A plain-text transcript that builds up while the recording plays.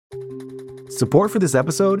Support for this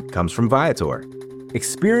episode comes from Viator.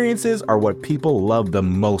 Experiences are what people love the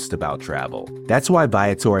most about travel. That's why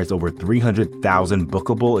Viator has over 300,000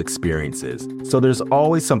 bookable experiences, so there's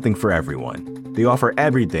always something for everyone. They offer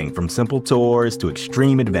everything from simple tours to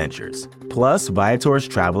extreme adventures. Plus, Viator's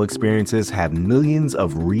travel experiences have millions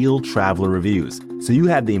of real traveler reviews, so you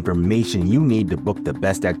have the information you need to book the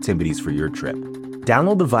best activities for your trip.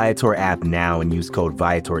 Download the Viator app now and use code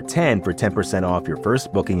Viator10 for 10% off your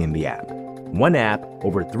first booking in the app. One app,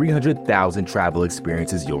 over 300,000 travel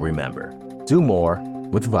experiences you'll remember. Do more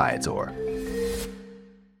with Viator.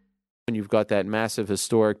 When you've got that massive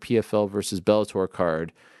historic PFL versus Bellator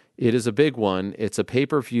card, it is a big one. It's a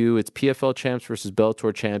pay-per-view. It's PFL champs versus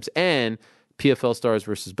Bellator champs and PFL stars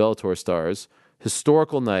versus Bellator stars.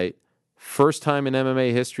 Historical night. First time in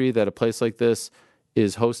MMA history that a place like this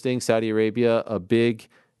is hosting Saudi Arabia a big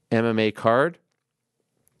MMA card.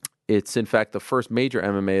 It's, in fact, the first major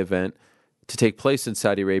MMA event to take place in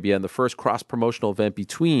Saudi Arabia and the first cross-promotional event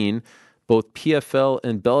between both PFL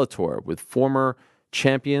and Bellator, with former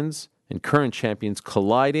champions and current champions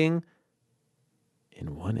colliding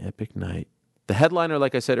in one epic night. The headliner,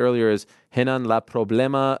 like I said earlier, is Renan La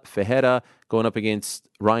Problema Ferreira going up against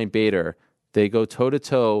Ryan Bader. They go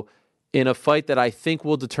toe-to-toe in a fight that I think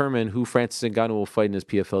will determine who Francis Ngannou will fight in his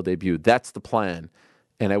PFL debut. That's the plan,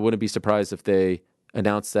 and I wouldn't be surprised if they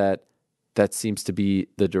announce that. That seems to be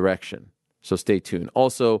the direction. So stay tuned.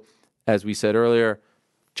 Also, as we said earlier,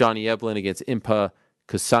 Johnny Eblen against Impa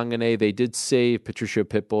Kasangane. They did save Patricio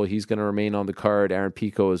Pitbull. He's going to remain on the card. Aaron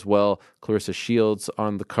Pico as well. Clarissa Shields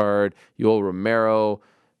on the card. Yoel Romero.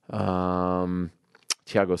 Thiago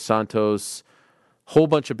Santos. Whole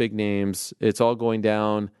bunch of big names. It's all going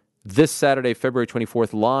down this Saturday, February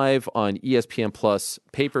 24th, live on ESPN Plus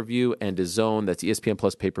pay-per-view and DAZN. That's ESPN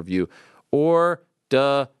Plus pay-per-view or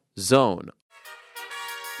DAZN.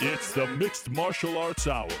 It's the Mixed Martial Arts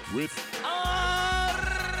Hour with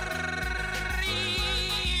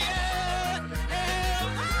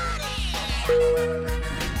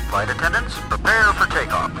Flight attendants, prepare for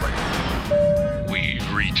takeoff, please.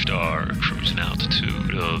 We've reached our cruising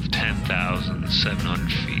altitude of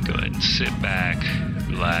 10,700 feet. Go ahead and sit back,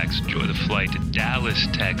 relax, enjoy the flight to Dallas,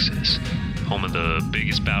 Texas, home of the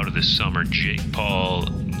biggest bout of the summer, Jake Paul,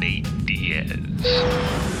 Nate Diaz.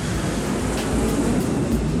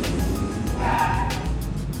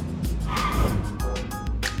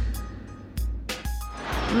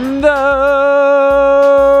 The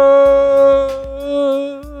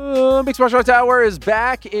Mixed Martial Arts Hour is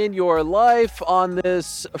back in your life on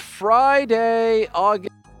this Friday,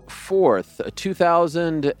 August 4th,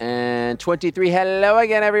 2023. Hello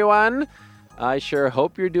again, everyone. I sure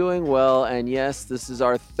hope you're doing well. And yes, this is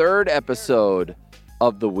our third episode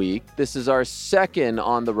of the week. This is our second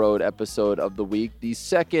on the road episode of the week. The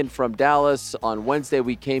second from Dallas. On Wednesday,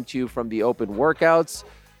 we came to you from the open workouts.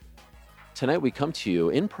 Tonight, we come to you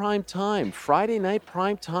in prime time. Friday night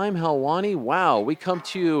prime time, Helwani. Wow, we come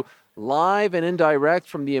to you live and indirect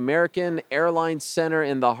from the American Airlines Center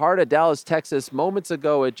in the heart of Dallas, Texas. Moments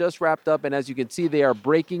ago, it just wrapped up, and as you can see, they are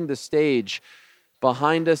breaking the stage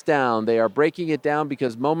behind us down. They are breaking it down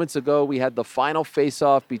because moments ago we had the final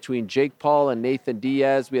face-off between Jake Paul and Nathan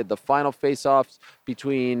Diaz. We had the final face-offs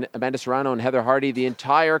between Amanda Serrano and Heather Hardy. The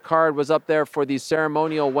entire card was up there for these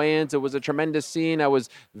ceremonial weigh-ins. It was a tremendous scene. I was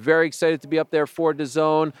very excited to be up there for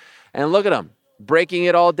DAZN. And look at them, breaking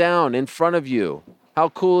it all down in front of you. How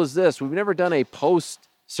cool is this? We've never done a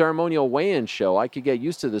post-ceremonial weigh-in show. I could get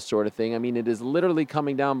used to this sort of thing. I mean, it is literally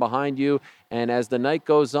coming down behind you. And as the night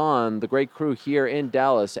goes on, the great crew here in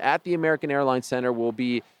Dallas at the American Airlines Center will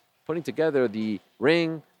be putting together the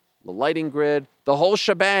ring, the lighting grid, the whole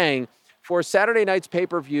shebang for Saturday night's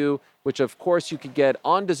pay-per-view, which, of course, you could get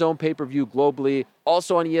on DAZN pay-per-view globally,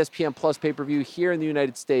 also on ESPN Plus pay-per-view here in the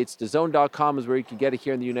United States. DAZN.com is where you can get it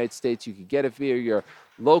here in the United States. You can get it via your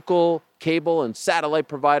local cable and satellite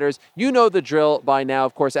providers. You know the drill by now.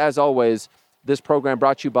 Of course, as always, this program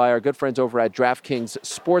brought to you by our good friends over at DraftKings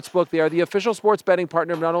Sportsbook. They are the official sports betting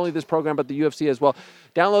partner of not only this program, but the UFC as well.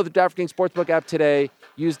 Download the DraftKings Sportsbook app today.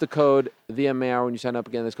 Use the code THEMAR when you sign up.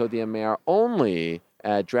 Again, this code THEMAR only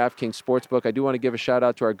at DraftKings Sportsbook. I do want to give a shout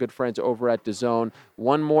out to our good friends over at DAZN.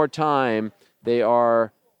 One more time, they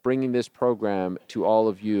are bringing this program to all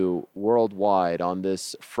of you worldwide on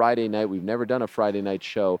this Friday night. We've never done a Friday night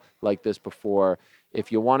show like this before.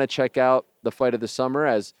 If you want to check out the fight of the summer,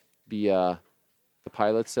 as the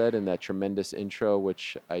pilot said in that tremendous intro,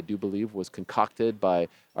 which I do believe was concocted by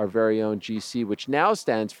our very own GC, which now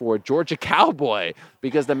stands for Georgia Cowboy,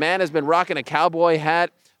 because the man has been rocking a cowboy hat,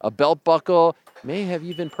 a belt buckle, may have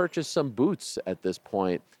even purchased some boots at this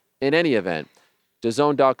point. In any event,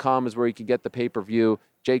 DAZN.com is where you can get the pay-per-view.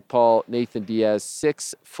 Jake Paul, Nathan Diaz,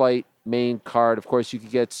 6-fight main card. Of course, you can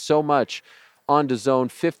get so much on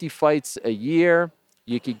DAZN, 50 fights a year.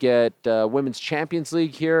 You could get Women's Champions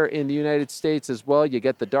League here in the United States as well. You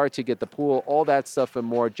get the darts, you get the pool, all that stuff and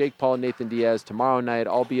more. Jake Paul, Nathan Diaz, tomorrow night.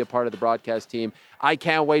 I'll be a part of the broadcast team. I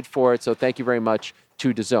can't wait for it, so thank you very much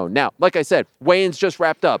to DAZN. Now, like I said, weigh-ins just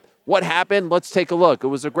wrapped up. What happened? Let's take a look. It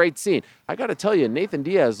was a great scene. I got to tell you, Nathan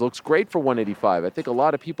Diaz looks great for 185. I think a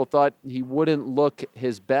lot of people thought he wouldn't look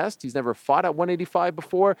his best. He's never fought at 185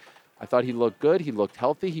 before. I thought he looked good. He looked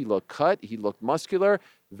healthy. He looked cut. He looked muscular.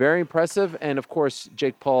 Very impressive. And, of course,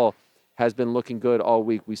 Jake Paul has been looking good all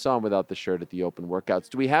week. We saw him without the shirt at the open workouts.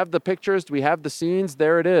 Do we have the pictures? Do we have the scenes?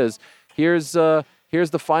 There it is. Here's the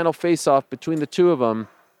final face-off between the two of them.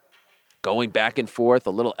 Going back and forth,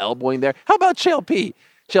 a little elbowing there. How about Chael P?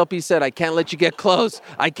 Chael P said, I can't let you get close.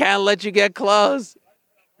 I can't let you get close.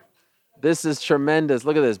 This is tremendous.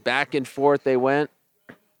 Look at this. Back and forth they went.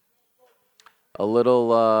 A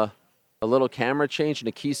little camera change.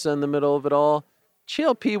 Nikisa in the middle of it all.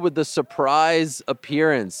 Chael P with the surprise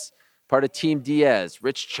appearance. Part of Team Diaz.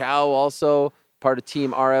 Rich Chow also part of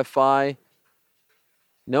Team RFI.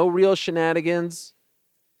 No real shenanigans.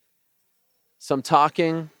 Some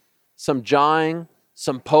talking. Some jawing.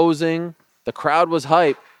 Some posing. The crowd was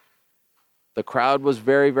hype. The crowd was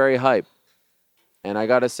very, very hype. And I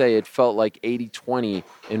got to say, it felt like 80-20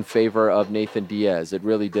 in favor of Nathan Diaz. It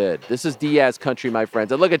really did. This is Diaz country, my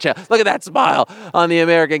friends. And look at you. Look at that smile on the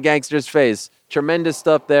American gangster's face. Tremendous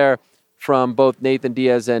stuff there from both Nathan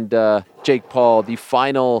Diaz and Jake Paul. The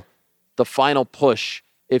final push,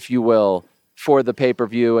 if you will, for the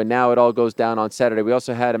pay-per-view. And now it all goes down on Saturday. We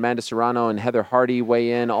also had Amanda Serrano and Heather Hardy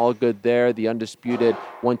weigh in. All good there. The undisputed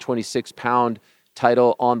 126-pound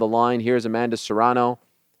title on the line. Here's Amanda Serrano,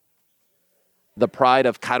 the pride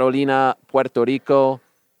of Carolina, Puerto Rico,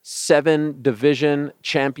 7-division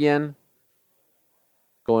champion,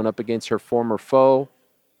 going up against her former foe,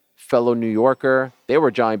 fellow New Yorker. They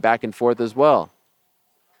were jawing back and forth as well.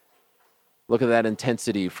 Look at that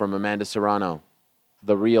intensity from Amanda Serrano,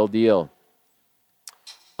 the real deal.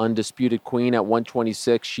 Undisputed queen at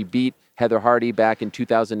 126. She beat Heather Hardy back in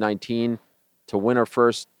 2019 to win her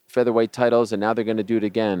first featherweight titles, and now they're going to do it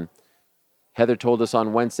again. Heather told us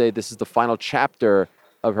on Wednesday this is the final chapter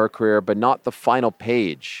of her career, but not the final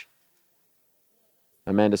page.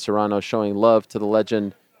 Amanda Serrano showing love to the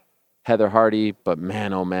legend Heather Hardy, but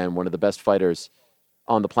man, oh man, one of the best fighters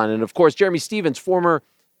on the planet. And of course, Jeremy Stephens, former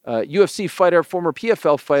UFC fighter, former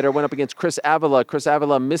PFL fighter, went up against Chris Avila. Chris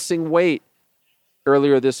Avila missing weight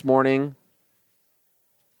earlier this morning.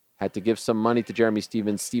 Had to give some money to Jeremy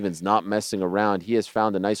Stephens. Stephens not messing around. He has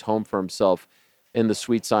found a nice home for himself in the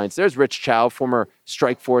sweet science. There's Rich Chow, former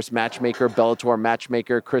Strikeforce matchmaker, Bellator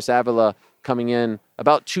matchmaker. Chris Avila coming in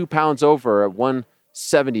about 2 pounds over at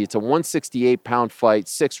 170. It's a 168-pound fight,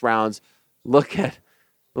 6 rounds. Look at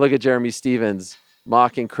Jeremy Stephens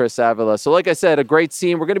mocking Chris Avila. So like I said, a great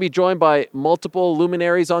scene. We're going to be joined by multiple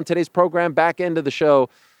luminaries on today's program. Back end of the show,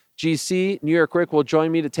 GC, New York Rick will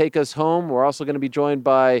join me to take us home. We're also going to be joined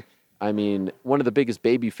by, one of the biggest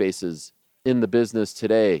baby faces in the business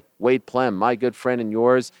today, Wade Plem, my good friend and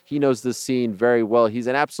yours. He knows this scene very well. He's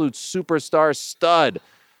an absolute superstar stud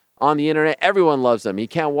on the internet. Everyone loves him. He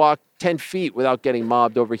can't walk 10 feet without getting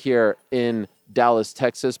mobbed over here in Dallas,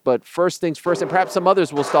 Texas. But first things first, and perhaps some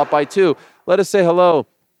others will stop by too. Let us say hello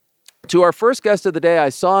to our first guest of the day. I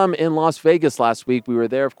saw him in Las Vegas last week. We were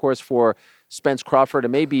there, of course, for Spence Crawford,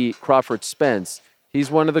 and maybe Crawford Spence. He's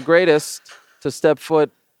one of the greatest to step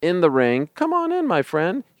foot in the ring. Come on in, my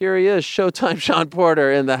friend. Here he is, Showtime Sean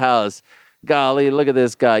Porter in the house. Golly, look at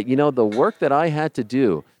this guy. You know, the work that I had to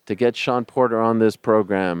do to get Sean Porter on this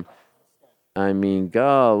program,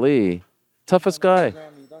 golly. Toughest guy.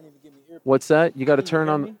 What's that? You got to turn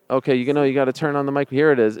on. Okay, you got to turn on the mic.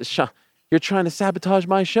 Here it is. Sean, you're trying to sabotage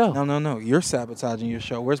my show. No. You're sabotaging your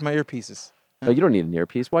show. Where's my earpieces? Oh, you don't need an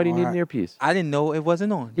earpiece. Why do you need an earpiece? I didn't know it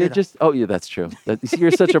wasn't on. Yeah, that's true.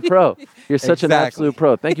 You're such a pro. You're such an absolute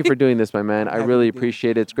pro. Thank you for doing this, my man. I really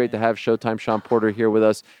appreciate it. It's great to have Showtime Sean Porter here with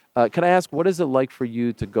us. Can I ask, what is it like for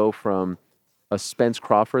you to go from a Spence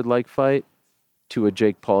Crawford-like fight to a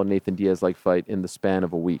Jake Paul, Nathan Diaz-like fight in the span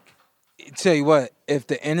of a week? Tell you what, if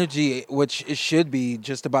the energy, which it should be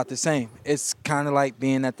just about the same, it's kind of like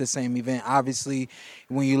being at the same event. Obviously,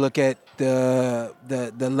 when you look at the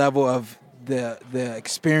level of the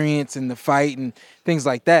experience and the fight and things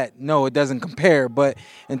like that, no, it doesn't compare. But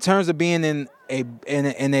in terms of being in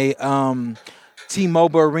a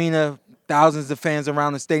T-Mobile arena, thousands of fans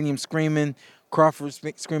around the stadium screaming, Crawford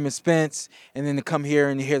screaming Spence, and then to come here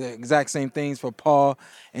and hear the exact same things for Paul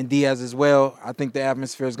and Diaz as well, I think the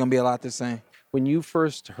atmosphere is going to be a lot the same. When you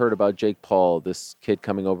first heard about Jake Paul, this kid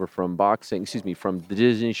coming over from from the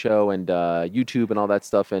Disney show and YouTube and all that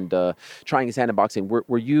stuff, and trying his hand in boxing,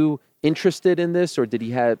 were you interested in this, or did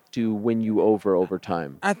he have to win you over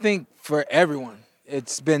time? I think for everyone,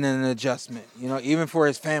 it's been an adjustment, even for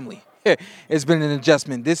his family. It's been an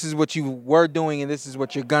adjustment. This is what you were doing, and this is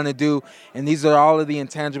what you're going to do. And these are all of the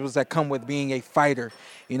intangibles that come with being a fighter,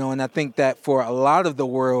 and I think that for a lot of the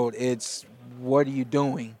world, it's what are you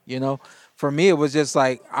doing, For me, it was just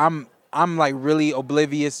like I'm like really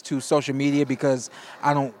oblivious to social media because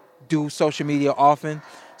I don't do social media often.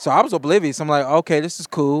 So I was oblivious. I'm like, okay, this is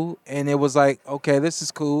cool. And it was like, okay, this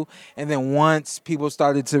is cool. And then once people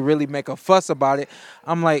started to really make a fuss about it,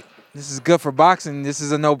 I'm like, this is good for boxing. This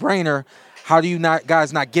is a no-brainer. How do you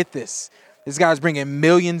guys not get this? This guy's bringing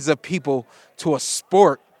millions of people to a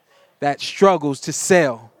sport that struggles to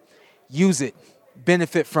sell. Use it.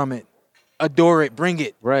 Benefit from it. Adore it, bring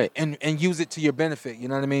it, right, and use it to your benefit. You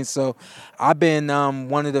know what I mean? So I've been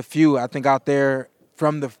one of the few, I think, out there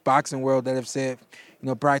from the boxing world that have said,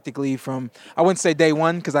 practically from, I wouldn't say day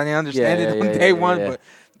one because I didn't understand it on day one, but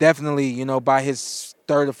definitely, by his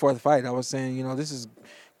third or fourth fight, I was saying, this is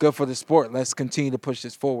good for the sport. Let's continue to push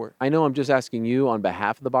this forward. I know I'm just asking you on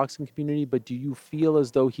behalf of the boxing community, but do you feel as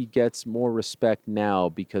though he gets more respect now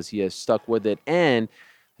because he has stuck with it? And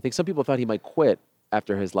I think some people thought he might quit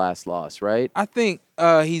after his last loss, right? I think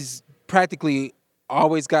he's practically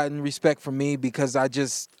always gotten respect from me because I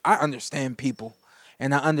understand people.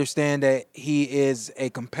 And I understand that he is a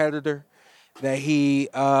competitor, that he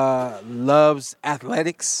loves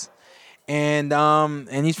athletics, and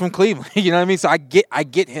he's from Cleveland. You know what I mean? So I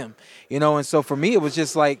get him, And so for me, it was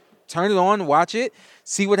just like, turn it on, watch it,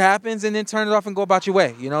 see what happens, and then turn it off and go about your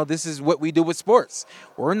way. This is what we do with sports.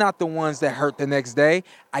 We're not the ones that hurt the next day.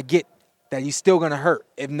 I get that he's still going to hurt.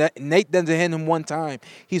 If Nate doesn't hit him one time,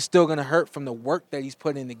 he's still going to hurt from the work that he's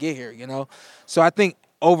put in to get here, So I think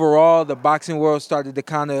overall the boxing world started to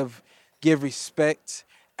kind of give respect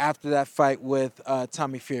after that fight with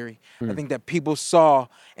Tommy Fury. I think that people saw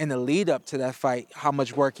in the lead up to that fight how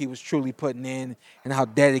much work he was truly putting in and how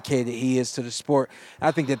dedicated he is to the sport.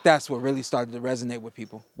 I think that that's what really started to resonate with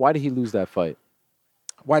people. Why did he lose that fight?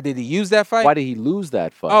 Why did he use that fight? Why did he lose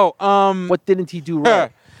that fight? What didn't he do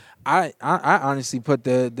right? I honestly put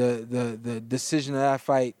the decision of that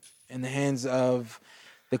fight in the hands of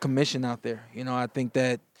the commission out there. I think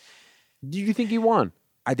that. Do you think he won?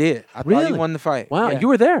 I did. I really? thought he won the fight. Wow, you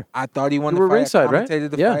were there. I thought he won the fight. Ringside, I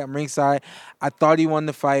commentated the fight. I'm ringside. I thought he won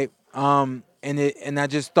the fight. And I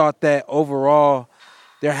just thought that overall,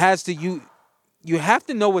 there has to you have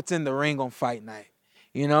to know what's in the ring on fight night,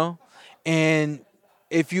 And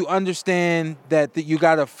if you understand that you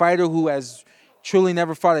got a fighter who has truly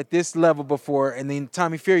never fought at this level before, and then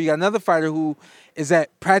Tommy Fury, you got another fighter who is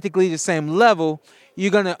at practically the same level, you're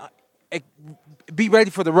going to be ready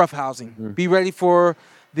for the roughhousing. Be ready for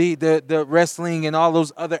the wrestling and all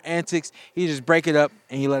those other antics. You just break it up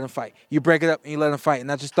and you let him fight. You break it up and you let him fight.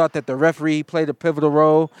 And I just thought that the referee played a pivotal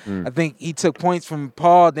role. I think he took points from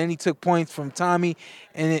Paul, then he took points from Tommy,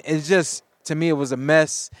 and it's just, to me, it was a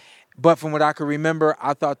mess. But from what I could remember,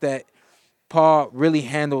 I thought that Paul really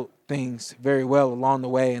handled things very well along the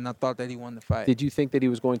way, and I thought that he won the fight. Did you think that he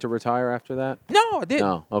was going to retire after that? No, I didn't.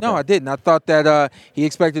 No, okay. No, I didn't. I thought that he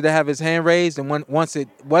expected to have his hand raised, and once it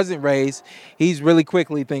wasn't raised, he's really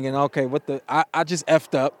quickly thinking, okay, I just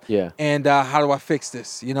effed up, and how do I fix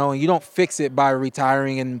this? And you don't fix it by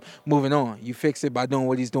retiring and moving on. You fix it by doing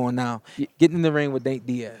what he's doing now, getting in the ring with Nate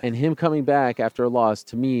Diaz. And him coming back after a loss,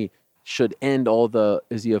 to me, should end all the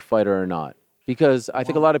is he a fighter or not. Because I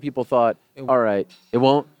think a lot of people thought, all right, it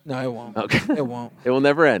won't? No, it won't. Okay. It won't. It will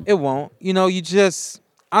never end. It won't. You just,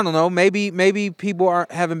 I don't know, maybe people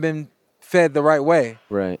haven't been fed the right way.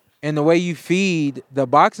 Right. And the way you feed the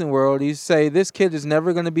boxing world, you say this kid is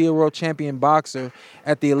never going to be a world champion boxer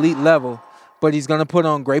at the elite level, but he's going to put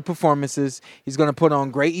on great performances. He's going to put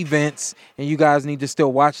on great events, and you guys need to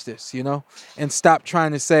still watch this, and stop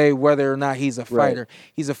trying to say whether or not he's a fighter.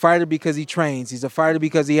 Right. He's a fighter because he trains. He's a fighter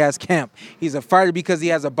because he has camp. He's a fighter because he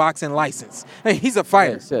has a boxing license. He's a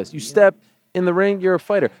fighter. Yes. You step in the ring, you're a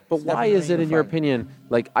fighter. But why is it, in your opinion,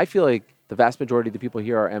 I feel like the vast majority of the people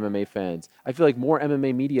here are MMA fans. I feel like more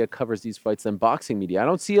MMA media covers these fights than boxing media. I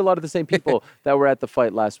don't see a lot of the same people that were at the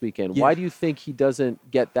fight last weekend. Yeah. Why do you think he doesn't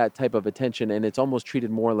get that type of attention and it's almost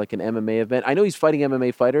treated more like an MMA event? I know he's fighting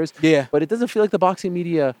MMA fighters, but it doesn't feel like the boxing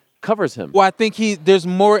media covers him. Well, I think there's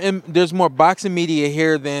more boxing media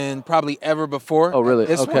here than probably ever before. Oh, really?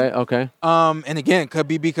 This Okay, one. okay. And again, could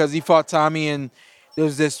be because he fought Tommy and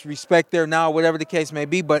there's this respect there now, whatever the case may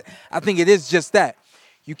be. But I think it is just that.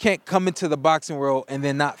 You can't come into the boxing world and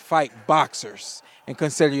then not fight boxers and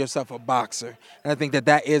consider yourself a boxer. And I think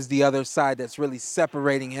that is the other side that's really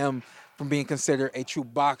separating him from being considered a true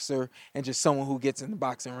boxer and just someone who gets in the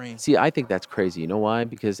boxing ring. See, I think that's crazy. You know why?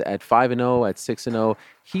 Because at 5-0, at 6-0,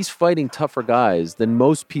 he's fighting tougher guys than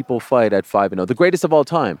most people fight at 5-0. The greatest of all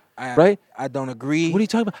time, right? I don't agree. What are you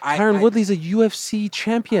talking about? Tyron Woodley's a UFC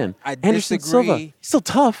champion. I Anderson disagree. Silva, he's still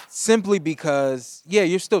tough. Simply because, yeah,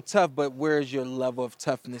 you're still tough, but where's your level of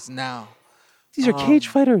toughness now? These are cage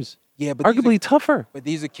fighters. Yeah, but arguably tougher. But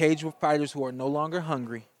these are cage fighters who are no longer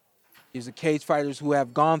hungry. These are cage fighters who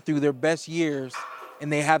have gone through their best years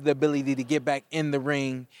and they have the ability to get back in the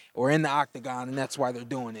ring or in the octagon, and that's why they're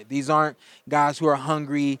doing it. These aren't guys who are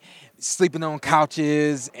hungry, sleeping on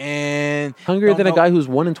couches and hungrier than a guy who's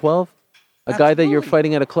 1-12, a guy that you're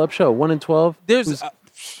fighting at a club show, 1-12. There's,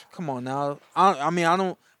 come on now. I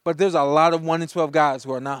don't. But there's a lot of 1-12 guys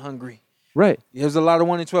who are not hungry. Right. There's a lot of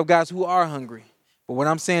 1-12 guys who are hungry. But what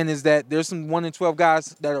I'm saying is that there's some 1-12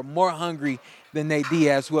 guys that are more hungry than Nate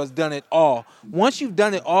Diaz, who has done it all. Once you've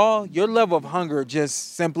done it all, your level of hunger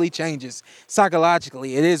just simply changes.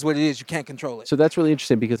 Psychologically, it is what it is. You can't control it. So that's really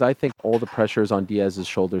interesting because I think all the pressure is on Diaz's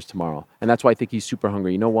shoulders tomorrow. And that's why I think he's super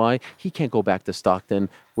hungry. You know why? He can't go back to Stockton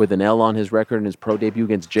with an L on his record in his pro debut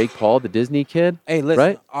against Jake Paul, the Disney kid. Hey, listen,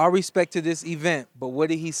 right? All respect to this event, but what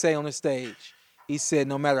did he say on the stage? He said,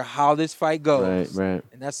 no matter how this fight goes. Right.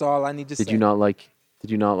 And that's all I need to say. Did you not like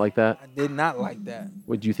that? I did not like that.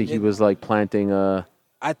 What do you think he was like planting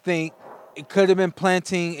I think it could have been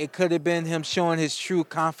planting. It could have been him showing his true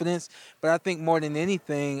confidence. But I think more than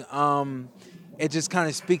anything, it just kind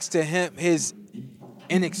of speaks to him, his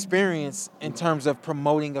inexperience in terms of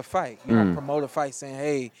promoting a fight. You don't promote a fight saying,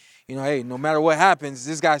 hey, no matter what happens,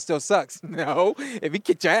 this guy still sucks. No, if he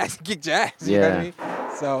kicked your ass, he kicked your ass. You know what I mean?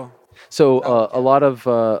 So a lot of,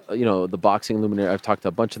 the boxing luminary, I've talked to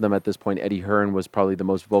a bunch of them at this point. Eddie Hearn was probably the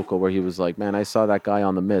most vocal where he was like, man, I saw that guy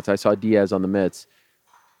on the mitts. I saw Diaz on the mitts.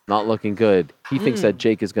 Not looking good. He thinks that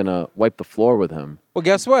Jake is going to wipe the floor with him. Well,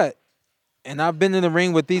 guess what? And I've been in the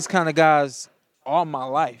ring with these kind of guys all my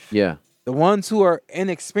life. Yeah. The ones who are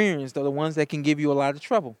inexperienced are the ones that can give you a lot of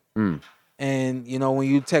trouble. And, when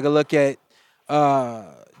you take a look at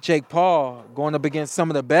Jake Paul going up against some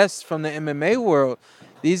of the best from the MMA world,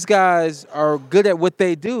 these guys are good at what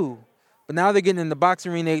they do. But now they're getting in the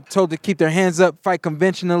boxing ring. They're told to keep their hands up, fight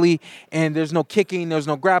conventionally, and there's no kicking, there's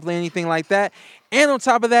no grappling, anything like that. And on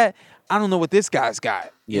top of that, I don't know what this guy's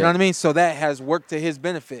got. You know what I mean? So that has worked to his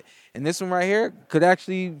benefit. And this one right here could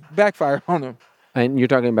actually backfire on him. And you're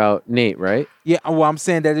talking about Nate, right? Yeah, well, I'm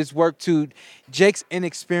saying that it's worked to Jake's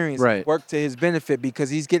inexperience, right. Worked to his benefit because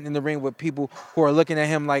he's getting in the ring with people who are looking at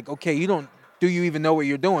him like, okay, do you even know what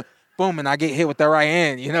you're doing? Boom, and I get hit with the right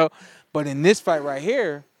hand, But in this fight right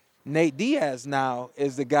here, Nate Diaz now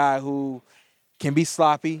is the guy who can be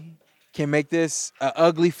sloppy, can make this an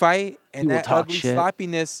ugly fight, and that ugly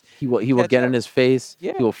sloppiness. He will get in his face.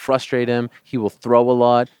 Yeah. He will frustrate him. He will throw a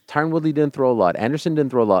lot. Tyron Woodley didn't throw a lot. Anderson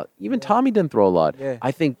didn't throw a lot. Even Tommy didn't throw a lot. Yeah.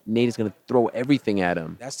 I think Nate is going to throw everything at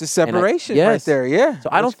him. That's the separation right there, yeah. So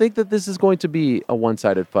I don't think that this is going to be a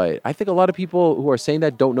one-sided fight. I think a lot of people who are saying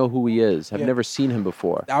that don't know who he is, have never seen him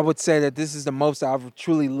before. I would say that this is the most I've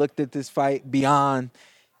truly looked at this fight beyond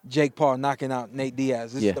Jake Paul knocking out Nate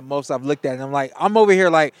Diaz. This is the most I've looked at it. I'm over here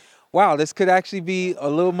like, wow, this could actually be a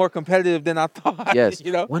little more competitive than I thought. Yes.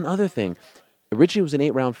 One other thing. Originally it was an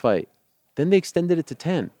 8-round fight. Then they extended it to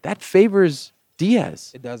 10. That favors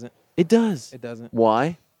Diaz. It doesn't. It does. It doesn't.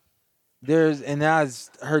 Why? And I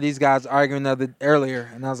heard these guys arguing earlier,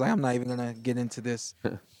 and I was like, I'm not even going to get into this.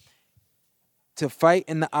 To fight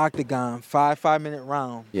in the octagon, 5-minute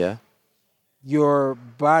round. Yeah. Your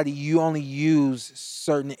body, you only use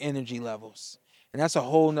certain energy levels. And that's a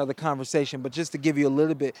whole nother conversation. But just to give you a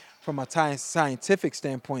little bit from a scientific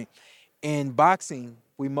standpoint, in boxing,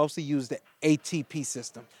 we mostly use the ATP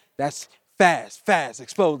system. That's fast,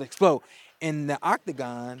 explode. In the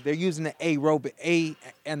octagon, they're using the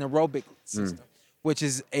anaerobic system, which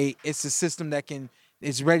is it's a system that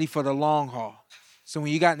is ready for the long haul. So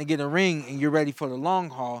when you got to get a ring and you're ready for the long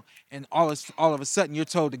haul, and all of a sudden you're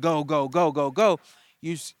told to go,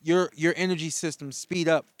 your energy system speed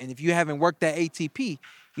up. And if you haven't worked that ATP,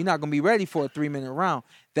 you're not going to be ready for a 3-minute round.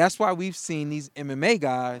 That's why we've seen these MMA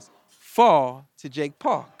guys fall to Jake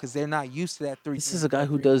Paul because they're not used to that 3. This is a guy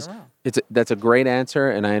who does. That's a great answer,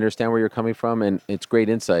 and I understand where you're coming from, and it's great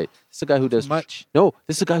insight. This is a guy who does much. No,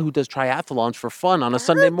 this is a guy who does triathlons for fun on a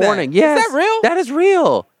Sunday heard that. morning. Is Yes, that real? That is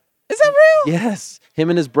real. Is that real? Yes, him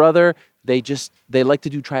and his brother. They like to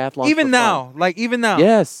do triathlons. Even for now, fun. like even now.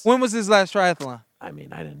 Yes. When was his last triathlon? I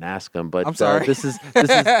mean, I didn't ask him, but I'm sorry. this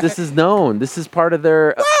is known. This is part of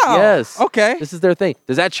their. Wow. Yes. Okay. This is their thing.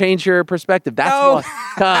 Does that change your perspective? That's No. why.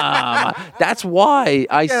 Come on. That's why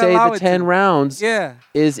I say allow the it 10 to. rounds Yeah.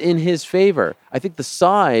 is in his favor. I think the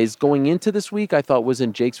size going into this week, I thought was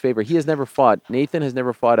in Jake's favor. He has never fought. Nathan has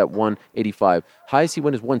never fought at 185. Highest he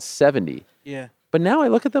went is 170. Yeah. But now I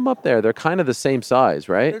look at them up there. They're kind of the same size,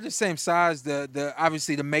 right? They're the same size. The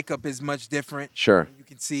obviously the makeup is much different. Sure. You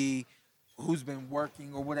can see who's been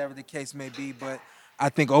working or whatever the case may be. But I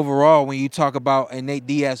think overall, when you talk about a Nate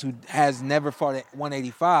Diaz who has never fought at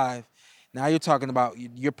 185, now you're talking about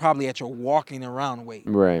you're probably at your walking around weight.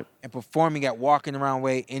 Right. And performing at walking around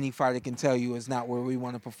weight, any fighter can tell you is not where we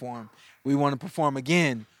want to perform. We want to perform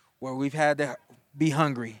again where we've had to be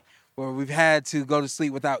hungry, where we've had to go to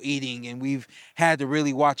sleep without eating, and we've had to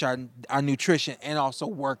really watch our nutrition and also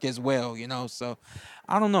work as well, you know. So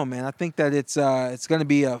I don't know, man. I think that it's going to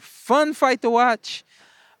be a fun fight to watch.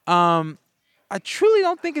 I truly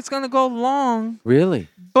don't think it's going to go long, Really?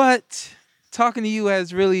 but talking to you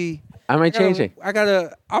has really Am I changing?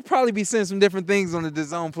 I'll probably be seeing some different things on the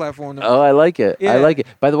DAZN platform. Oh, I like it. Yeah. I like it.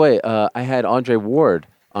 By the way, I had Andre Ward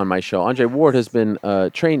on my show. Andre Ward has been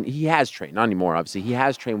trained. He has trained, not anymore, obviously. He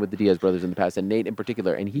has trained with the Diaz brothers in the past, and Nate in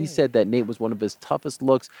particular. And he said that Nate was one of his toughest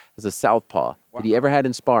looks as a southpaw that he ever had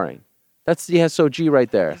in sparring. That's the SOG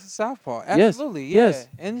right there. He's a southpaw. Yes, Absolutely. yes.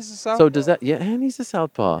 Yeah. And he's a southpaw. So does that? Yeah, and he's a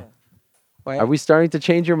southpaw. Wait. Are we starting to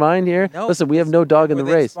change your mind here? No, Listen, we have no dog in the were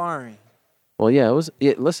they race. sparring? Well, yeah, it was.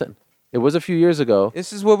 Listen, it was a few years ago.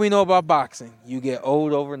 This is what we know about boxing. You get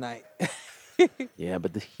old overnight. Yeah,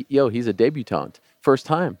 but he's a debutante. First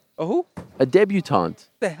time. Oh, who? A debutante.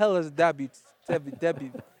 The hell is debut?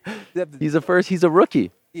 He's a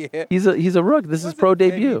rookie. Yeah. He's a rook. This is What's pro a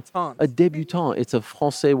debut. debutante? A debutante. It's a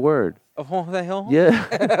Francais word. The hell?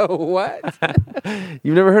 Yeah. What?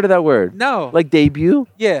 You've never heard of that word? No. Like debut?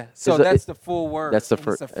 Yeah. So Is it- that's the full word. That's the And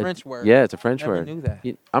first. It's a French word. Yeah, it's a French Never word. knew that.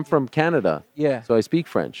 I'm from Canada, Yeah. so I speak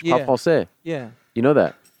French. Yeah. Pas français. Yeah. You know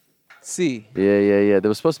that? See. Yeah. There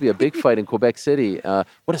was supposed to be a big fight in Quebec City. What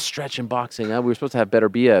a stretch in boxing. Huh? We were supposed to have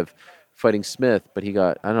Beterbiev fighting Smith, but he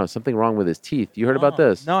got, I don't know, something wrong with his teeth. You heard about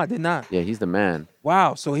this? No, I did not. Yeah, he's the man.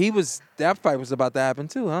 Wow. So that fight was about to happen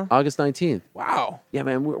too, huh? August 19th. Wow. Yeah,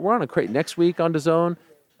 man, we're on a crate. Next week on DAZN,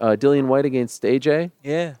 Dillian White against AJ.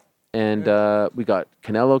 Yeah. And we got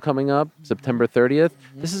Canelo coming up September 30th.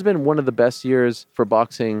 This has been one of the best years for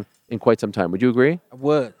boxing in quite some time. Would you agree?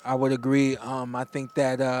 I would agree. I think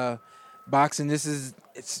that boxing,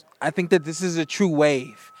 I think that this is a true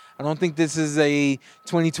wave. I don't think this is a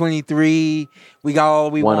 2023, we got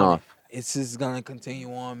all we One want. off. It's just going to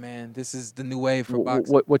continue on, man. This is the new wave for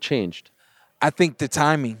boxing. What changed? I think the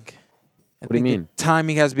timing. What do you mean? The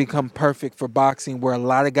timing has become perfect for boxing where a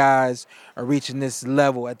lot of guys are reaching this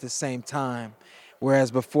level at the same time.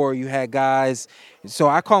 Whereas before you had guys, so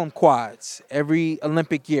I call them quads. Every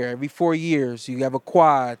Olympic year, every 4 years, you have a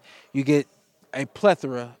quad. You get a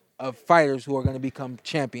plethora of fighters who are going to become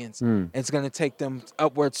champions. It's going to take them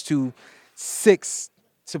upwards to 6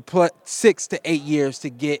 to 8 years to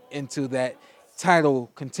get into that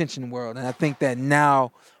title contention world. And I think that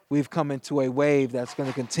now we've come into a wave that's going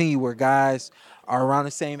to continue where guys are around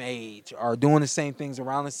the same age, are doing the same things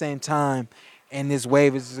around the same time, and this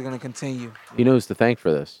wave is going to continue. You know who's to thank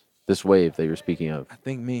for this wave that you're speaking of? I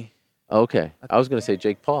think me. Okay. I was going to say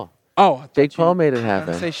Jake Paul. Oh, I thought Jake you Paul made it were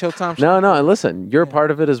happen. gonna say Showtime. No, and listen, you're a part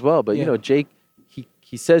of it as well. But, you Yeah. know, Jake,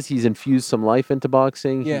 he says he's infused some life into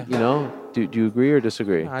boxing. Yeah. You know, do you agree or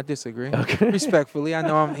disagree? I disagree. Okay. Respectfully, I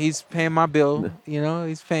know he's paying my bill. You know,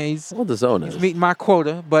 he's Well, DAZN he's is. meeting my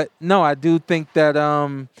quota. But no, I do think that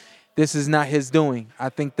this is not his doing. I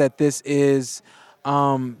think that this is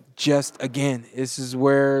just, again, this is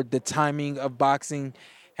where the timing of boxing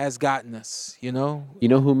has gotten us, you know? You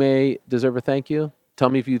know who may deserve a thank you? Tell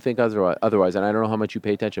me if you think otherwise, and I don't know how much you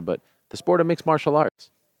pay attention, but the sport of mixed martial arts.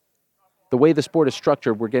 The way the sport is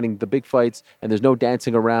structured, we're getting the big fights, and there's no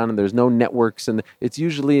dancing around, and there's no networks, and it's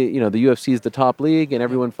usually, you know, the UFC is the top league, and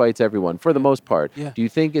everyone fights everyone, for the most part. Yeah. Do you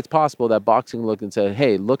think it's possible that boxing looked and said,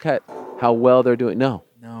 hey, look at how well they're doing? No.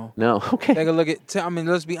 Okay. Take a look at,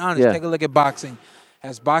 let's be honest. Yeah. Take a look at boxing.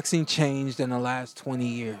 Has boxing changed in the last 20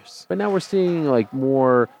 years? But now we're seeing, like,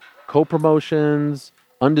 more co-promotions,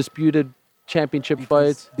 undisputed championship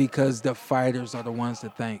fights? Because the fighters are the ones to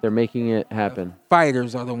thank. They're making it happen.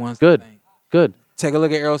 Fighters are the ones Good. to thank. Good. Take a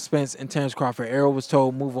look at Errol Spence and Terrence Crawford. Errol was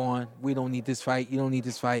told, move on. We don't need this fight. You don't need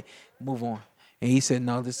this fight. Move on. And he said,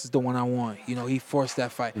 no, this is the one I want. You know, he forced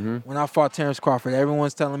that fight. When I fought Terrence Crawford,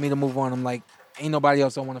 everyone's telling me to move on. I'm like, ain't nobody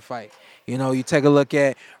else I want to fight. You know, you take a look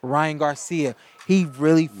at Ryan Garcia. He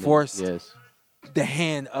really forced the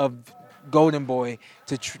hand of Golden Boy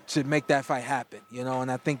to make that fight happen. You know,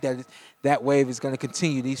 and I think that wave is going to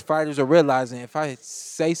continue. These fighters are realizing if I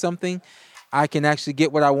say something, I can actually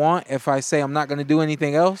get what I want. If I say I'm not going to do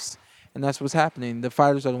anything else, and that's what's happening. The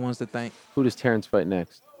fighters are the ones to thank. Who does Terrence fight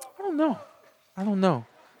next? I don't know.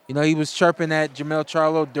 You know, he was chirping at Jamel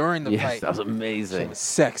Charlo during the fight. That was amazing. It was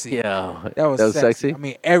sexy. Yeah. That was sexy? I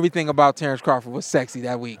mean, everything about Terrence Crawford was sexy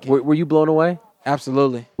that week. Were you blown away?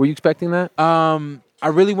 Absolutely. Were you expecting that? I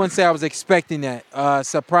really wouldn't say I was expecting that.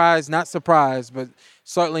 Surprised, not surprised, but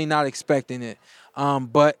certainly not expecting it.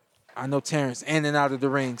 But I know Terrence in and out of the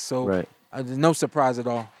ring, so there's no surprise at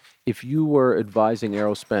all. If you were advising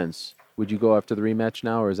Errol Spence, would you go after the rematch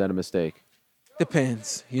now, or is that a mistake?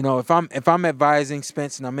 Depends. You know, if I'm advising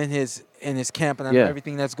Spence and I'm in his camp and I know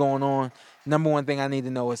everything that's going on, number one thing I need to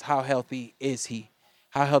know is how healthy is he?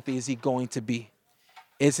 How healthy is he going to be?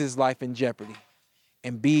 Is his life in jeopardy?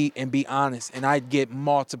 And be honest. And I'd get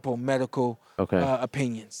multiple medical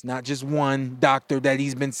opinions, not just one doctor that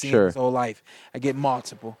he's been seeing his whole life. I get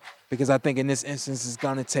multiple because I think in this instance it's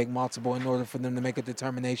going to take multiple in order for them to make a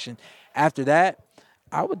determination. After that,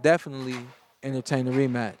 I would definitely entertain a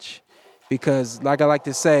rematch because, like I like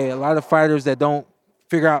to say, a lot of fighters that don't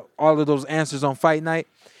figure out all of those answers on fight night,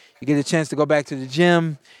 you get a chance to go back to the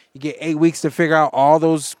gym. You get 8 weeks to figure out all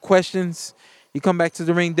those questions. You come back to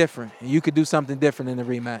the ring different, and you could do something different in the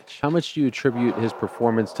rematch. How much do you attribute his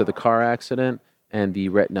performance to the car accident and the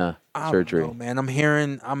retina surgery? I don't know, man. I'm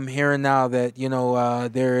hearing now that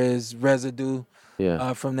there is residue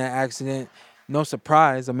from that accident. No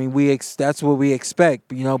surprise. I mean, that's what we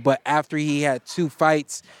expect, But after he had 2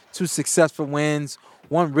 fights, 2 successful wins,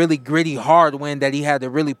 one really gritty, hard win that he had to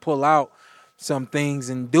really pull out some things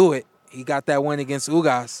and do it. He got that win against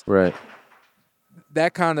Ugas. Right.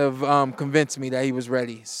 That kind of convinced me that he was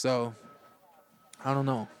ready. So, I don't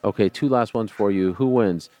know. Okay, 2 last ones for you. Who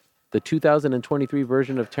wins? The 2023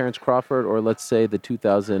 version of Terrence Crawford, or let's say the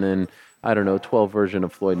 2012 version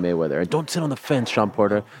of Floyd Mayweather? And don't sit on the fence, Sean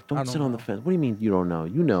Porter. Don't sit on the fence. What do you mean you don't know?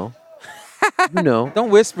 You know. You know.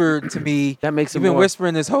 Don't whisper to me. That makes You've been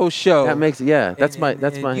whispering this whole show. That makes That's my.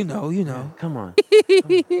 You know. Come on.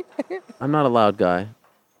 I'm not a loud guy.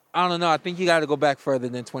 I don't know. I think you got to go back further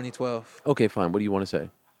than 2012. Okay, fine. What do you want to say?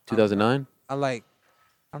 2009? I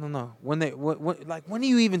don't know. When do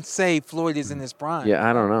you even say Floyd is in his prime? Yeah,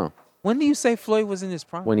 I don't know. When do you say Floyd was in his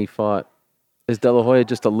prime? When he fought. Is De La Hoya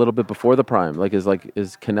just a little bit before the prime? Is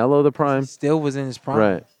Canelo the prime? He still was in his prime.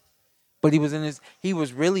 Right. But he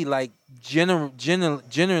was really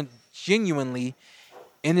genuinely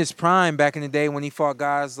in his prime back in the day when he fought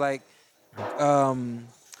guys like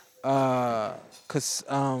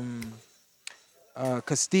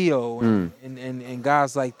Castillo and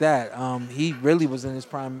guys like that. He really was in his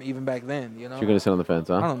prime even back then, You're going to sit on the fence,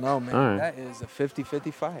 huh? I don't know, man. All right. That is a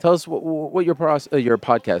 50-50 fight. Tell us what your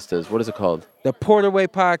podcast is. What is it called? The Porterway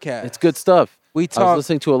Podcast. It's good stuff. I was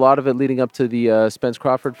listening to a lot of it leading up to the Spence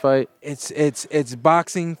Crawford fight. It's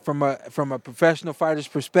boxing from a professional fighter's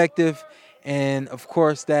perspective, and of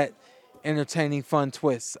course that entertaining, fun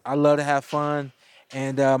twist. I love to have fun,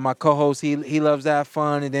 and my co-host he loves to have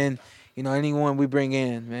fun, and then anyone we bring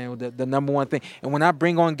in, man, the number one thing. And when I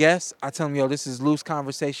bring on guests, I tell them, this is loose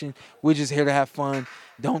conversation. We're just here to have fun.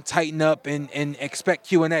 Don't tighten up and expect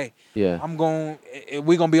Q&A. Yeah. We're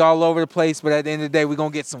going to be all over the place, but at the end of the day, we're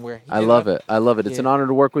going to get somewhere. I love it. It's an honor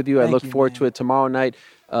to work with you. I look forward to it tomorrow night.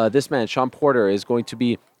 This man, Sean Porter, is going to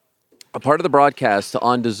be a part of the broadcast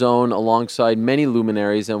on DAZN alongside many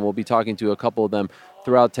luminaries, and we'll be talking to a couple of them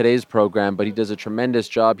throughout today's program, but he does a tremendous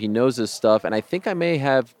job. He knows his stuff, and I think I may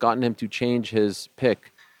have gotten him to change his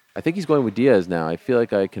pick. I think he's going with Diaz now. I feel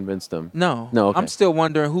like I convinced him. No. Okay. I'm still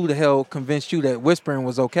wondering who the hell convinced you that whispering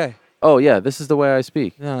was okay. Oh, yeah, this is the way I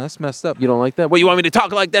speak. No, that's messed up. You don't like that? Well, you want me to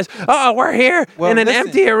talk like this? Oh, we're here in an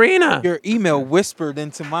empty arena. Your email whispered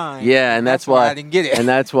into mine. Yeah, and that's why I didn't get it. And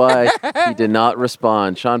that's why he did not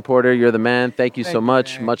respond. Sean Porter, you're the man. Thank you so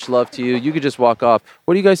much. Man. Much love to you. You could just walk off.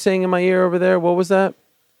 What are you guys saying in my ear over there? What was that?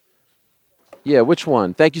 Yeah, which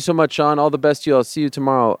one? Thank you so much, Sean. All the best to you. I'll see you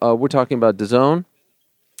tomorrow. We're talking about DAZN.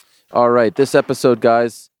 All right, this episode,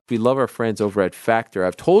 guys. We love our friends over at Factor.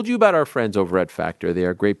 I've told you about our friends over at Factor. They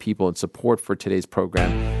are great people and support for today's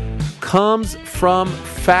program. comes from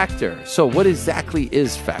Factor. So what exactly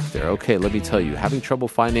is Factor? Okay, let me tell you. Having trouble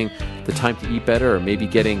finding the time to eat better, or maybe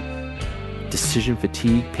getting decision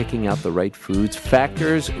fatigue, picking out the right foods?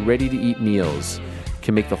 Factor's ready-to-eat meals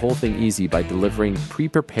can make the whole thing easy by delivering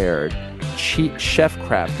pre-prepared,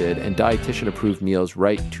 chef-crafted, and dietitian-approved meals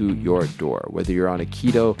right to your door. Whether you're on a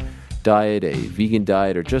keto diet, a vegan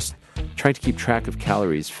diet, or just trying to keep track of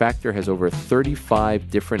calories, Factor has over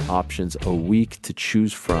 35 different options a week to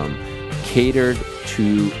choose from, catered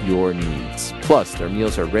to your needs. Plus, their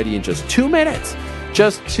meals are ready in just 2 minutes.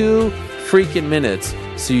 Just 2 freaking minutes,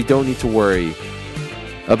 so you don't need to worry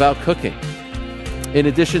about cooking. In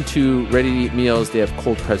addition to ready-to-eat meals, they have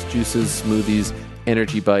cold-pressed juices, smoothies,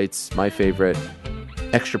 energy bites, my favorite,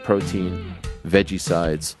 extra protein, veggie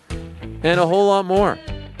sides, and a whole lot more.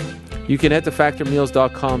 You can head to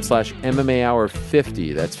factormeals.com/MMA Hour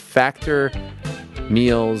 50. That's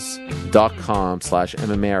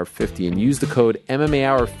factormeals.com/MMA Hour 50 and use the code MMA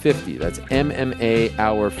Hour 50. That's MMA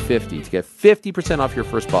Hour 50 to get 50% off your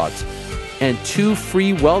first box and 2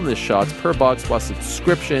 free wellness shots per box while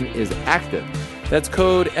subscription is active. That's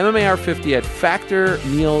code MMA Hour 50 at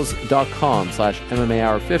factormeals.com/MMA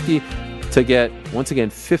Hour 50 to get, once again,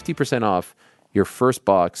 50% off your first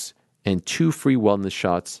box and 2 free wellness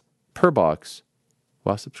shots per box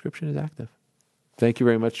while subscription is active. Thank you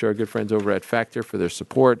very much to our good friends over at Factor for their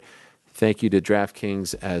support. Thank you to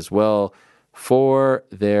DraftKings as well for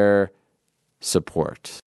their support.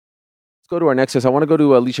 Let's go to our next guest. I want to go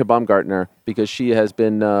to Alicia Baumgartner because she has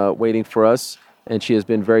been waiting for us, and she has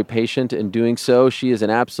been very patient in doing so. She is an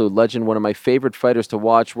absolute legend, one of my favorite fighters to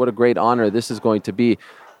watch. What a great honor this is going to be.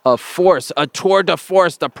 A force, a tour de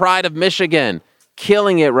force, the pride of Michigan,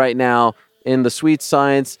 killing it right now in the sweet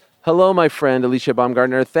science. Hello, my friend, Alicia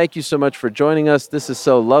Baumgartner. Thank you so much for joining us. This is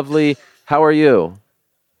so lovely. How are you?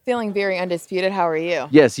 Feeling very undisputed. How are you?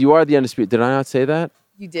 Yes, you are the undisputed. Did I not say that?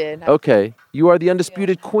 You did. Okay. You are the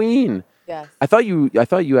undisputed queen. Yes. I thought you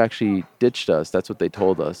actually ditched us. That's what they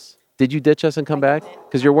told us. Did you ditch us and come back?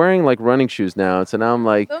 Because you're wearing like running shoes now. So now I'm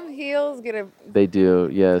like... Some heels get They do,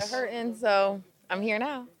 yes. hurting, so I'm here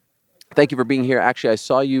now. Thank you for being here. Actually, I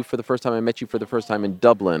saw you for the first time. I met you for the first time in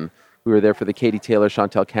Dublin. We were there for the Katie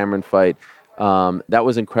Taylor-Chantel Cameron fight. That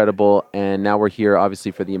was incredible. And now we're here, obviously,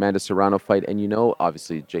 for the Amanda Serrano fight. And you know,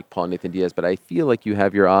 obviously, Jake Paul, Nathan Diaz. But I feel like you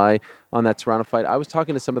have your eye on that Serrano fight. I was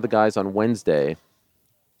talking to some of the guys on Wednesday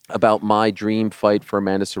about my dream fight for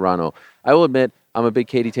Amanda Serrano. I will admit, I'm a big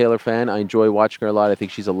Katie Taylor fan. I enjoy watching her a lot. I think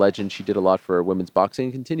she's a legend. She did a lot for women's boxing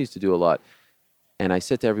and continues to do a lot. And I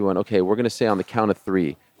said to everyone, okay, we're going to say on the count of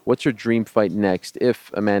 3, what's your dream fight next if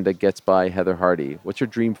Amanda gets by Heather Hardy? What's your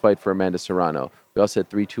dream fight for Amanda Serrano? We all said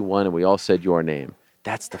 3, 2, 1, and we all said your name.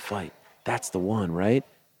 That's the fight. That's the one, right?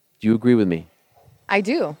 Do you agree with me? I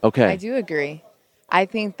do. Okay. I do agree. I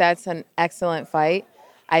think that's an excellent fight.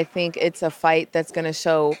 I think it's a fight that's going to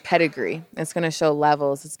show pedigree. It's going to show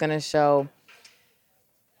levels. It's going to show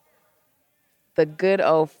the good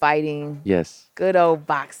old fighting. Yes. Good old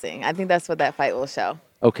boxing. I think that's what that fight will show.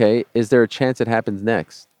 Okay. Is there a chance it happens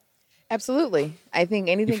next? Absolutely. I think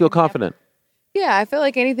anything. You feel can happen. confident? Yeah, I feel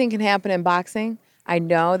like anything can happen in boxing. I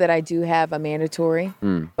know that I do have a mandatory,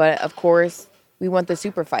 but of course we want the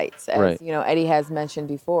super fights, as right. you know, Eddie has mentioned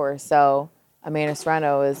before. So Amanda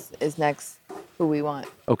Serrano is next who we want.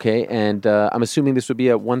 Okay, and I'm assuming this would be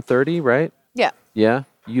at 130, right? Yeah. Yeah?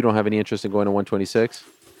 You don't have any interest in going to 126?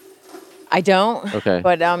 I don't. Okay.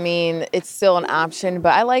 But I mean, it's still an option.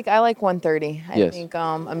 But I like 130. I Yes. think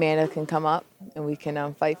Amanda can come up and we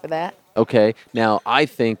can fight for that. Okay. Now, I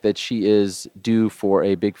think that she is due for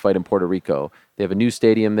a big fight in Puerto Rico. They have a new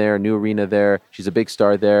stadium there, a new arena there. She's a big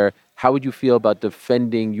star there. How would you feel about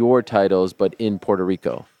defending your titles, but in Puerto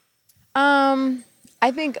Rico?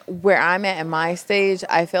 I think where I'm at in my stage,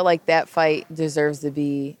 I feel like that fight deserves to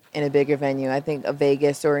be in a bigger venue. I think a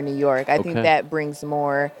Vegas or a New York. I think that brings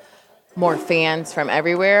more fans from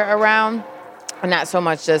everywhere around, and not so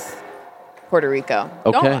much just Puerto Rico.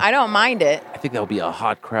 Okay. I don't mind it. I think that would be a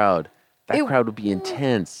hot crowd. That crowd would be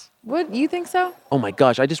intense. What, you think so? Oh my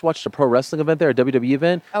gosh, I just watched a pro wrestling event there, a WWE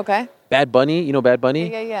event. Okay. Bad Bunny, you know Bad Bunny?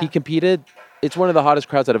 Yeah. He competed. It's one of the hottest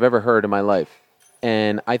crowds that I've ever heard in my life.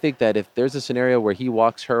 And I think that if there's a scenario where he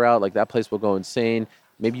walks her out, like that place will go insane.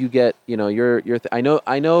 Maybe you get, you know, I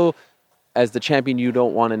know as the champion you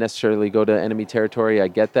don't want to necessarily go to enemy territory. I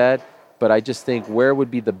get that. But I just think where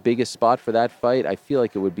would be the biggest spot for that fight? I feel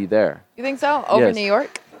like it would be there. You think so? Over Yes. New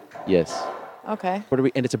York? Yes. Okay.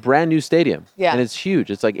 And it's a brand new stadium. Yeah. And it's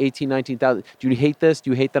huge. It's like 19,000. Do you hate this?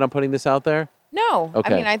 Do you hate that I'm putting this out there? No.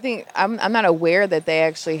 Okay. I mean, I think I'm not aware that they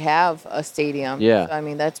actually have a stadium. Yeah. So, I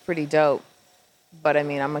mean, that's pretty dope. But I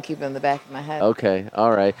mean, I'm gonna keep it in the back of my head. Okay,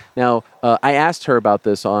 all right. Now, I asked her about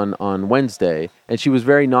this on Wednesday, and she was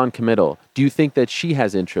very non-committal. Do you think that she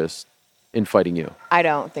has interest in fighting you? I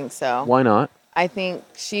don't think so. Why not? I think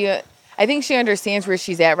she understands where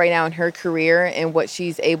she's at right now in her career and what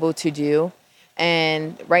she's able to do.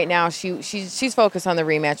 And right now she's focused on the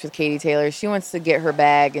rematch with Katie Taylor. She wants to get her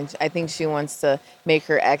bag, and I think she wants to make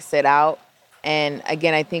her exit out. And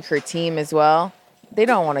again, I think her team as well. They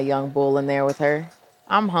don't want a young bull in there with her.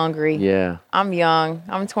 I'm hungry. Yeah. I'm young.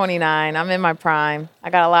 I'm 29. I'm in my prime. I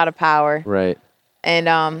got a lot of power. Right. And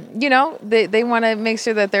they want to make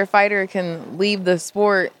sure that their fighter can leave the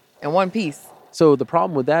sport in one piece. So the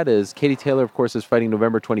problem with that is Katie Taylor, of course, is fighting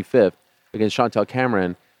November 25th against Chantel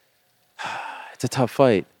Cameron. It's a tough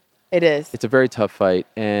fight. It is. It's a very tough fight.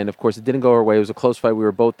 And, of course, it didn't go her way. It was a close fight. We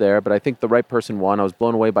were both there. But I think the right person won. I was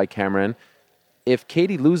blown away by Cameron. If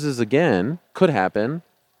Katie loses again, could happen,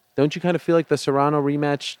 don't you kind of feel like the Serrano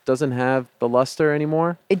rematch doesn't have the luster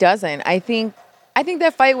anymore? It doesn't. I think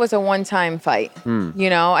that fight was a one-time fight. You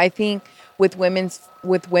know, I think with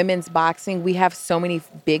women's boxing, we have so many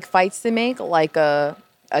big fights to make, like a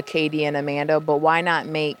Katie and Amanda. But why not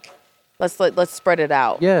make? Let's spread it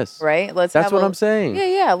out. Yes. Right. That's what I'm saying.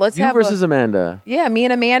 Yeah. Let's you have versus Amanda. Yeah, me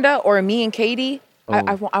and Amanda, or me and Katie.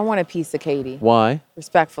 Oh. I want a piece of Katie. Why?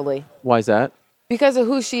 Respectfully. Why is that? Because of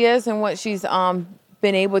who she is and what she's been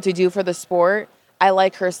able to do for the sport. I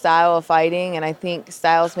like her style of fighting, and I think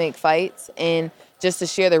styles make fights. And just to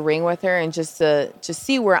share the ring with her and just to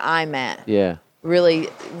see where I'm at. Yeah. Really,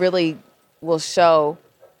 really will show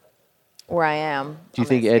where I am. Do you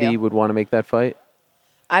think Eddie would want to make that fight?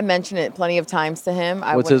 I mentioned it plenty of times to him.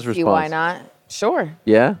 I What's his wouldn't see why response? not. Sure.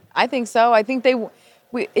 Yeah? I think so. I think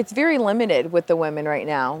it's very limited with the women right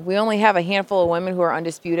now. We only have a handful of women who are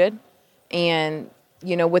undisputed. And,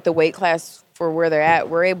 with the weight class for where they're at,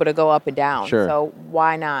 we're able to go up and down. Sure. So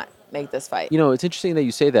why not make this fight? It's interesting that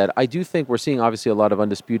you say that. I do think we're seeing, obviously, a lot of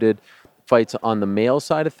undisputed fights on the male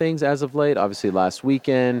side of things as of late. Obviously, last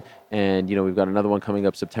weekend. And, we've got another one coming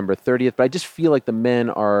up September 30th. But I just feel like the men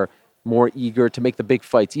are more eager to make the big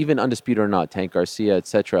fights, even undisputed or not, Tank Garcia,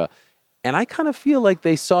 etc. And I kind of feel like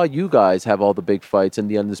they saw you guys have all the big fights and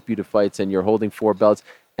the undisputed fights, and you're holding 4 belts.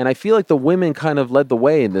 And I feel like the women kind of led the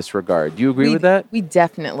way in this regard. Do you agree with that? We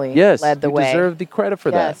definitely led the way. Yes, you deserve the credit for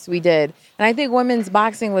that. Yes, we did. And I think women's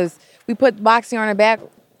boxing we put boxing on our back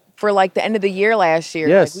for like the end of the year last year.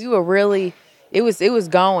 Yes. Like we were really, it was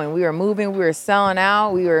going. We were moving, we were selling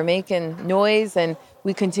out, we were making noise, and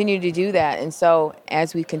we continue to do that. And so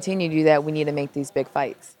as we continue to do that, we need to make these big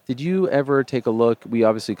fights. Did you ever take a look? We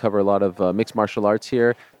obviously cover a lot of mixed martial arts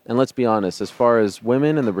here. And let's be honest, as far as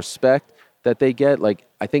women and the respect that they get, like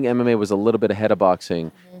I think MMA was a little bit ahead of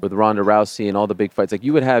boxing with Ronda Rousey and all the big fights. Like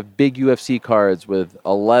you would have big UFC cards with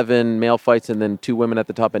 11 male fights and then 2 women at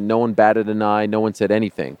the top, and no one batted an eye, no one said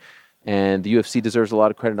anything. And the UFC deserves a lot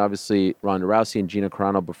of credit. And obviously, Ronda Rousey and Gina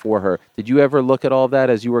Carano before her. Did you ever look at all that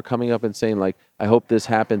as you were coming up and saying, like, I hope this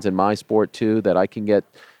happens in my sport too, that I can get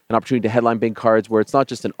an opportunity to headline big cards where it's not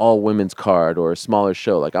just an all-women's card or a smaller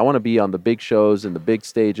show? Like, I want to be on the big shows and the big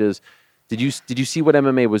stages. Did you see what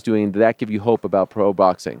MMA was doing? Did that give you hope about pro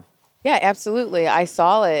boxing? Yeah, absolutely. I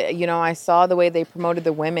saw it. I saw the way they promoted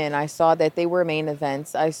the women. I saw that they were main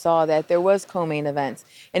events. I saw that there was co-main events.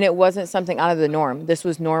 And it wasn't something out of the norm. This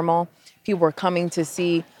was normal. People were coming to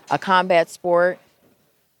see a combat sport,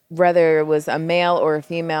 whether it was a male or a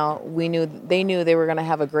female. They knew they were going to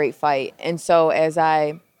have a great fight. And so as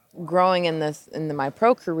I growing in my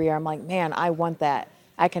pro career, I'm like, man, I want that.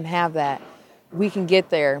 I can have that. We can get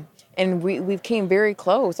there. And we came very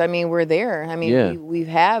close. I mean, we're there. I mean, yeah. we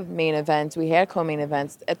have main events. We had co-main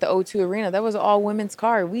events at the O2 Arena. That was all women's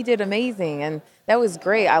card. We did amazing, and that was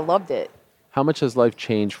great. I loved it. How much has life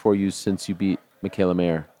changed for you since you beat Michaela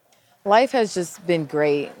Mayer? Life has just been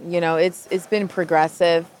great. It's been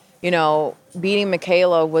progressive. Beating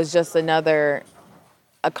Michaela was just another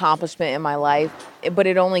accomplishment in my life, but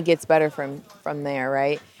it only gets better from there,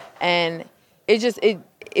 right? And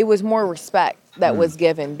it was more respect that was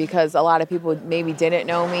given, because a lot of people maybe didn't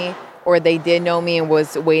know me, or they did know me and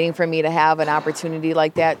was waiting for me to have an opportunity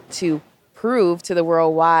like that to prove to the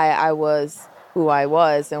world why I was who I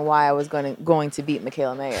was and why I was going to beat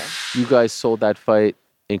Michaela Mayer. You guys sold that fight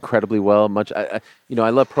incredibly well. I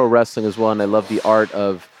love pro wrestling as well, and I love the art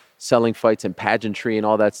of selling fights and pageantry and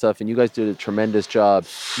all that stuff, and you guys did a tremendous job.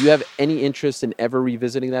 Do you have any interest in ever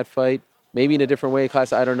revisiting that fight? Maybe in a different way,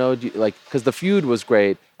 class. I don't know. Because the feud was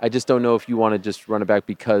great. I just don't know if you want to just run it back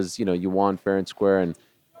because you won fair and square. And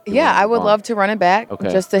Yeah, I would love to run it back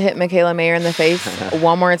just to hit Michaela Mayer in the face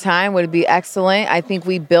one more time would be excellent. I think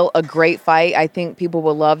we built a great fight. I think people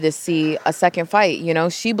would love to see a second fight. You know,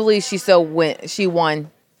 she believes she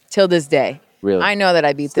won till this day. Really? I know that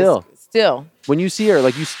I beat this. Still. When you see her,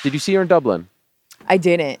 did you see her in Dublin? I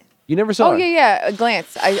didn't. You never saw her? Oh, yeah, a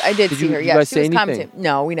glance. I did see her. You Yeah, guys she say was anything? commenting.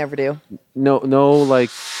 No, we never do. No,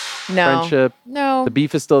 friendship? No. The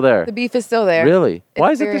beef is still there? The beef is still there. Really?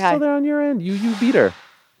 Why is it very still high. there on your end? You beat her.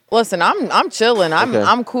 Listen, I'm chilling.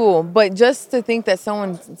 I'm cool. But just to think that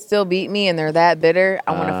someone still beat me and they're that bitter,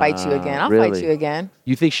 I want to fight you again. I'll really? fight you again.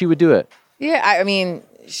 You think she would do it? Yeah, I mean,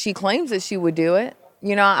 she claims that she would do it.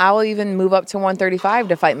 You know, I will even move up to 135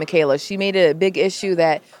 to fight Michaela. She made it a big issue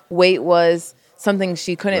that weight was something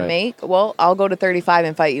she couldn't make. Well, I'll go to 35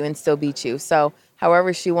 and fight you and still beat you. So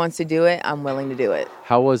however she wants to do it, I'm willing to do it.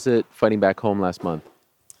 How was it fighting back home last month?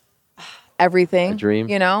 Everything. A dream?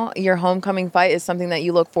 You know, your homecoming fight is something that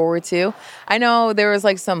you look forward to. I know there was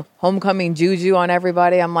like some homecoming juju on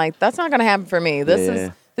everybody. I'm like, that's not going to happen for me.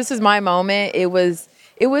 This is my moment. It was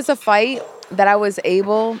a fight that I was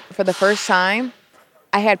able, for the first time,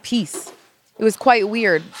 I had peace. It was quite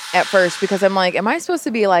weird at first because I'm like, am I supposed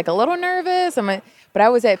to be like a little nervous? But I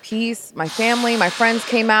was at peace. My family, my friends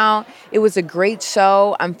came out. It was a great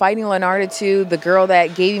show. I'm fighting Leonardo too, the girl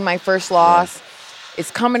that gave me my first loss.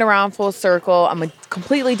 It's coming around full circle. I'm a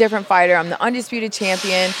completely different fighter. I'm the undisputed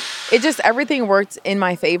champion. It just, everything worked in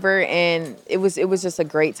my favor, and it was just a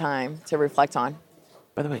great time to reflect on.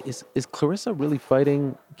 By the way, is Clarissa really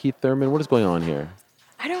fighting Keith Thurman? What is going on here?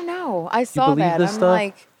 I don't know. I saw that. This I'm stuff?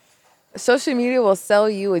 like, social media will sell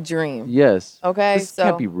you a dream. Yes. Okay. This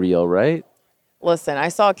can't be real, right? Listen, I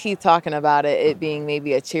saw Keith talking about it being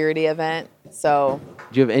maybe a charity event. So.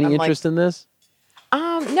 Do you have any interest in this?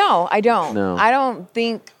 No, I don't. No. I don't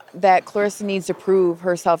think that Clarissa needs to prove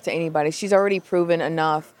herself to anybody. She's already proven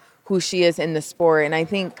enough who she is in the sport. And I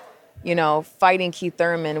think, you know, fighting Keith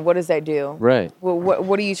Thurman, what does that do? Right. Well,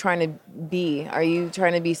 what are you trying to be? Are you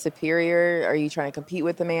trying to be superior? Are you trying to compete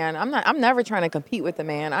with the man? I'm never trying to compete with the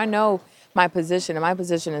man. I know my position, and my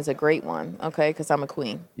position is a great one, okay, because I'm a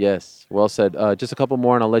queen. Yes, well said. Just a couple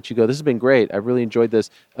more, and I'll let you go. This has been great. I've really enjoyed this.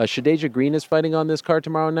 Shadeja Green is fighting on this card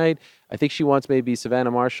tomorrow night. I think she wants maybe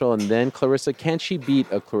Savannah Marshall and then Clarissa. Can she beat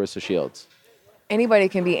a Clarissa Shields? Anybody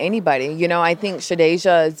can beat anybody. You know, I think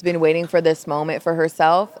Shadeja has been waiting for this moment for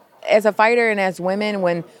herself. As a fighter and as women,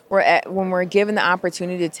 when we're given the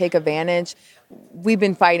opportunity to take advantage, we've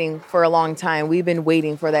been fighting for a long time. We've been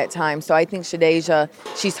waiting for that time. So I think Shadeja,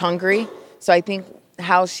 she's hungry. So I think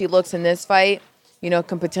how she looks in this fight, you know,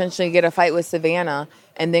 can potentially get a fight with Savannah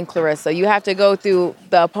and then Clarissa. You have to go through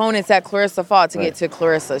the opponents that Clarissa fought to get to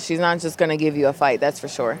Clarissa. She's not just going to give you a fight, that's for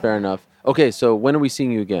sure. Fair enough. Okay, so when are we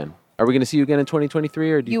seeing you again? Are we going to see you again in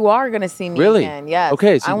 2023? Or you are going to see me again, yes.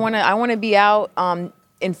 Okay. So I want to be out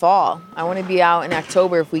in fall. I want to be out in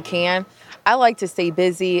October if we can. I like to stay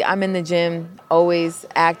busy. I'm in the gym, always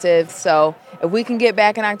active. So if we can get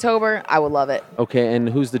back in October, I would love it. Okay, and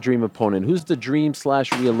who's the dream opponent? Who's the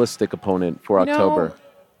dream/realistic opponent for October?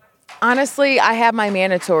 Honestly, I have my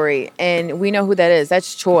mandatory, and we know who that is.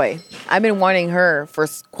 That's Choi. I've been wanting her for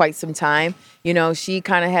quite some time. You know, she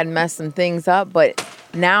kind of had messed some things up, but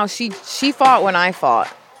now she fought when I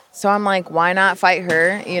fought. So I'm like, why not fight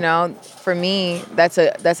her? You know, for me, that's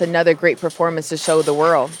another great performance to show the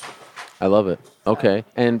world. I love it. Okay.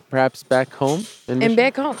 And perhaps back home? And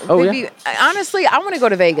back home. Oh, maybe, honestly, I want to go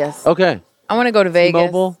to Vegas. Okay. I want to go to Vegas.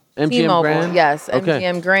 T-Mobile? MGM Grand? Yes. Okay.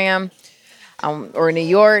 MGM Grand. Or New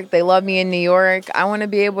York. They love me in New York. I want to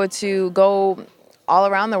be able to go all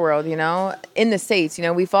around the world, you know, in the States. You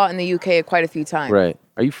know, we fought in the UK quite a few times. Right.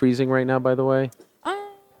 Are you freezing right now, by the way?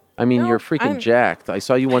 I mean, no, you're freaking jacked. I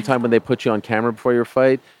saw you one time when they put you on camera before your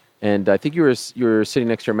fight, and I think you were sitting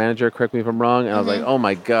next to your manager. Correct me if I'm wrong. And I was like, oh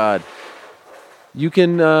my god, you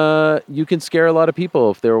can scare a lot of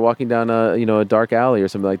people if they were walking down a dark alley or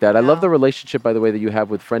something like that. I love the relationship, by the way, that you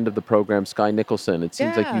have with friend of the program, Sky Nicholson. It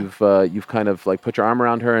seems like you've kind of like put your arm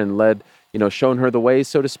around her and shown her the way,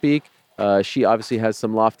 so to speak. She obviously has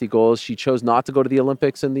some lofty goals. She chose not to go to the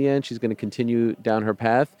Olympics in the end. She's going to continue down her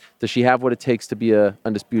path. Does she have what it takes to be a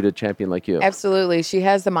undisputed champion like you? Absolutely. She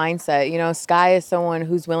has the mindset. You know, Sky is someone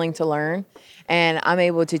who's willing to learn, and I'm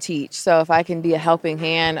able to teach. So if I can be a helping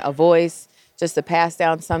hand, a voice, just to pass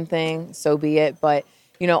down something, so be it. But,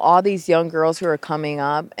 you know, all these young girls who are coming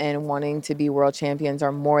up and wanting to be world champions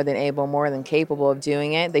are more than able, more than capable of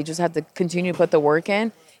doing it. They just have to continue to put the work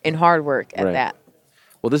in and hard work at that.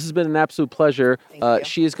 Well, this has been an absolute pleasure.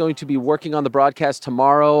 She is going to be working on the broadcast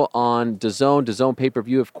tomorrow on DAZN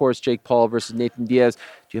pay-per-view, of course, Jake Paul versus Nate Diaz. Do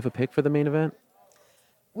you have a pick for the main event?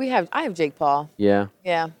 I have Jake Paul. Yeah?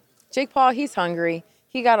 Yeah. Jake Paul, he's hungry.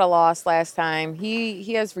 He got a loss last time.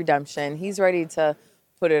 He has redemption. He's ready to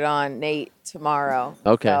put it on Nate tomorrow.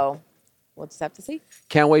 Okay. So we'll just have to see.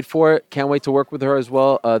 Can't wait for it. Can't wait to work with her as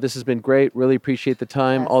well. This has been great. Really appreciate the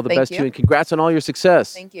time. Yes, all the thank best to you. you, and congrats on all your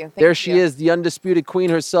success. Thank you. There she is, the undisputed queen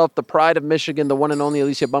herself, the pride of Michigan, the one and only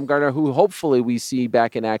Alicia Baumgartner, who hopefully we see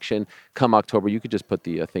back in action come October. You could just put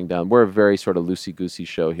the thing down. We're a very sort of loosey-goosey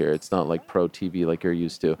show here. It's not like pro TV like you're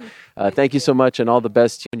used to. Thank you so much, and all the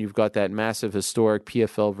best. And you've got that massive, historic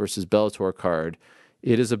PFL versus Bellator card.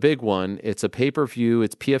 It is a big one. It's a pay-per-view.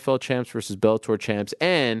 It's PFL champs versus Bellator champs,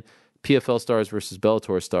 and PFL stars versus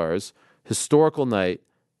Bellator stars. Historical night.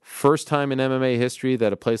 First time in MMA history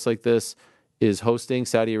that a place like this is hosting,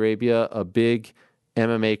 Saudi Arabia, a big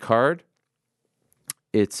MMA card.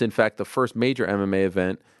 It's, in fact, the first major MMA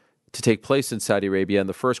event to take place in Saudi Arabia and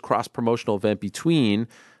the first cross-promotional event between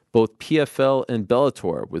both PFL and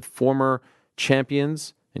Bellator, with former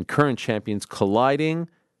champions and current champions colliding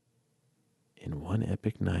in one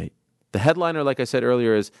epic night. The headliner, like I said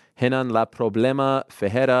earlier, is Renan La Problema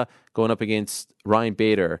Ferreira going up against Ryan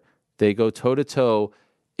Bader. They go toe-to-toe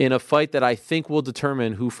in a fight that I think will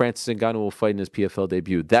determine who Francis Ngannou will fight in his PFL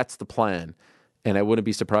debut. That's the plan. And I wouldn't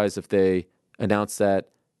be surprised if they announce that.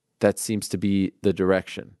 That seems to be the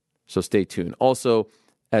direction. So stay tuned. Also,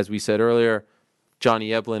 as we said earlier, Johnny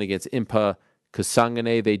Eblin against Impa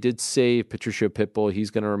Kasangane. They did save Patricio Pitbull. He's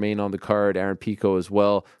going to remain on the card. Aaron Pico as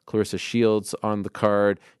well. Clarissa Shields on the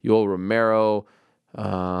card. Yoel Romero.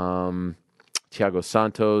 Thiago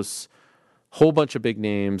Santos. Whole bunch of big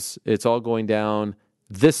names. It's all going down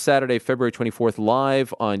this Saturday, February 24th,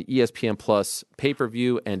 live on ESPN Plus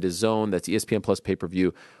pay-per-view and DAZN. That's ESPN Plus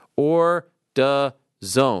pay-per-view or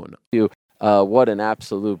DAZN. What an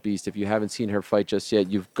absolute beast. If you haven't seen her fight just yet,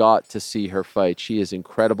 you've got to see her fight. She is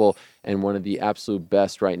incredible and one of the absolute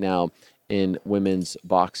best right now in women's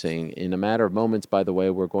boxing. In a matter of moments, by the way,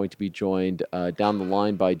 we're going to be joined down the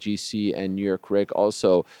line by GC and New York Rick,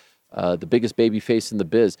 also the biggest babyface in the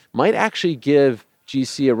biz. Might actually give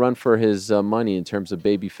GC a run for his money in terms of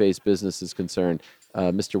babyface business is concerned.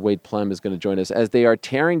 Mr. Wade Plem is going to join us as they are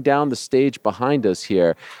tearing down the stage behind us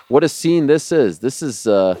here. What a scene this is. This is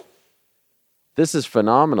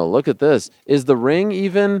phenomenal. Look at this. Is the ring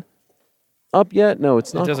even up yet? No,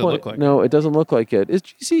 it's not. It doesn't quite. Look like no, it. It doesn't look like it. Is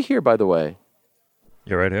GC here, by the way?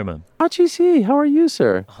 You're right here, man. Oh, GC, how are you,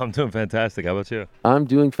 sir? I'm doing fantastic. How about you? I'm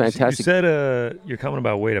doing fantastic. You said you're coming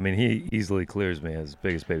about Wade. I mean, he easily clears me as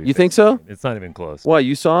biggest baby. You think so? It's not even close. Why,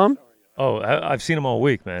 you saw him? Oh, I've seen him all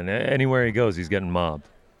week, man. Anywhere he goes, he's getting mobbed.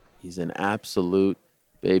 He's an absolute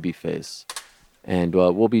babyface. And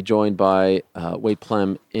we'll be joined by Wade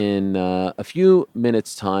Plem in a few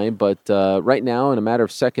minutes' time. But right now, in a matter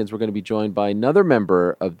of seconds, we're going to be joined by another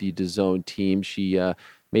member of the DAZN team. She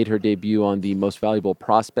made her debut on the Most Valuable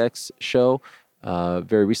Prospects show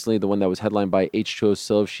very recently, the one that was headlined by H2O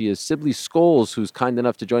Silv. She is Sibley Scholes, who's kind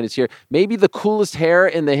enough to join us here. Maybe the coolest hair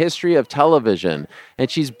in the history of television. And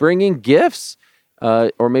she's bringing gifts.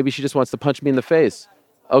 Or maybe she just wants to punch me in the face.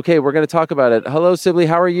 Okay, we're going to talk about it. Hello, Sibley.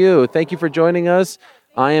 How are you? Thank you for joining us.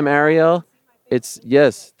 I am Ariel. Is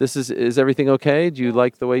everything okay? Do you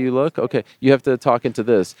like the way you look? Okay, you have to talk into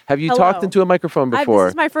this. Have you talked into a microphone before?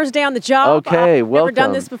 This is my first day on the job. Okay, welcome. Never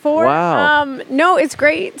done this before. Wow. No, it's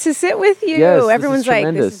great to sit with you. Yes, Everyone's like,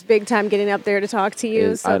 tremendous. this is big time getting up there to talk to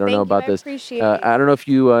you. So I don't know about this. I appreciate it. I don't know if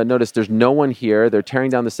you noticed, there's no one here. They're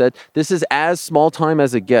tearing down the set. This is as small time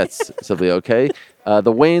as it gets, Sibley, okay? The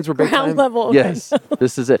Waynes were big Ground time. level. Yes,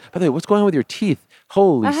 this is it. By the way, what's going on with your teeth?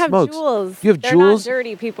 Holy I have smokes. jewels. You have They're jewels? not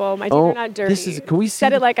dirty, people. My teeth are not dirty. Can we see?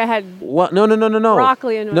 Said it like I had What? No.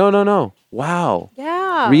 broccoli in my No. Wow.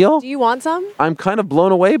 Yeah. Real? Do you want some? I'm kind of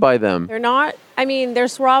blown away by them. They're not. I mean, they're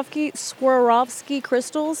Swarovski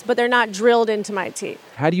crystals, but they're not drilled into my teeth.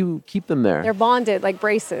 How do you keep them there? They're bonded like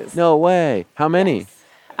braces. No way. How many? Yes.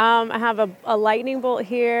 I have a lightning bolt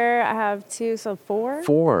here. I have 2, so 4.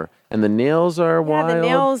 4. And the nails are wild. Yeah, the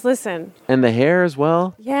nails, listen. And the hair as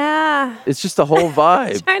well. Yeah. It's just a whole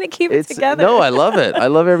vibe. Trying to keep it together. No, I love it. I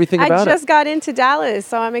love everything about it. I just got into Dallas,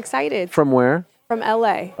 so I'm excited. From where? From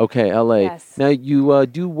LA. Okay, LA. Yes. Now, you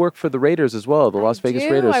do work for the Raiders as well, the Las Vegas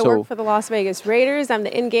Raiders. I work for the Las Vegas Raiders. I'm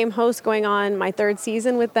the in-game host going on my 3rd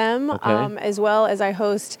season with them, as well as I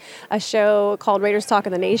host a show called Raiders Talk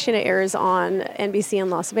of the Nation. It airs on NBC in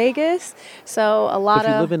Las Vegas. So if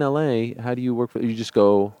you live in LA, how do you work you just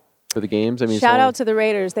go for the games? I mean, shout out to the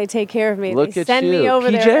Raiders. They take care of me. Look they at send you. me over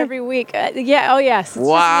PJ? there every week. Yeah. Oh, yes. It's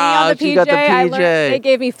wow. just me You on the PJ. got the I PJ. learned, they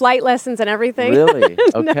gave me flight lessons and everything. Really?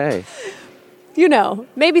 Okay. You know,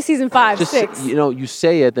 maybe season 5, Just 6. you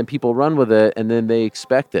say it, then people run with it, and then they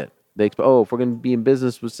expect it. If we're going to be in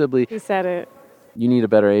business with Sibley, He said it. you need a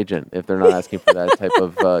better agent if they're not asking for that type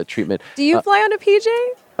of treatment. Do you fly on a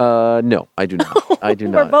PJ? No, I do not. I do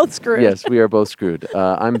not. We're both screwed. Yes, we are both screwed.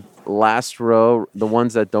 I'm last row, the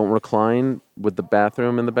ones that don't recline with the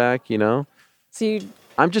bathroom in the back, you know? So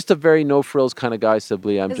I'm just a very no frills kind of guy,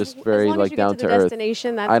 Sibley. I'm just very as long as you down get to to the earth.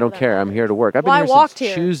 destination, that's I all don't that care. I'm matters. here to work. I've Well, been I here walked since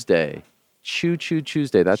here. Tuesday. Choo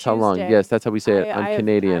Tuesday. That's how long. Tuesday. Yes, that's how we say it. I'm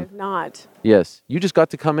Canadian. I've not. Yes, you just got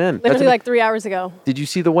to come in. Literally like 3 hours ago. Did you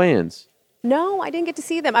see the weigh-ins? No, I didn't get to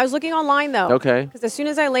see them. I was looking online though. Okay. Because as soon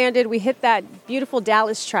as I landed, we hit that beautiful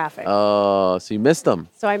Dallas traffic. Oh, so you missed them.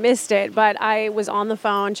 So I missed it, but I was on the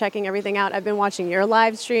phone checking everything out. I've been watching your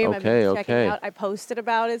live stream. I've been checking out. I posted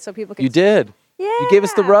about it so people can. You did. Yeah. You gave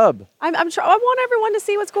us the rub. I'm I want everyone to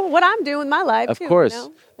see what I'm doing with my life. Of too, course.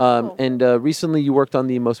 You know? Cool. And recently you worked on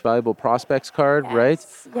the Most Valuable Prospects card, right?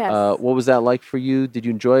 Yes. What was that like for you? Did you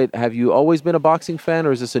enjoy it? Have you always been a boxing fan,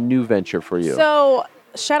 or is this a new venture for you? So,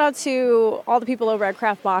 shout out to all the people over at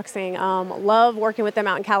Craft Boxing. Love working with them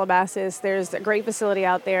out in Calabasas. There's a great facility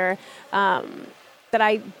out there that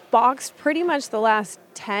I boxed pretty much the last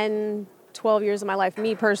 10, 12 years of my life,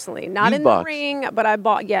 me personally. Not You in boxed? the ring, but I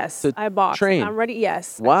bought. Yes, To I boxed. train? I'm ready.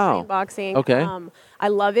 Yes. I Wow. train boxing. Okay. I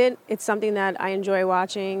love it. It's something that I enjoy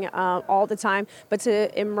watching all the time. But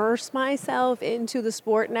to immerse myself into the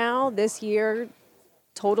sport now, this year,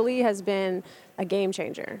 totally has been a game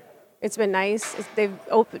changer. It's been nice. They've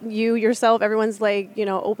opened you yourself. Everyone's like,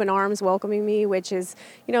 open arms welcoming me, which is,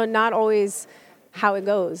 not always how it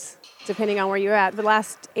goes, depending on where you're at. The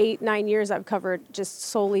last 8-9 years, I've covered just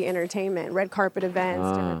solely entertainment, red carpet events,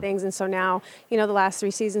 different things. And so now, the last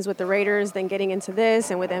 3 seasons with the Raiders, then getting into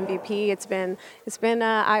this and with MVP, it's been an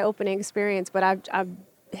eye-opening experience. But I've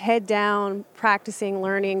head down, practicing,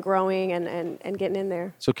 learning, growing, and getting in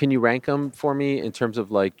there. So can you rank them for me in terms of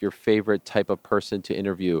like your favorite type of person to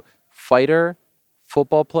interview? Fighter,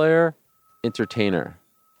 football player, entertainer.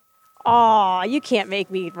 Oh, you can't make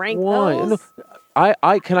me rank those. No, I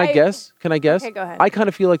guess? Can I guess? Okay, go ahead. I kind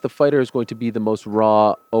of feel like the fighter is going to be the most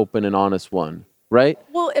raw, open, and honest one, right?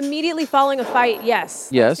 Well, immediately following a fight, yes.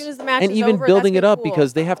 Yes. As soon as the match and is even over, building that's it up cool.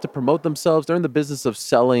 because they have to promote themselves. They're in the business of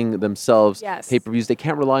selling themselves Yes. pay-per-views. They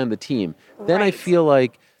can't rely on the team. Then I Right. feel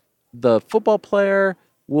like the football player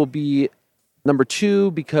will be number 2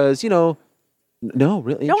 because, no,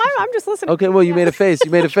 really? No, I'm just listening. Okay, well, you made a face. You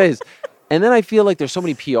made a face. And then I feel like there's so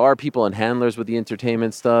many PR people and handlers with the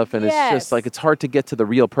entertainment stuff, and it's Yes. just like it's hard to get to the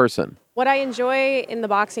real person. What I enjoy in the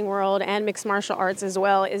boxing world and mixed martial arts as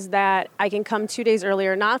well is that I can come 2 days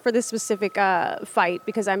earlier, not for this specific fight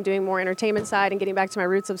because I'm doing more entertainment side and getting back to my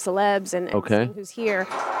roots of celebs and Okay. seeing who's here.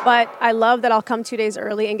 But I love that I'll come 2 days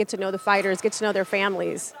early and get to know the fighters, get to know their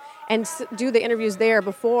families, and do the interviews there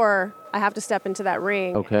before I have to step into that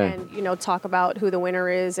ring Okay. and talk about who the winner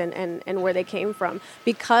is and where they came from.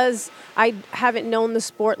 Because I haven't known the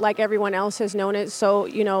sport like everyone else has known it so,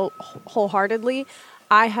 wholeheartedly,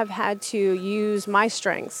 I have had to use my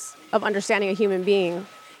strengths of understanding a human being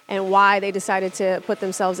and why they decided to put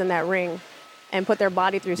themselves in that ring and put their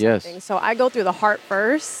body through Yes. something. So I go through the heart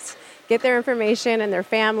first, get their information and their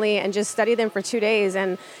family, and just study them for 2 days.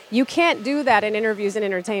 And you can't do that in interviews and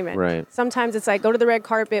entertainment. Right. Sometimes it's like go to the red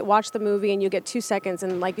carpet, watch the movie, and you get 2 seconds.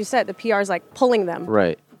 And like you said, the PR is like pulling them.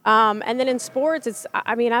 Right. And then in sports,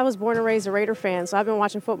 I was born and raised a Raider fan, so I've been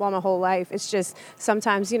watching football my whole life. It's just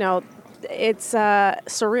sometimes, it's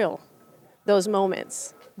surreal, those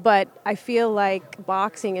moments. But I feel like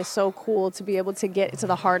boxing is so cool to be able to get to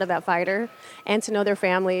the heart of that fighter and to know their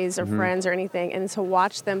families or friends or anything, and to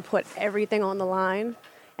watch them put everything on the line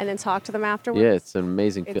and then talk to them afterwards. Yeah, it's an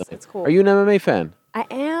amazing feeling. It's cool. Are you an MMA fan? I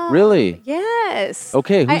am. Really? Yes.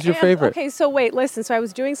 Okay, who's your favorite? Okay, so wait, listen. So I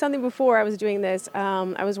was doing something before I was doing this.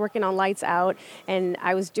 I was working on Lights Out, and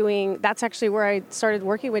I was doing, that's actually where I started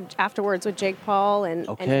working with afterwards with Jake Paul and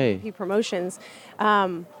MVP Promotions.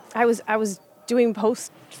 I was doing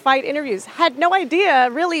post-fight interviews. Had no idea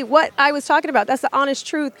really what I was talking about. That's the honest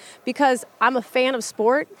truth, because I'm a fan of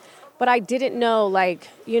sport, but I didn't know, a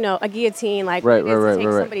guillotine, what it is to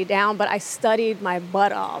take somebody down, but I studied my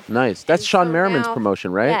butt off. Nice. That's Sean Merriman's now-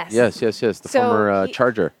 promotion, right? Yes. Yes. The So former he-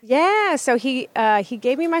 Charger. Yeah, so he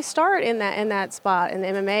gave me my start in that spot in the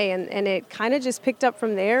MMA, and it kind of just picked up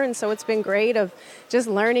from there. And so it's been great of just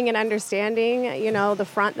learning and understanding, the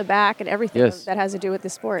front, the back, and everything Yes. that has to do with the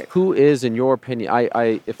sport. Who is, in your opinion,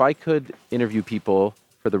 if I could interview people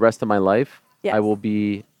for the rest of my life, Yes. I will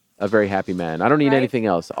be a very happy man. I don't need Right. anything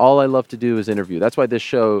else. All I love to do is interview. That's why this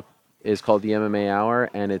show is called the MMA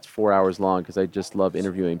Hour, and it's 4 hours long because I just love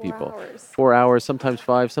interviewing 4 people. hours. 4 hours, sometimes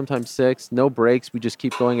 5, sometimes 6. No breaks. We just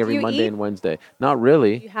keep going every you Monday eat? and Wednesday. Not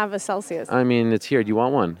really. You have a Celsius. I mean, it's here. Do you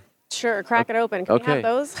want one? Sure, crack it open. Can we have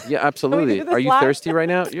those? Yeah, absolutely. do this Are you live? thirsty right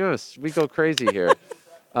now? Yes, we go crazy here.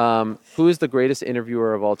 Who is the greatest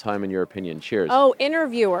interviewer of all time in your opinion? Cheers. Oh,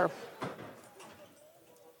 interviewer.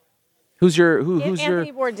 Who's your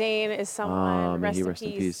Anthony Bourdain is someone. may he rest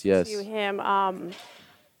in peace. Yes. To him.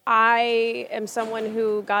 I am someone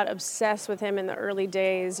who got obsessed with him in the early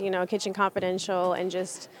days. Kitchen Confidential, and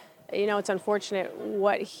just. It's unfortunate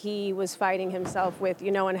what he was fighting himself with,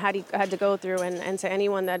 and had to go through. And to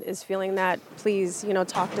anyone that is feeling that, please,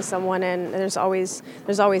 talk to someone. And there's always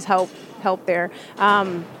help there.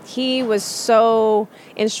 He was so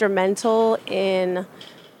instrumental in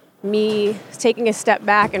me taking a step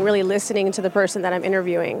back and really listening to the person that I'm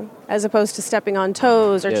interviewing, as opposed to stepping on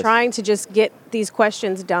toes or trying to just get these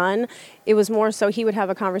questions done. It was more so he would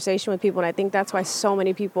have a conversation with people, and I think that's why so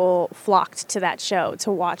many people flocked to that show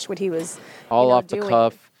to watch what he was all off doing. The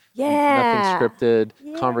cuff. Yeah. Nothing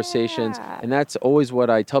scripted, conversations. And that's always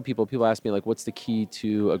what I tell people. People ask me, like, what's the key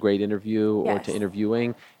to a great interview or to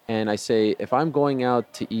interviewing? And I say, if I'm going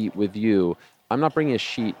out to eat with you, I'm not bringing a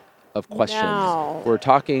sheet of questions. No. We're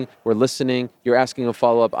talking, we're listening, you're asking a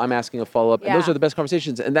follow-up, I'm asking a follow-up. And those are the best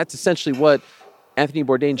conversations. And that's essentially what Anthony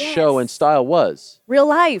Bourdain's show and style was. Real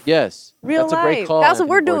life. Yes. Real that's life. a great call. That's what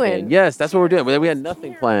we're Bourdain. doing. Yes, that's what we're doing. We had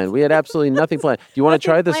nothing planned. We had absolutely nothing planned. Do you want to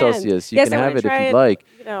try the Celsius? You can have it if you'd like.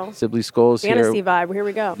 Sibley Scholes here. Fantasy vibe. Here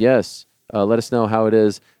we go. Yes. Let us know how it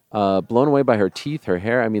is. Blown away by her teeth, her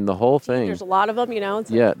hair. I mean, the whole thing. There's a lot of them, It's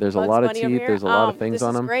there's a lot of teeth. There's a lot of things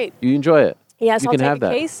on them. Great. You enjoy it. Yes, you I'll can take have a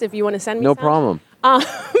that. case if you want to send me No some. problem.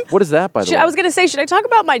 What is that, by the way? I was going to say, should I talk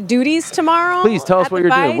about my duties tomorrow? Please tell us what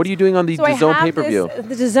you're doing. What are you doing on the DAZN pay-per-view?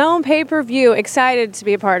 The DAZN pay-per-view. Excited to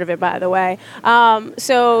be a part of it, by the way.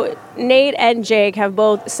 So Nate and Jake have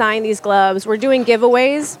both signed these gloves. We're doing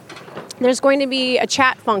giveaways. There's going to be a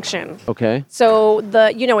chat function. Okay. So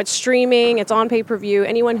it's streaming, it's on pay-per-view.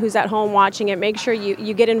 Anyone who's at home watching it, make sure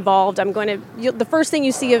you get involved. The first thing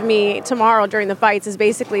you see of me tomorrow during the fights is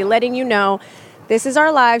basically letting you know this is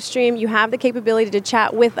our live stream. You have the capability to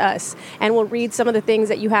chat with us, and we'll read some of the things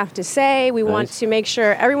that you have to say. We want to make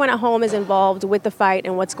sure everyone at home is involved with the fight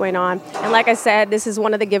and what's going on. And like I said, this is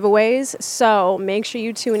one of the giveaways, so make sure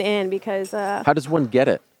you tune in because... How does one get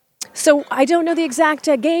it? So I don't know the exact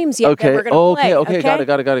games yet that we're going to play. Okay. Got it.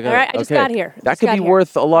 All right, I just got here. That could be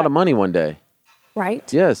worth a lot of money one day.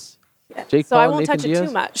 Right? Yes. Jake so Paul, I won't Nathan touch Diaz? it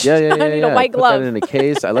too much. Yeah. I need a white glove. Put that in a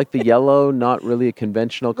case. I like the yellow, not really a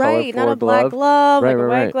conventional color right, for not a glove. black glove, Right, like a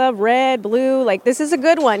right, white glove, red, blue. Like this is a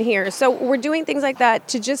good one here. So we're doing things like that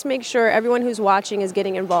to just make sure everyone who's watching is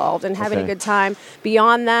getting involved and having a good time.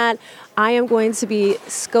 Beyond that, I am going to be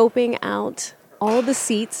scoping out all the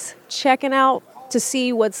seats, checking out to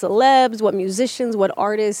see what celebs, what musicians, what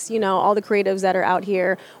artists, all the creatives that are out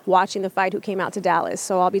here watching the fight who came out to Dallas.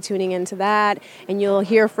 So I'll be tuning into that, and you'll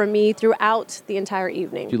hear from me throughout the entire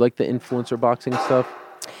evening. Do you like the influencer boxing stuff?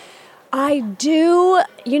 I do.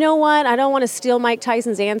 You know what? I don't want to steal Mike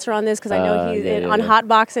Tyson's answer on this because I know on Hot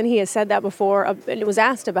Boxing he has said that before. And it was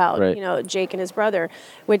asked about, Jake and his brother,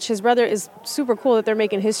 which his brother is super cool that they're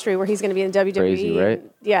making history where he's going to be in WWE. Crazy, right?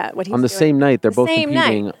 Yeah, what he's on the doing. same night. They're both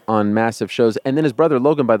competing on massive shows. And then his brother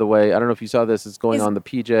Logan, by the way, I don't know if you saw this, is going on the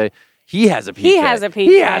PJ. He has a PJ. He has a PJ.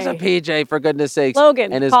 He has a PJ, for goodness sakes.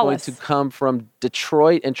 Logan, and is going to come from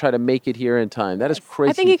Detroit and try to make it here in time. That is crazy.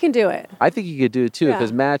 I think he can do it. I think he could do it too. If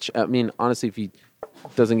his match, honestly, if he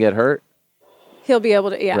doesn't get hurt, he'll be able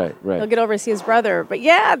to, Right. He'll get over to see his brother. But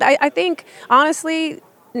yeah, I think, honestly,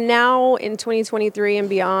 now in 2023 and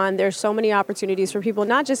beyond, there's so many opportunities for people,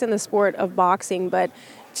 not just in the sport of boxing, but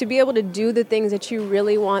to be able to do the things that you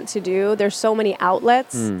really want to do. There's so many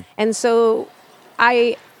outlets. And so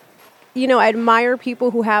I admire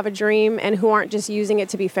people who have a dream and who aren't just using it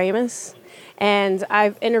to be famous. And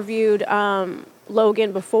I've interviewed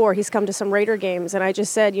Logan before. He's come to some Raider games, and I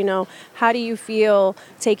just said, how do you feel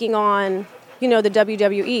taking on, the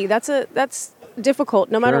WWE? That's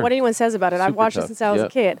difficult, no matter what anyone says about it. I've watched it since I was a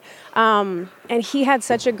kid. And he had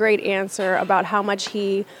such a great answer about how much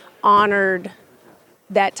he honored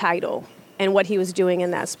that title and what he was doing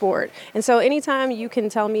in that sport. And so anytime you can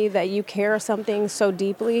tell me that you care something so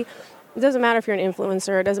deeply, it doesn't matter if you're an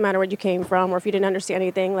influencer, it doesn't matter where you came from or if you didn't understand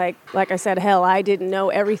anything. Like I said, hell, I didn't know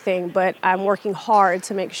everything, but I'm working hard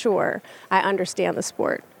to make sure I understand the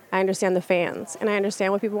sport. I understand the fans, and I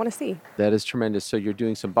understand what people want to see. That is tremendous. So you're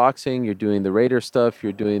doing some boxing, you're doing the Raider stuff,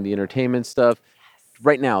 you're doing the entertainment stuff.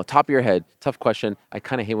 Right now, top of your head, tough question. I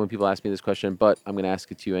kind of hate when people ask me this question, but I'm going to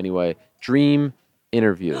ask it to you anyway. Dream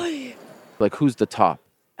interview. Like, who's the top?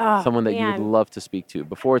 Someone that you would love to speak to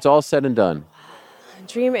before it's all said and done.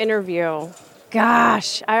 Dream interview.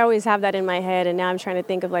 Gosh, I always have that in my head, and now I'm trying to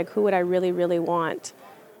think of, who would I really, really want?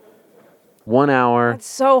 1 hour. It's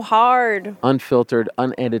so hard. Unfiltered,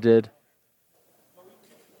 unedited.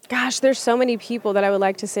 Gosh, there's so many people that I would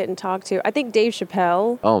like to sit and talk to. I think Dave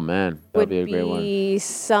Chappelle. Oh man, that would be a great would one. be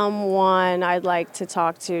someone I'd like to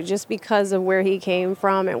talk to, just because of where he came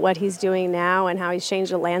from and what he's doing now, and how he's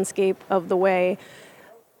changed the landscape of the way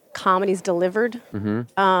comedy's delivered,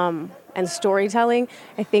 and storytelling.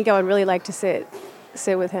 I think I would really like to sit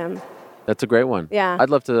with him. That's a great one. Yeah. I'd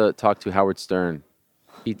love to talk to Howard Stern.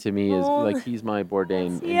 He to me is like he's my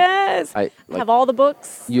Bourdain. Yes. I have all the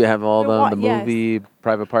books. You have all the Yes. movie,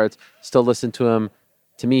 Private Parts. Still listen to him.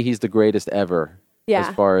 To me, he's the greatest ever. Yeah.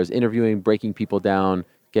 As far as interviewing, breaking people down,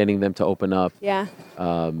 getting them to open up. Yeah.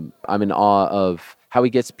 I'm in awe of how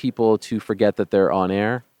he gets people to forget that they're on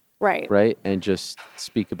air. Right. Right. And just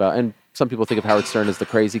speak about, and some people think of Howard Stern as the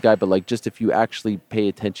crazy guy, but like just if you actually pay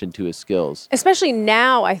attention to his skills. Especially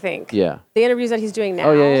now, I think. Yeah. The interviews that he's doing now.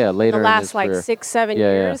 Oh, yeah. Later the in last his like career. 6-7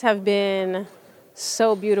 years have been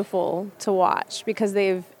so beautiful to watch, because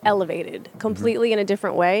they've elevated completely in a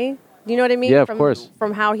different way. You know what I mean? Yeah, of course.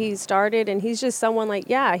 From how he started, and he's just someone like,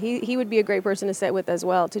 he would be a great person to sit with as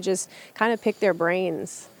well, to just kind of pick their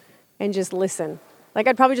brains and just listen. Like,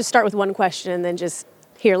 I'd probably just start with one question and then just,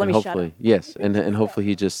 here, let me shut up. Yes, and hopefully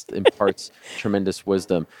he just imparts tremendous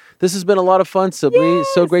wisdom. This has been a lot of fun, Sibley. Yes.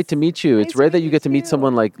 So great to meet you. It's rare that you get to meet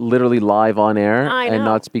someone like literally live on air and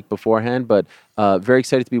not speak beforehand, but very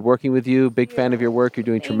excited to be working with you. Big fan of your work. You're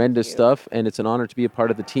doing tremendous stuff, and it's an honor to be a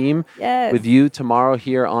part of the team with you tomorrow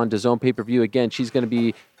here on DAZN Pay-Per-View. Again, she's going to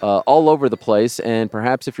be all over the place, and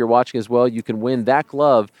perhaps if you're watching as well, you can win that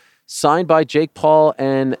glove signed by Jake Paul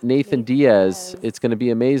and Nathan Diaz. It's going to be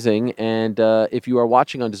amazing. And if you are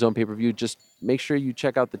watching on DAZN Pay-Per-View, just make sure you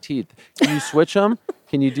check out the teeth. Can you switch them?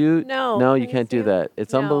 Can you do? No, you can't do that.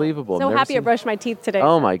 It's unbelievable. So happy I brushed my teeth today.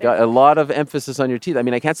 Oh my God. A lot of emphasis on your teeth. I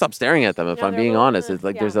mean, I can't stop staring at them if I'm being honest. It's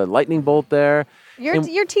like there's a lightning bolt there.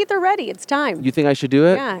 Your teeth are ready. It's time. You think I should do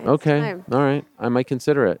it? Yeah, it's okay. time. All right. I might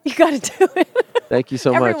consider it. You got to do it. Thank you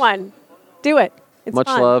so much. Everyone, do it. It's much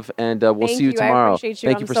fun. love, and we'll see you tomorrow. I appreciate you.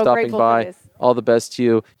 Thank I'm you for so stopping grateful by. for this. All the best to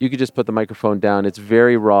you. You could just put the microphone down. It's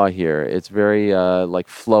very raw here. It's very like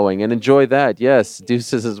flowing, and enjoy that. Yes,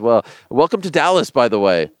 deuces as well. Welcome to Dallas, by the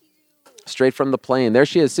way. Straight from the plane. There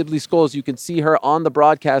she is, Sibley Scholes. You can see her on the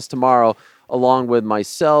broadcast tomorrow, along with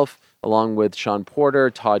myself, along with Sean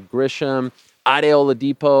Porter, Todd Grisham, Ade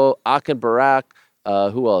Oladipo, Akin Barak.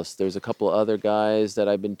 Who else? There's a couple other guys that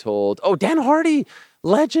I've been told. Oh, Dan Hardy.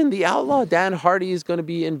 Legend, the outlaw, Dan Hardy is going to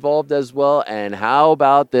be involved as well. And how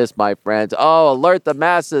about this, my friends? Oh, alert the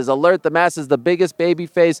masses, alert the masses. The biggest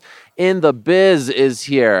babyface in the biz is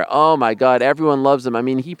here. Oh, my God. Everyone loves him. I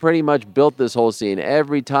mean, he pretty much built this whole scene.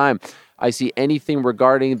 Every time I see anything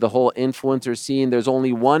regarding the whole influencer scene, there's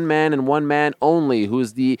only one man and one man only who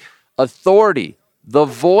is the authority, the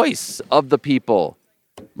voice of the people.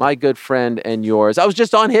 My good friend and yours. I was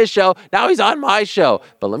just on his show. Now he's on my show.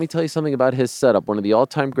 But let me tell you something about his setup. One of the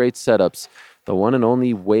all-time great setups. The one and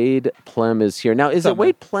only Wade Plem is here. Now, is it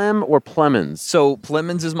Wade Plem or Plemons? So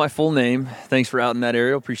Plemons is my full name. Thanks for outing that,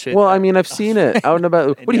 Ariel. Appreciate it. Well, I mean, I've seen it out and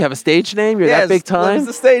about. What do you have, a stage name? You're that big time? It's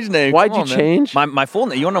the stage name. Why'd you change? My full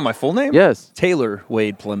name. You want to know my full name? Yes. Taylor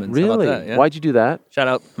Wade Plemons. Really? How about that? Yeah. Why'd you do that? Shout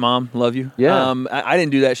out, Mom. Love you. Yeah. I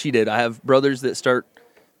didn't do that. She did. I have brothers that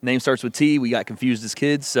name starts with T. We got confused as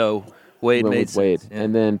kids, so Wade made sense. Wade. Yeah.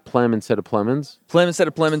 And then Plem instead of Plemons? Plem instead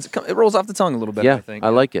of Plemons. It rolls off the tongue a little better, Yeah, I think. I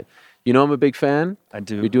like it. You know I'm a big fan. I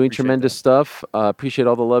do. You're doing tremendous stuff. Appreciate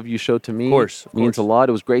all the love you showed to me. Of course. Means a lot.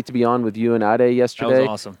 It was great to be on with you and Ade yesterday. That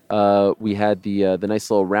was awesome. We had the nice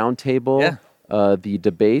little round table. Yeah. The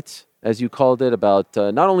debate, as you called it, about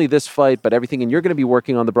not only this fight, but everything. And you're going to be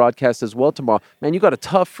working on the broadcast as well tomorrow. Man, you got a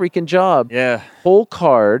tough freaking job. Yeah. Whole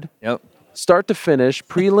card. Yep. Start to finish,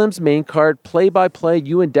 prelims, main card, play-by-play,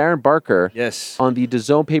 you and Darren Barker on the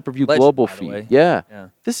DAZN Pay-Per-View Global feed. Yeah.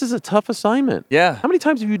 This is a tough assignment. Yeah. How many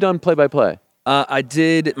times have you done play-by-play? I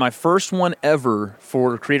did my first one ever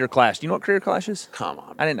for Creator Clash. Do you know what Creator Clash is? Come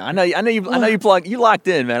on. I didn't know. I know you locked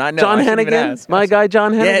in, man. I know. John I shouldn't even Hennigan? ask. My guy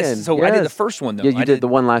John Hennigan. Yes. So I did the first one, though. Yeah, you did the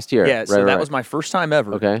one last year. Yeah, so that was my first time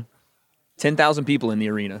ever. Okay. 10,000 people in the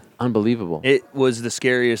arena. Unbelievable. It was the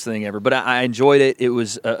scariest thing ever, but I enjoyed it. It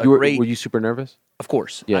was great. Were you super nervous? Of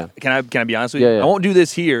course. Yeah. Can I be honest with you? Yeah. I won't do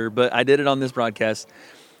this here, but I did it on this broadcast.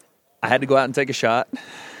 I had to go out and take a shot.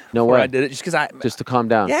 No way. I did it just because just to calm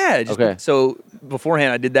down. Yeah. Okay. So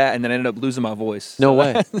beforehand, I did that, and then I ended up losing my voice. No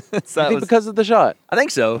way. So you think because of the shot? I think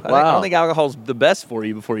so. I don't think alcohol's the best for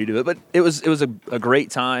you before you do it, but it was a great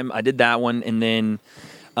time. I did that one, and then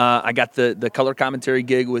I got the color commentary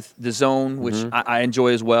gig with DAZN, which I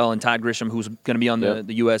enjoy as well, and Todd Grisham, who's going to be on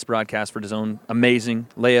the U.S. broadcast for DAZN. Amazing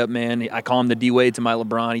layup, man. I call him the D-Wade to my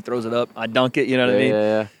LeBron. He throws it up. I dunk it, you know what I mean?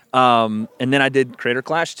 Yeah. And then I did Creator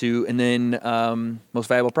Clash 2, and then Most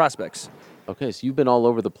Valuable Prospects. Okay, so you've been all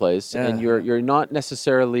over the place, and you're not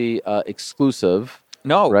necessarily exclusive.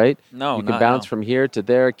 No. Right? No, you can bounce from here to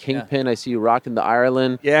there. Kingpin, I see you rocking the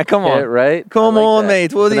Ireland. Yeah, come on. Right? Come on,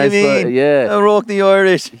 mate. What do you mean? Yeah. I rock the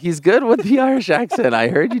Irish. He's good with the Irish accent. I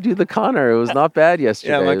heard you do the Connor. It was not bad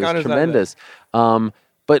yesterday. Yeah, my it was Connor's tremendous.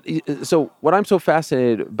 But so what I'm so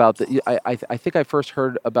fascinated about, I think I first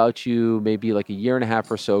heard about you maybe like a year and a half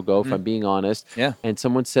or so ago, if I'm being honest. Yeah. And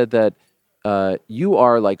someone said that you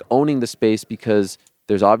are like owning the space because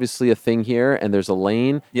there's obviously a thing here and there's a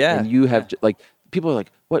lane. Yeah. And you have like, people are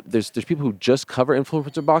like, what? There's people who just cover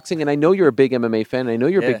influencer boxing, and I know you're a big MMA fan. I know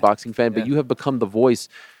you're a big boxing fan, but you have become the voice.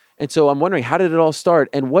 And so I'm wondering, how did it all start?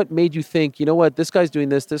 And what made you think, you know what, this guy's doing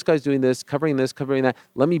this covering this, covering that.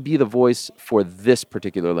 Let me be the voice for this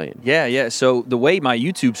particular lane. Yeah. So the way my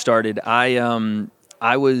YouTube started, I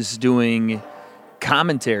was doing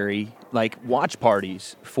commentary, like watch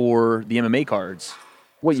parties for the MMA cards.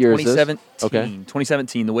 What year is this?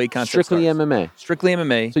 2017, the weight concept Strictly starts. MMA. Strictly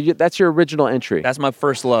MMA. So that's your original entry. That's my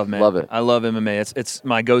first love, man. Love it. I love MMA. It's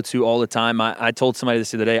my go-to all the time. I told somebody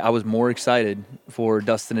this the other day. I was more excited for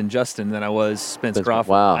Dustin and Justin than I was Spence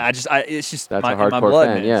Crawford. Wow. It's just that's my, a hardcore my blood,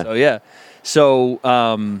 fan, man. So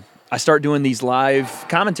I start doing these live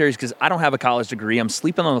commentaries because I don't have a college degree. I'm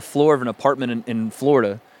sleeping on the floor of an apartment in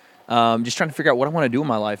Florida, just trying to figure out what I want to do in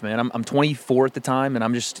my life, man. I'm 24 at the time, and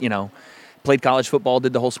I'm just, played college football,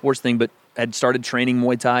 did the whole sports thing, but had started training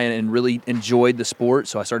Muay Thai and really enjoyed the sport.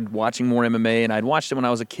 So I started watching more MMA, and I'd watched it when I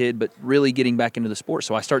was a kid, but really getting back into the sport.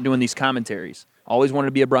 So I started doing these commentaries. Always wanted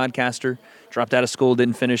to be a broadcaster. Dropped out of school,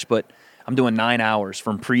 didn't finish, but I'm doing 9 hours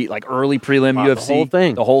from early prelim UFC.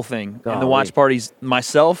 The whole thing. Golly. And the watch parties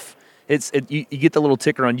myself. You get the little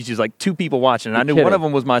ticker on YouTube, like 2 people watching. And I knew one of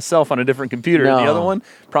them was myself on a different computer, and the other one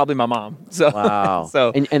probably my mom. So wow.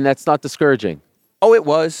 So and that's not discouraging. Oh, it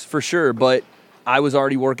was, for sure, but I was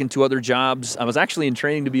already working 2 other jobs. I was actually in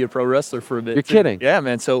training to be a pro wrestler for a bit. You're kidding? Yeah,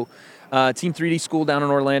 man. So Team 3D School down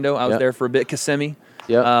in Orlando, I was there for a bit, Kissimmee.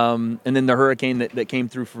 Yeah. And then the hurricane that came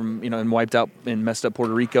through from, and wiped out and messed up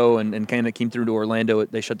Puerto Rico and kind of came through to Orlando,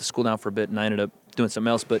 they shut the school down for a bit, and I ended up doing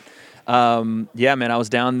something else. But, yeah, man, I was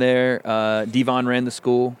down there. Devon ran the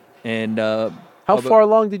school. And how far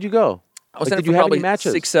along did you go? I was did there you for have probably any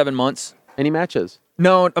matches? 6-7 months. Any matches?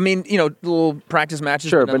 No, I mean, little practice matches.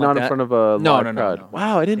 Sure, but not like in front of a live crowd. No.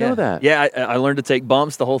 Wow, I didn't know that. Yeah, I learned to take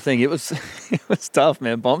bumps, the whole thing. It was it was tough,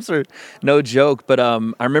 man. Bumps are no joke. But I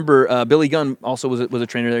remember Billy Gunn also was a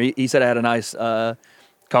trainer there. He said I had a nice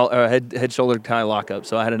head shoulder tie lockup,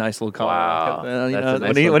 so I had a nice little collar. Wow.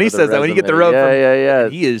 When he says that, when he get the rope, yeah.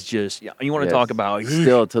 He is just. You want to talk about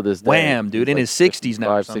still to this day. Wham, dude, in his 60s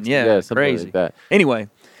now. 60, something crazy. Like that. Anyway,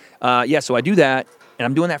 so I do that. And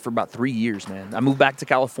I'm doing that for about 3 years, man. I moved back to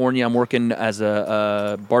California. I'm working as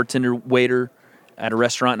a bartender waiter at a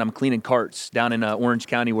restaurant, and I'm cleaning carts down in Orange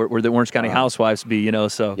County where the Orange County housewives be, so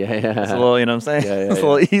it's a little, you know what I'm saying? It's a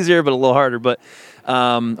little easier, but a little harder. But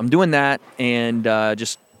I'm doing that and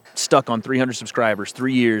just stuck on 300 subscribers,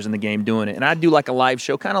 3 years in the game doing it. And I'd do like a live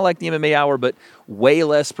show, kind of like the MMA Hour, but way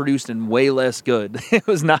less produced and way less good. It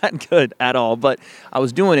was not good at all, but I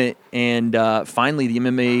was doing it, and finally the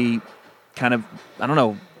MMA kind of, I don't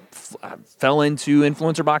know, fell into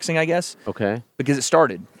influencer boxing, I guess. Okay. Because it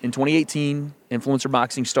started. In 2018, influencer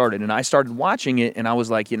boxing started. And I started watching it, and I was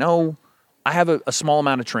like, I have a small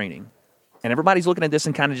amount of training. And everybody's looking at this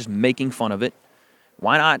and kind of just making fun of it.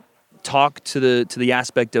 Why not talk to the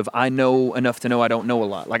aspect of I know enough to know I don't know a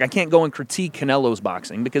lot? Like, I can't go and critique Canelo's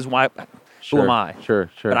boxing because why? Sure, who am I? Sure.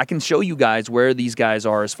 But I can show you guys where these guys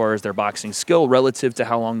are as far as their boxing skill relative to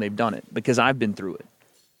how long they've done it, because I've been through it.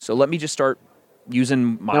 So let me just start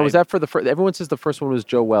using my... Now, was that for the first... Everyone says the first one was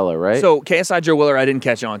Joe Weller, right? So, KSI Joe Weller, I didn't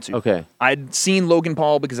catch on to. Okay. I'd seen Logan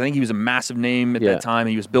Paul because I think he was a massive name at that time.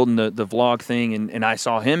 He was building the vlog thing, and I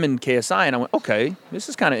saw him in KSI, and I went, okay, this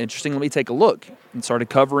is kind of interesting. Let me take a look. And started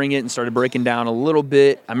covering it and started breaking down a little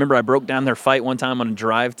bit. I remember I broke down their fight one time on a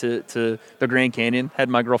drive to the Grand Canyon. Had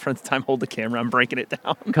my girlfriend at the time hold the camera. I'm breaking it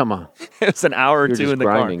down. Come on. It was an hour or You're two just in the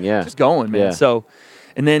grinding, car. yeah. Just going, man. Yeah. So...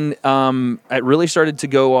 And then it really started to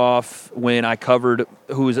go off when I covered,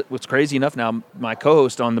 what's crazy enough now, my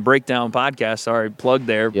co-host on the Breakdown podcast, sorry, plug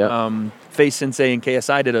there, Face Sensei and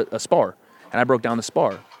KSI did a spar, and I broke down the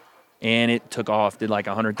spar. And it took off, did like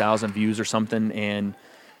 100,000 views or something, and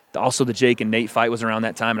also the Jake and Nate fight was around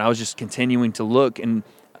that time, and I was just continuing to look, and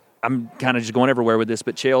I'm kind of just going everywhere with this,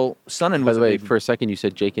 but Chael Sonnen was By the way, for a second you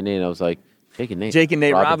said Jake and Nate, and I was like, Jake and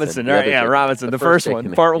Nate Robinson. The Right, other yeah, Jake. Robinson, the first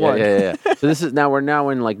one, part one. Yeah. So we're now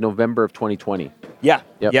in like November of 2020. Yeah,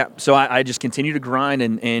 Yep. yeah. So I just continued to grind,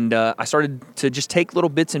 and I started to just take little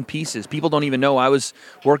bits and pieces. People don't even know I was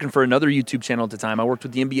working for another YouTube channel at the time. I worked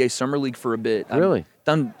with the NBA Summer League for a bit. Really?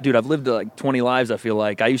 I've lived like 20 lives, I feel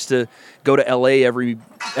like. I used to go to LA every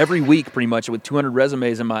week pretty much with 200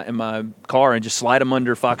 resumes in my car and just slide them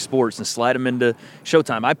under Fox Sports and slide them into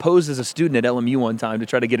Showtime. I posed as a student at LMU one time to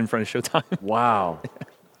try to get in front of Showtime. Wow.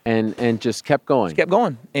 And just kept going. Just kept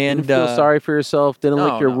going. And didn't feel sorry for yourself. Didn't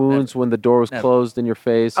lick your wounds never, when the door was never. closed in your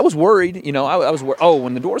face. I was worried. I was worried. Oh,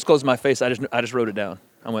 when the door was closed in my face, I just wrote it down.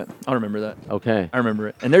 I went, I remember that. Okay. I remember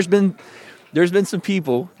it. And there's been some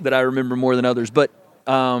people that I remember more than others. But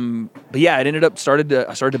yeah, it ended up I started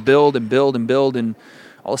to build, and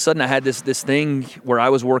all of a sudden I had this thing where I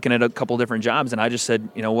was working at a couple different jobs, and I just said,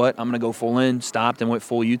 you know what, I'm going to go full in, stopped and went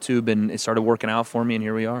full YouTube, and it started working out for me, and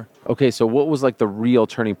here we are. Okay, so what was like the real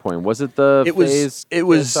turning point? Was it the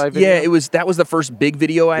That was the first big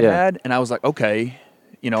video I'd had, and I was like, okay,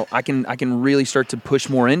 I can really start to push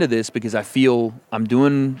more into this because I feel I'm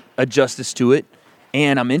doing a justice to it,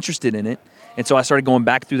 and I'm interested in it. And so I started going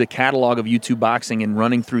back through the catalog of YouTube boxing and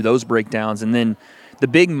running through those breakdowns, and then the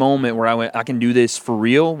big moment where I went, I can do this for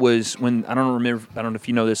real, was when, I don't know if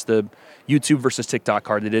you know this, the YouTube versus TikTok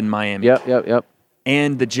card they did in Miami. Yep.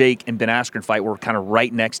 And the Jake and Ben Askren fight were kind of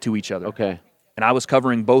right next to each other. Okay. And I was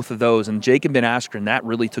covering both of those. And Jake and Ben Askren, that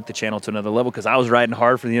really took the channel to another level because I was riding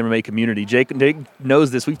hard for the MMA community. Jake knows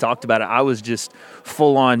this. We've talked about it. I was just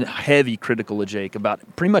full-on heavy critical of Jake about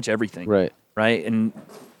pretty much everything. Right. And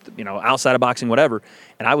outside of boxing, whatever.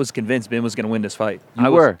 And I was convinced Ben was going to win this fight. I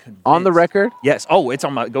was on the record? Yes. Oh, it's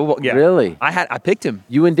on my go. Yeah. Really? I picked him.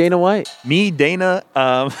 You and Dana White? Me, Dana,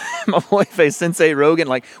 my boy face Sensei Rogan.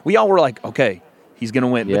 Like, we all were like, okay, he's going to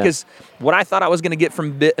win. Yeah. Because what I thought I was going to get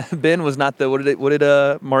from Ben was not what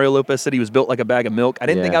did Mario Lopez said? He was built like a bag of milk. I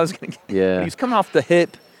didn't think I was going to get. Yeah. He was coming off the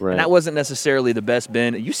hip. Right. And that wasn't necessarily the best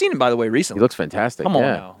Ben. You've seen him, by the way, recently. He looks fantastic. Come on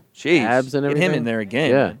now. Jeez. Abs and everything. Get him in there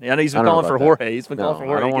again. Yeah. I know he's been calling for Jorge. He's been calling for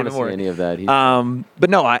Jorge. I don't want to see any of that. But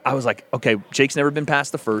no, I was like, okay, Jake's never been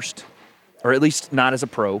past the first, or at least not as a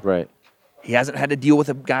pro. Right. He hasn't had to deal with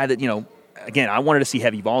a guy that, again, I wanted to see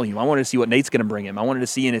heavy volume. I wanted to see what Nate's going to bring him. I wanted to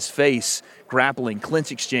see in his face grappling,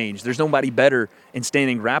 clinch exchange. There's nobody better in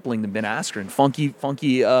standing grappling than Ben Askren, funky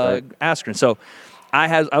right. Askren. So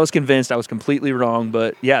I was convinced. I was completely wrong,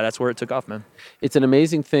 but yeah, that's where it took off, man. It's an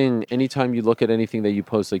amazing thing. Anytime you look at anything that you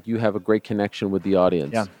post, like, you have a great connection with the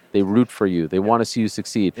audience. Yeah. They root for you. They want to see you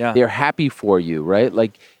succeed. Yeah. They're happy for you, right?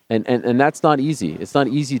 Like, and that's not easy. It's not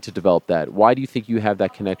easy to develop that. Why do you think you have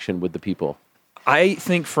that connection with the people? I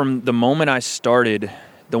think from the moment I started,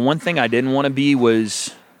 the one thing I didn't want to be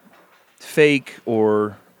was fake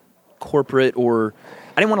or corporate, or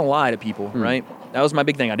I didn't want to lie to people, right? That was my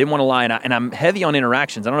big thing. I didn't want to lie, and I'm heavy on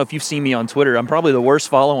interactions. I don't know if you've seen me on Twitter. I'm probably the worst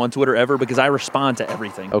follow on Twitter ever because I respond to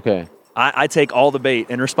everything. Okay. I take all the bait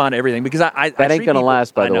and respond to everything because I that ain't going to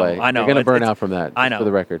last, by the way. I know. You're going to burn out from that. I know. For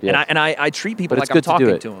the record, yeah. And I treat people but like I'm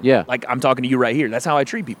talking to them. Yeah. Like I'm talking to you right here. That's how I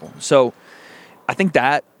treat people. So I think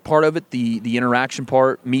that part of it, the interaction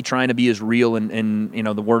part, me trying to be as real, and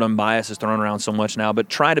the word unbiased is thrown around so much now, but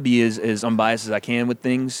try to be as unbiased as I can with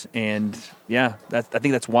things. And yeah, I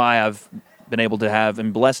think that's why I've been able to have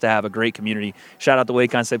and blessed to have a great community. Shout out the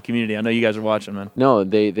Weight Concept community. I know you guys are watching, man. No,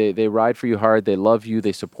 they ride for you hard. They love you.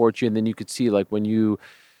 They support you. And then you could see, like, when you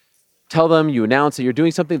tell them, you announce that you're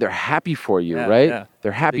doing something, they're happy for you, right? Yeah.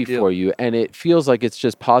 They're happy for you. And it feels like it's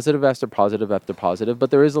just positive after positive after positive,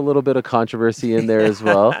 but there is a little bit of controversy in there as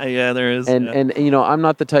well. Yeah, there is. And I'm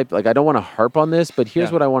not the type, like, I don't want to harp on this, but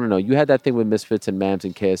here's what I want to know. You had that thing with Misfits and Mams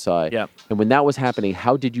and KSI. Yeah. And when that was happening,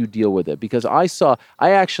 how did you deal with it? Because I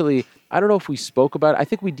don't know if we spoke about it. I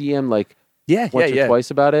think we DM'd like once or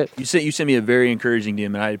twice about it. You sent me a very encouragation DM,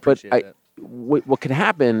 and I appreciate that. What can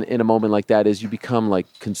happen in a moment like that is you become like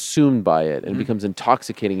consumed by it, and it becomes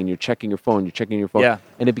intoxicating, and you're checking your phone,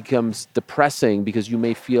 and it becomes depressing because you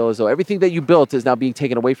may feel as though everything that you built is now being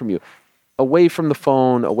taken away from you. Away from the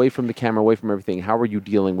phone, away from the camera, away from everything. How are you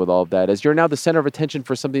dealing with all of that as you're now the center of attention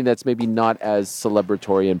for something that's maybe not as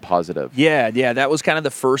celebratory and positive? Yeah, that was kind of the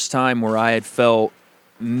first time where I had felt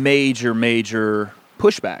major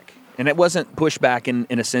pushback. And it wasn't pushback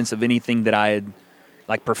in a sense of anything that I had,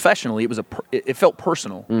 like, professionally. It felt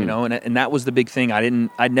personal, and that was the big thing.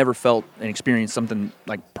 I'd never felt and experienced something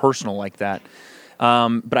like personal like that.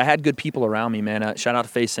 But I had good people around me, man. Shout out to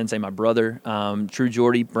Face Sensei, my brother, True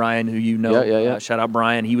Jordy, Brian, who you know. Yeah. Shout out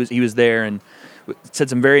Brian. He was there and said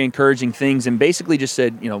some very encouraging things, and basically just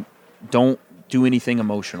said, don't do anything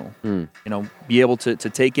emotional. You know, be able to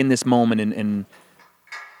take in this moment and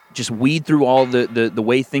just weed through all the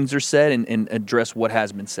way things are said and address what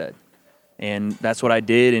has been said. And that's what I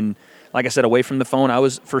did. And like I said, away from the phone, I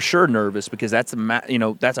was for sure nervous because that's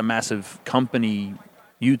a massive company,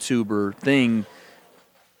 YouTuber thing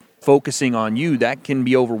focusing on you. That can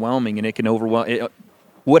be overwhelming, and it can overwhelm. It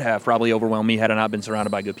would have probably overwhelmed me had I not been surrounded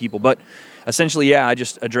by good people. But essentially, yeah, I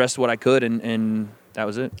just addressed what I could, and that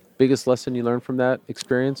was it. Biggest lesson you learned from that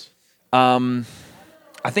experience?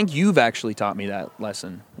 I think you've actually taught me that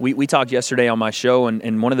lesson. We talked yesterday on my show,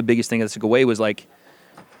 and one of the biggest things that took away was like,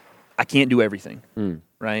 I can't do everything,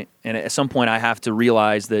 right? And at some point I have to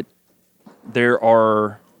realize that there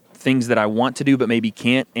are things that I want to do but maybe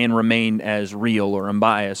can't, and remain as real or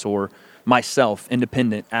unbiased or myself,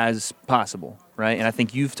 independent as possible, right? And I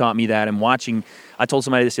think you've taught me that. And watching, I told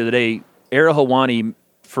somebody this the other day, Ara Helwani,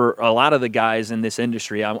 for a lot of the guys in this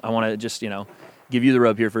industry, I want to just, give you the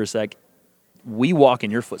rub here for a sec. We walk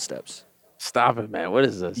in your footsteps. Stop it, man. What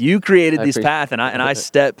is this? You created this path, and I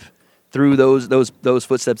step through those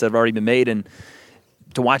footsteps that have already been made. And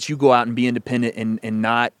to watch you go out and be independent and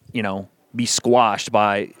not, be squashed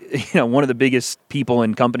by, one of the biggest people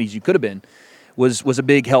and companies you could have been was a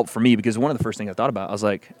big help for me, because one of the first things I thought about, I was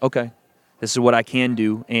like, okay, this is what I can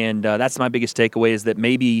do. And that's my biggest takeaway, is that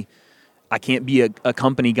maybe I can't be a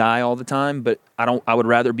company guy all the time, but I would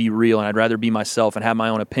rather be real, and I'd rather be myself and have my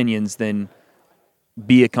own opinions than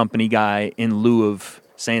be a company guy in lieu of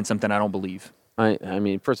saying something I don't believe. I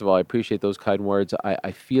mean, first of all, I appreciate those kind words.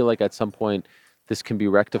 I feel like at some point this can be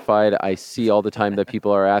rectified. I see all the time that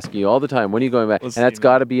people are asking you all the time, when are you going back? And that's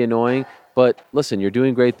got to be annoying. But listen, you're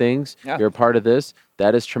doing great things. Yeah. You're a part of this.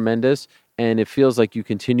 That is tremendous. And it feels like you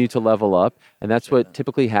continue to level up. And that's what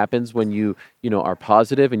typically happens when you are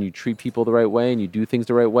positive and you treat people the right way and you do things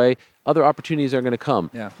the right way. Other opportunities are going to come.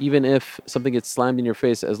 Yeah. Even if something gets slammed in your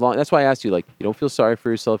face, that's why I asked you, you don't feel sorry for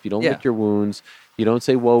yourself. You don't lick your wounds. You don't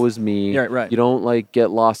say, woe is me. Yeah, right. You don't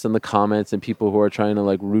get lost in the comments and people who are trying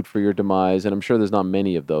to root for your demise. And I'm sure there's not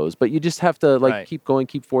many of those, but you just have to keep going,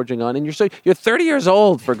 keep forging on. And you're 30 years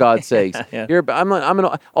old, for God's sakes. Yeah.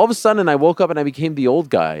 All of a sudden I woke up and I became the old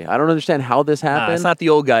guy. I don't understand how this happened. It's not the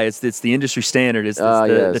old guy. It's the industry standard. It's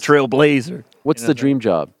the trailblazer. What's the dream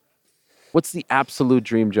job? What's the absolute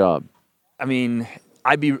dream job? I mean,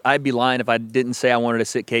 I'd be lying if I didn't say I wanted to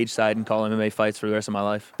sit cage side and call MMA fights for the rest of my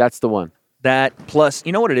life. That's the one. That plus,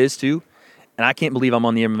 you know what it is too? And I can't believe I'm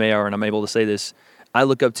on the MMA Hour and I'm able to say this. I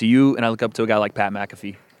look up to you, and I look up to a guy like Pat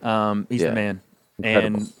McAfee. He's the man.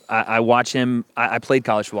 Incredible. And I watch him. I played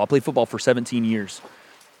college football. I played football for 17 years.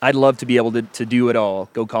 I'd love to be able to do it all.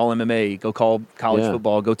 Go call MMA, go call college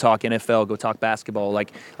football, go talk NFL, go talk basketball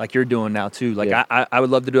like you're doing now too. I would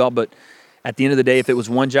love to do it all, but at the end of the day, if it was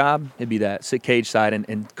one job, it'd be that. Sit cage side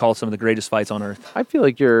and call some of the greatest fights on earth. I feel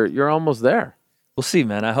like you're almost there. We'll see,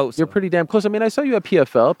 man. I hope so. You're pretty damn close. I mean, I saw you at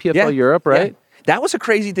PFL Europe, right? Yeah. That was a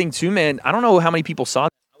crazy thing too, man. I don't know how many people saw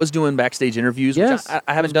that. I was doing backstage interviews, which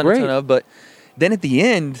I haven't done a ton of, but then at the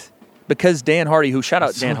end, because Dan Hardy,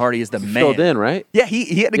 Dan Hardy is the man. Filled in, right? Yeah,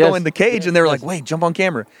 he had to go in the cage, and they were like, wait, jump on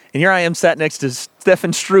camera. And here I am sat next to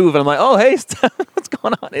Stefan Struve, and I'm like, oh, hey, what's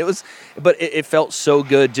going on? It felt so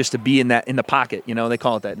good just to be in the pocket, they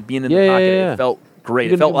call it that, being in the pocket. Yeah. It felt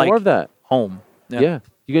great. It felt like more of that. Home. Yeah.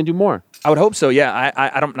 You going to do more? I would hope so, yeah.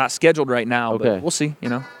 I'm not scheduled right now, but we'll see,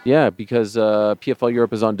 Yeah, because PFL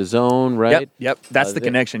Europe is on DAZN, right? Yep. That's the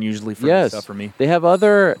connection usually for stuff for me. They have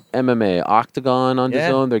other MMA, Octagon on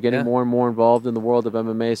DAZN. They're getting more and more involved in the world of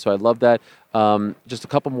MMA, so I love that. Just a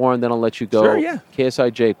couple more, and then I'll let you go. Sure, yeah.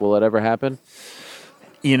 KSI Jake, will it ever happen?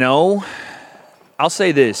 I'll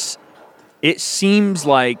say this. It seems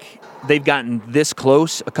like they've gotten this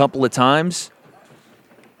close a couple of times.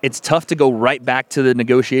 It's tough to go right back to the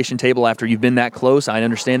negotiation table after you've been that close. I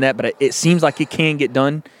understand that, but it seems like it can get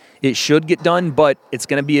done. It should get done, but it's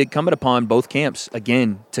going to be incumbent upon both camps,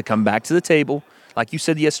 again, to come back to the table. Like you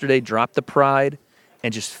said yesterday, drop the pride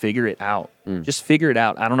and just figure it out. Just figure it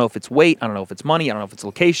out. I don't know if it's weight. I don't know if it's money. I don't know if it's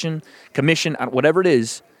location, commission, whatever it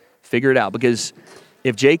is, figure it out. Because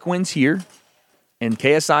if Jake wins here and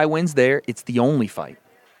KSI wins there, it's the only fight.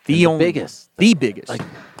 The biggest. Like,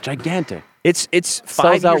 gigantic. It's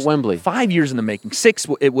 5 years out Wembley. 5 years in the making. 6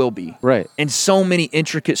 it will be. Right. And so many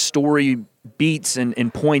intricate story beats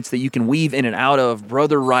and points that you can weave in and out of.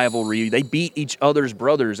 Brother rivalry. They beat each other's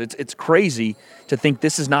brothers. It's crazy to think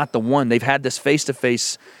this is not the one. They've had this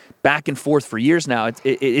face-to-face back and forth for years now. It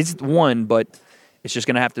is one, but it's just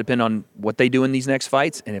going to have to depend on what they do in these next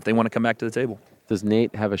fights and if they want to come back to the table. Does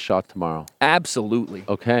Nate have a shot tomorrow? Absolutely.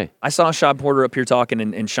 Okay. I saw Sean Porter up here talking,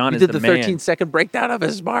 and Sean He is did the the man. 13-second breakdown of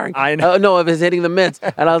his mark. I know. No, of his hitting the mitts.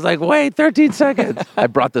 And I was like, wait, 13 seconds. I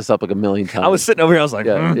brought this up like a million times. I was sitting over here, I was like,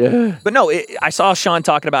 yeah. But no, I saw Sean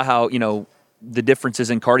talking about how, the differences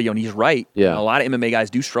in cardio, and he's right. Yeah. A lot of MMA guys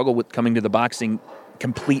do struggle with coming to the boxing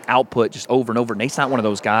complete output just over and over. Nate's not one of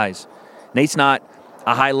those guys. Nate's not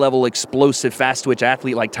a high-level, explosive, fast-twitch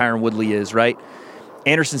athlete like Tyron Woodley is, right?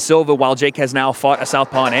 Anderson Silva, while Jake has now fought a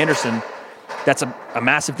southpaw in Anderson, that's a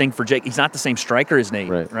massive thing for Jake. He's not the same striker as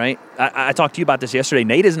Nate, right? I talked to you about this yesterday.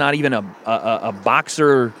 Nate is not even a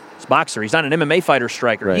boxer. He's not an MMA fighter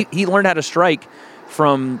striker. Right. He learned how to strike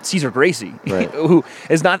from Cesar Gracie, right. who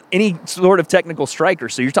is not any sort of technical striker.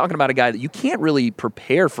 So you're talking about a guy that you can't really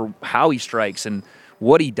prepare for how he strikes and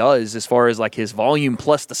what he does as far as like his volume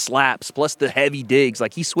plus the slaps plus the heavy digs.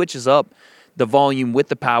 Like he switches up the volume with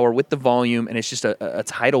the power, with the volume, and it's just a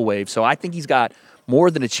tidal wave. So I think he's got more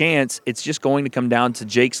than a chance. It's just going to come down to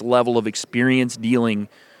Jake's level of experience dealing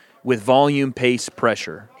with volume, pace,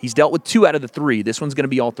 pressure. He's dealt with 2 out of the 3. This one's going to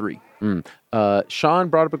be all 3. Sean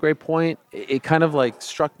brought up a great point. It kind of like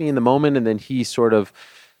struck me in the moment, and then he sort of,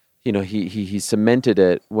 he cemented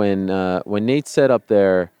it when Nate said up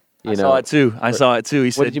there, I saw it too.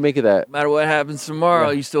 He said, what did you make of that? No matter what happens tomorrow,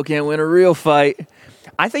 you still can't win a real fight.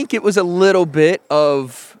 I think it was a little bit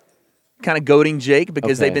of kind of goading Jake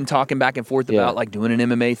because they've been talking back and forth about like doing an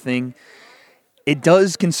MMA thing. It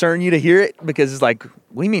does concern you to hear it because it's like,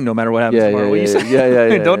 what do you mean no matter what happens tomorrow? What are you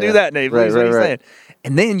saying? Don't do that, Nate. What are you saying?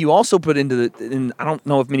 And then you also put into and I don't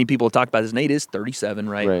know if many people have talked about this. Nate is 37,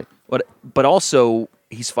 right? But also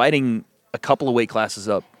he's fighting a couple of weight classes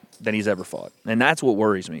up than he's ever fought. And that's what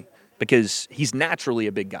worries me because he's naturally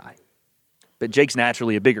a big guy. But Jake's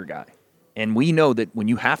naturally a bigger guy. And we know that when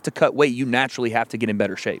you have to cut weight, you naturally have to get in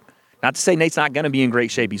better shape. Not to say Nate's not going to be in great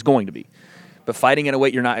shape. He's going to be. But fighting at a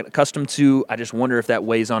weight you're not accustomed to, I just wonder if that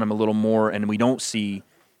weighs on him a little more and we don't see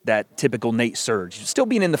that typical Nate surge. He's still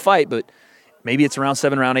being in the fight, but maybe it's round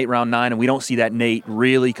 7, round 8, round 9, and we don't see that Nate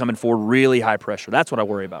really coming forward, really high pressure. That's what I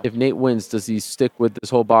worry about. If Nate wins, does he stick with this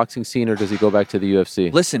whole boxing scene or does he go back to the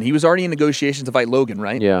UFC? Listen, he was already in negotiations to fight Logan,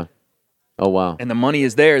 right? Yeah. Oh, wow. And the money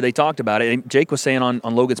is there. They talked about it. And Jake was saying on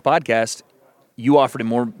Logan's podcast, you offered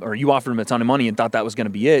him a ton of money and thought that was going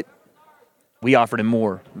to be it. We offered him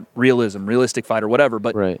more realistic fighter, whatever.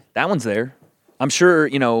 But that one's there. I'm sure,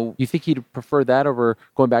 You think he'd prefer that over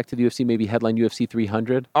going back to the UFC, maybe headline UFC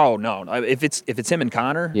 300? Oh, no. If it's him and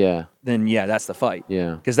Conor, then that's the fight.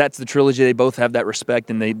 Yeah. Because that's the trilogy. They both have that respect,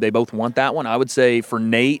 and they both want that one. I would say for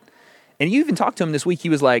Nate, and you even talked to him this week, he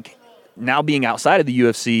was like, now being outside of the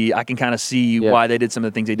UFC, I can kind of see why they did some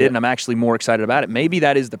of the things they did, and I'm actually more excited about it. Maybe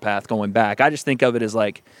that is the path going back. I just think of it as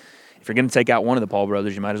like, if you're going to take out one of the Paul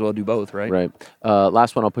brothers, you might as well do both, right? Right.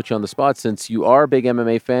 Last one, I'll put you on the spot since you are a big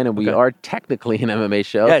MMA fan and we are technically an MMA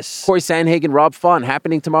show. Yes. Corey Sandhagen, Rob Font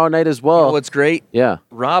happening tomorrow night as well. You know what's great? Yeah.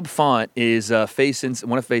 Rob Font is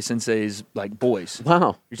one of Faye Sensei's like boys.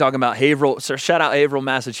 Wow. You're talking about Haverhill. So shout out Haverhill,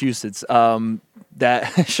 Massachusetts.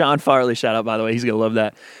 That Sean Farley, shout out by the way. He's gonna love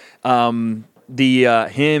that. Him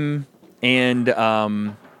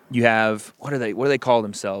and you have what do they call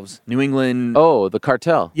themselves? New England. Oh, the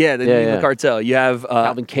Cartel. Yeah, the New England Cartel. You have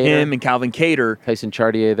Calvin Kattar. him and Calvin Cater. Tyson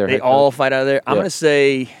Chartier. They all fight out of there. I'm gonna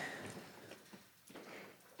say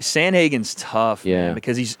Sandhagen's tough, man,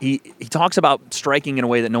 because he talks about striking in a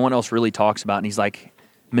way that no one else really talks about, and he's like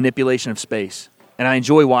manipulation of space. And I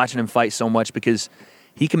enjoy watching him fight so much because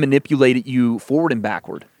he can manipulate you forward and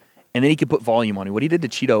backward, and then he can put volume on you. What he did to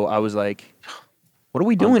Cheeto, I was like, what are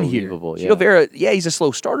we doing here? Cheeto Vera, he's a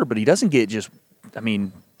slow starter, but he doesn't get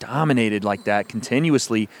dominated like that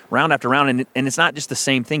continuously, round after round. And it's not just the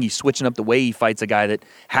same thing. He's switching up the way he fights a guy that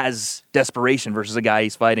has desperation versus a guy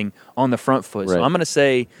he's fighting on the front foot. Right. So I'm going to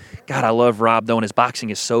say, God, I love Rob, though, and his boxing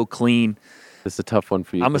is so clean. This is a tough one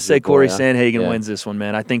for you. I'm going to say Corey Sandhagen wins this one,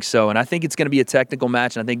 man. I think so. And I think it's going to be a technical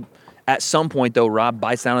match. And I think at some point, though, Rob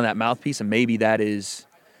bites down on that mouthpiece, and maybe that is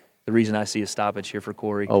the reason I see a stoppage here for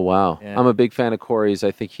Corey. Oh, wow. Yeah. I'm a big fan of Corey's.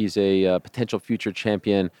 I think he's a potential future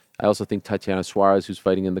champion. I also think Tatiana Suarez, who's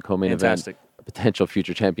fighting in the co-main event, a potential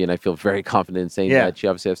future champion. I feel very confident in saying that. She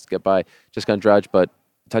obviously has to get by Jessica Andrade, but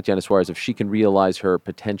Tatiana Suarez, if she can realize her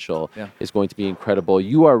potential, is going to be incredible.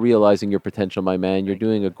 You are realizing your potential, my man. You're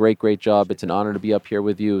doing a great, great job. It's an honor to be up here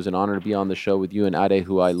with you. It's an honor to be on the show with you and Ade,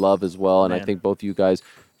 who I love as well. And I think both of you guys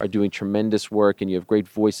are doing tremendous work, and you have great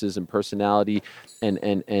voices and personality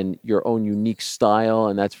and your own unique style,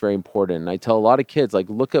 and that's very important. And I tell a lot of kids, like,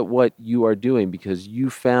 look at what you are doing because you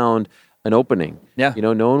found an opening. Yeah.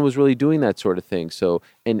 No one was really doing that sort of thing. So,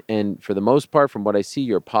 and for the most part, from what I see,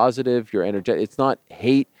 you're positive, you're energetic. It's not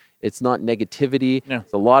hate. It's not negativity.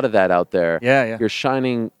 There's a lot of that out there. Yeah. You're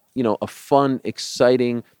shining, a fun,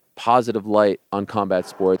 exciting, positive light on combat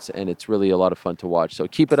sports, and it's really a lot of fun to watch. So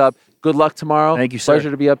keep it up. Good luck tomorrow. Thank you, sir.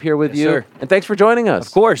 Pleasure to be up here with you. Sir. And thanks for joining us.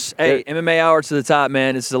 Of course. Hey, MMA Hour to the top,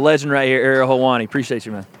 man. This is a legend right here, Ariel Helwani. Appreciate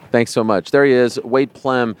you, man. Thanks so much. There he is, Wade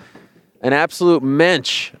Plem, an absolute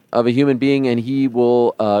mensch of a human being, and he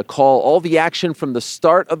will call all the action from the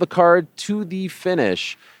start of the card to the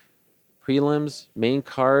finish. Prelims, main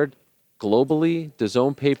card, globally,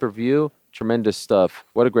 DAZN pay-per-view, tremendous stuff.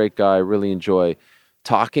 What a great guy. Really enjoy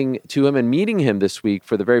talking to him and meeting him this week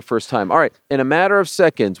for the very first time. All right, in a matter of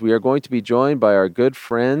seconds, we are going to be joined by our good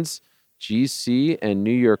friends, GC and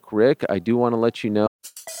New York Rick. I do want to let you know.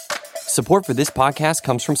 Support for this podcast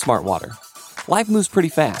comes from Smartwater. Life moves pretty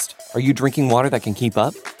fast. Are you drinking water that can keep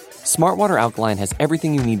up? Smartwater Alkaline has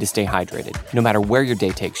everything you need to stay hydrated, no matter where your day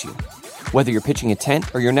takes you. Whether you're pitching a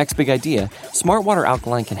tent or your next big idea, Smartwater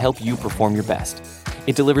Alkaline can help you perform your best.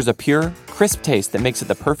 It delivers a pure, crisp taste that makes it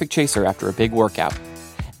the perfect chaser after a big workout.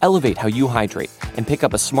 Elevate how you hydrate and pick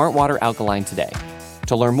up a Smartwater Alkaline today.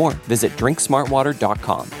 To learn more, visit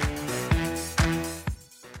drinksmartwater.com.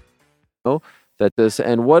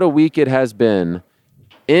 And what a week it has been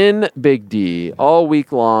in Big D all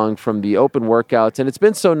week long from the open workouts. And it's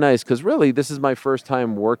been so nice because really this is my first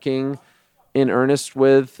time working in earnest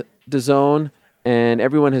with DAZN, and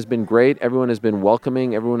everyone has been great. Everyone has been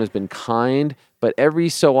welcoming. Everyone has been kind. But every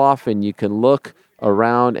so often you can look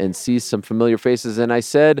around and see some familiar faces. And I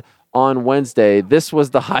said on Wednesday, this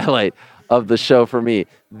was the highlight of the show for me.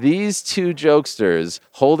 These two jokesters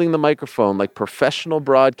holding the microphone like professional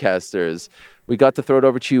broadcasters. We got to throw it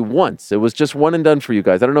over to you once. It was just one and done for you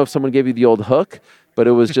guys. I don't know if someone gave you the old hook, but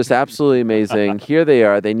it was just absolutely amazing. Here they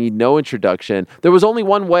are. They need no introduction. There was only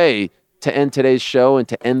one way to end today's show and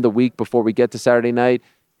to end the week before we get to Saturday night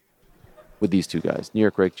with these two guys, New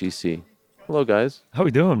York Rick, GC. Hello, guys. How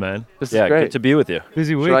we doing, man? This is great. Good to be with you.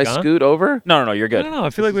 Busy week, Should I huh? scoot over? No, you're good. No,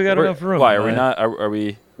 I feel like we got enough room. Why, are we not? Are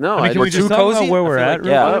we? No, I mean, can we just talk about where we're at?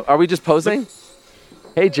 Yeah. Are we just posing?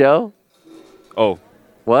 Hey, Joe. Oh.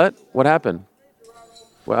 What? What happened?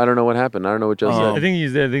 Well, I don't know what happened. I don't know what Joe said. I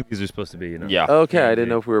think these are supposed to be, Yeah. Okay, I didn't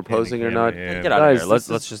know if we were posing or not. Get out of here. Let's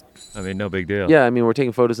just. I mean, no big deal. Yeah, I mean, we're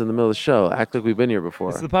taking photos in the middle of the show. Act like we've been here before.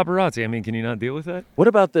 It's the paparazzi. I mean, can you not deal with that? What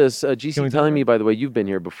about this? GC telling me, by the way, you've been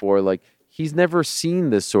here before. Like, he's never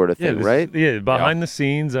seen this sort of thing, right? Behind the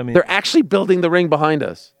scenes. I mean, they're actually building the ring behind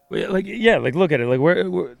us. Like look at it. Like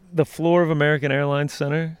we're the floor of American Airlines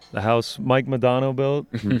Center, the house Mike Modano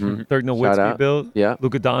built, Dirk Nowitzki built,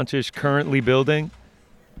 Luka Doncic currently building,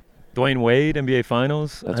 Dwayne Wade NBA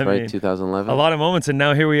Finals. That's right, 2011. A lot of moments, and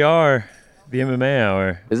now here we are, the MMA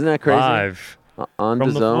Hour. Isn't that crazy? Live on from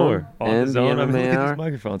DAZN the floor, and the the zone. MMA I mean, look at Hour. these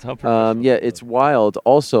microphones. How professional. Yeah, it's wild.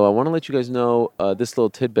 Also, I want to let you guys know this little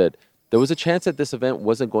tidbit. There was a chance that this event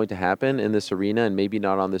wasn't going to happen in this arena and maybe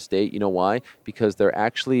not on this date. You know why? Because they're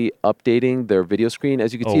actually updating their video screen.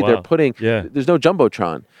 As you can see, they're putting, there's no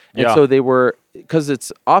Jumbotron. And so they were, because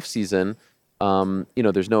it's off season,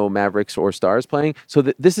 there's no Mavericks or Stars playing. So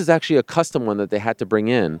this is actually a custom one that they had to bring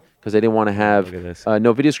in because they didn't want to have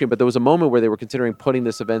no video screen. But there was a moment where they were considering putting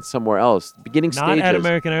this event somewhere else. Beginning stages. Not at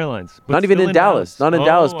American Airlines. Not even in Dallas. Not in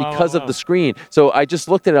Dallas because of the screen. So I just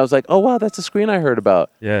looked at it. I was like, oh, wow, that's a screen I heard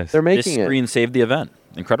about. Yes. They're making This screen saved the event.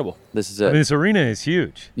 Incredible. This is it. I mean, this arena is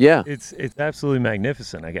huge. Yeah. It's absolutely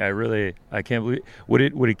magnificent. I can't believe.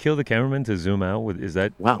 Would it kill the cameraman to zoom out? Is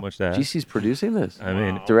that too much to ask? GC's producing this. I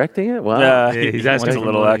mean, directing it. Wow. Yeah, he's asking a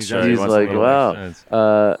little extra. He's like,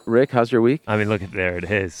 wow. Rick, how's your week? I mean, look at there it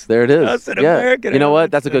is. There it is. That's an American. You know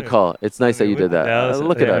what? That's a good call. It's nice that you did that.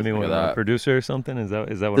 Look at us. I mean, what, a producer or something? Is that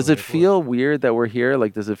what? Does it feel weird that we're here?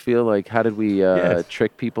 Like, does it feel like how did we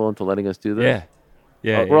trick people into letting us do this? Yeah.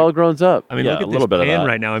 Yeah, we're all grown up. I mean, look at this pan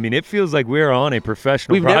right now. I mean, it feels like we're on a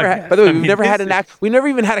professional. We've never had, by the way, we've never had we never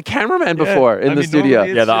even had a cameraman before in the studio.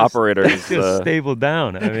 Yeah, the operator is just stapled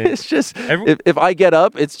down. I mean, it's just if I get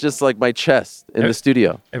up, it's just like my chest in the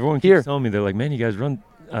studio. Everyone keeps telling me, they're like, man, you guys run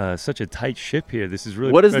such a tight ship here. This is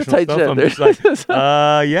really what is the tight ship? I'm just like,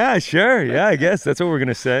 yeah, sure, yeah, I guess that's what we're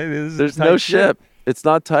gonna say. There's no ship. It's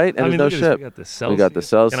not tight, and there's no ship. We got the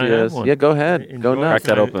Celsius. Yeah, go ahead. Go nuts.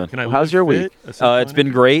 Crack that open. How's your week? It's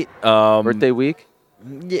been great. Birthday week?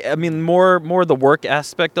 Yeah, I mean, more the work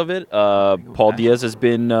aspect of it. Paul Diaz has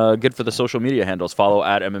been good for the social media handles. Follow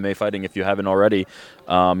at MMA Fighting if you haven't already.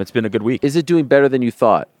 It's been a good week. Is it doing better than you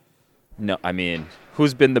thought? No, I mean,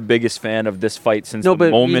 who's been the biggest fan of this fight since the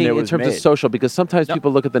moment it was in terms made? of social, because sometimes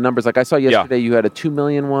people look at the numbers. Like I saw yesterday, you had a 2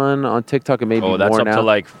 million one on TikTok, and maybe more now. Oh, that's up to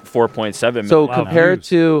like 4.7 million. So compared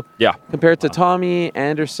to Tommy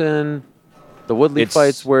Anderson, The Woodley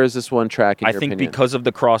fights, where is this one tracking? I think because of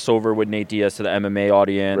the crossover with Nate Diaz to the MMA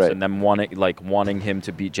audience and them wanting him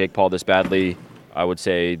to beat Jake Paul this badly, I would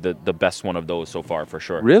say the best one of those so far for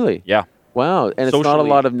sure. Really? Yeah. Wow, and it's not a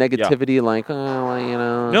lot of negativity, like,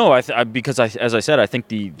 No, because as I said, I think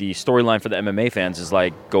the storyline for the MMA fans is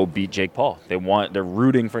like, go beat Jake Paul. They're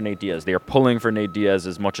rooting for Nate Diaz. They are pulling for Nate Diaz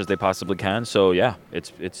as much as they possibly can. So yeah,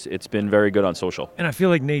 it's been very good on social. And I feel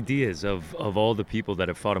like Nate Diaz, of all the people that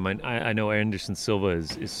have fought him, I know Anderson Silva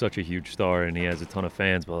is such a huge star and he has a ton of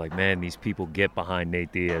fans, but like, man, these people get behind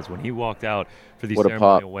Nate Diaz. When he walked out for these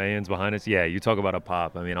ceremonial weigh-ins behind us, yeah, you talk about a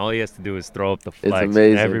pop. I mean, all he has to do is throw up the flex. It's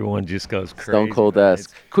amazing. And everyone just goes crazy. Stone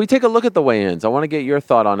Cold-esque. Can we take a look at the weigh-ins? I want to get your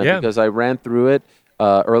thought on it because I ran through it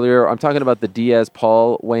earlier. I'm talking about the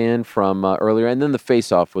Diaz-Paul weigh-in from earlier, and then the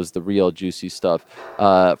face-off was the real juicy stuff.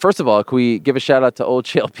 First of all, can we give a shout-out to Old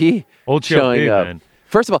Chael P? Old Chael P, man.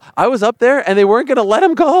 First of all, I was up there, and they weren't going to let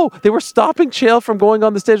him go. They were stopping Chael from going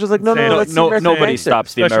on the stage. I was like, no, let's see American nobody Gangster.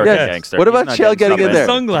 stops the American Gangster. What about Chael getting in there?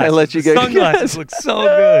 Sunglasses. I let you get Sunglasses look so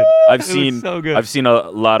good. I've seen a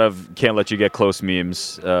lot of "Can't Let You Get Close"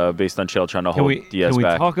 memes based on Chael trying to hold Diaz back. Can we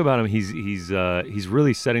back. talk about him? He's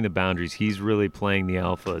really setting the boundaries. He's really playing the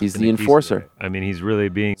alpha. He's the enforcer. I mean, he's really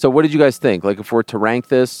being. So, what did you guys think? Like, if we're to rank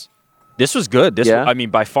this. This was good. I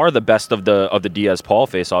mean, by far the best of the Diaz-Paul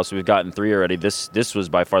face-offs. We've gotten 3 already. This was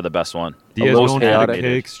by far the best one. Diaz going for the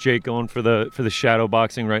kicks, Jake going for the shadow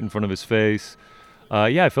boxing right in front of his face.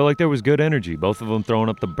 I felt like there was good energy. Both of them throwing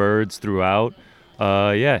up the birds throughout.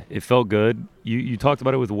 It felt good. You talked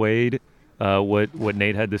about it with Wade. What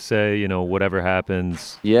Nate had to say. Whatever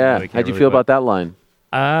happens. Yeah. How'd you feel about that line?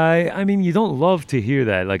 I mean, you don't love to hear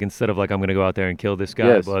that. Like, instead of like, I'm going to go out there and kill this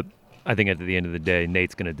guy, but I think at the end of the day,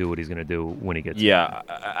 Nate's going to do what he's going to do when he gets there.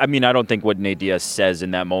 I mean, I don't think what Nate Diaz says in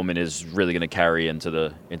that moment is really going to carry into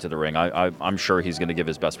the ring. I'm sure he's going to give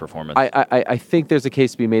his best performance. I think there's a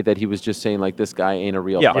case to be made that he was just saying, like, this guy ain't a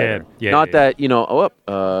real fighter. Not that,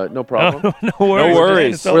 no problem. No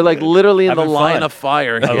worries. We're, like, literally in the Having line fun. of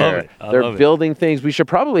fire here. I love it. They're building things. We should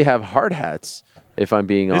probably have hard hats, if I'm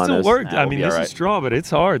being honest. It's a work. I mean, this is straw, but it's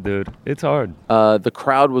hard, dude. It's hard. The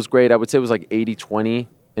crowd was great. I would say it was like 80-20.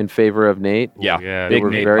 In favor of Nate. Yeah, they were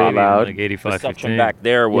Nate very loud. Like 85-15. The back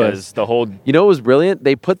there was the whole. You know what was brilliant?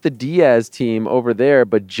 They put the Diaz team over there,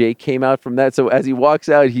 but Jake came out from that. So as he walks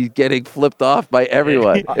out, he's getting flipped off by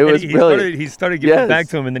everyone. It was brilliant. He started giving it back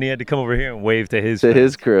to him, and then he had to come over here and wave to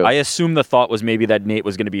his crew. I assume the thought was maybe that Nate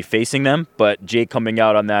was going to be facing them, but Jake coming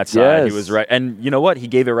out on that side, he was right. And you know what? He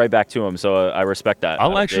gave it right back to him. So I respect that.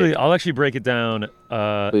 I'll actually break it down.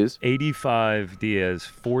 Please. 85 Diaz,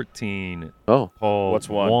 14. Oh, Paul. What's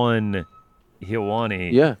one? 1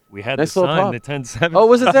 Hilwani. Yeah. We had nice the sign, pop. the 10-7. Oh,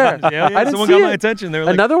 was it there? Yeah. I didn't Someone see got it. my attention. They were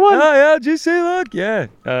like, another one? Oh, yeah, did you see, look? Yeah.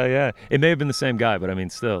 It may have been the same guy, but I mean,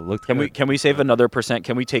 still, looked good. Can we save another %?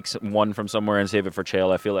 Can we take one from somewhere and save it for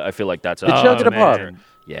Chael? I feel like that's Did Chael get a pop?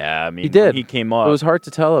 Yeah, I mean, he did. When he came up. It was hard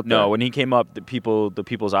to tell up there. No, when he came up, the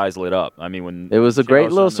people's eyes lit up. I mean, when it was a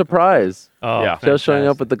great little surprise. Chael showing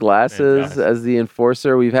up with the glasses as the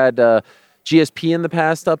enforcer. We've had GSP in the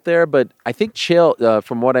past up there, but I think Chael,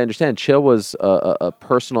 from what I understand, Chael was a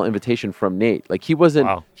personal invitation from Nate. Like he wasn't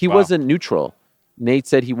wasn't neutral. Nate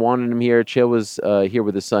said he wanted him here. Chael was here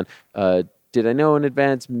with his son. Did I know in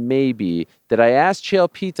advance? Maybe. Did I ask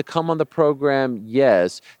Chael Pete to come on the program?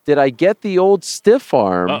 Yes. Did I get the old stiff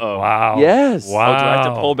arm? Uh-oh. Wow. Yes. Wow. Oh, do I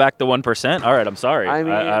have to pull back the 1%? All right, I'm sorry. I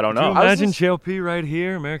mean, I don't know. Can you imagine Chael P right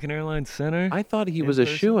here, American Airlines Center? I thought he was a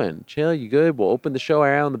shoo-in. Chael, you good? We'll open the show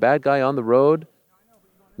around the bad guy on the road.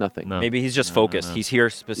 Nothing. No. Maybe he's just focused. No. He's here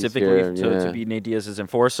specifically to be Nate Diaz's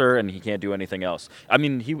enforcer, and he can't do anything else. I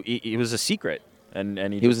mean, he was a secret. And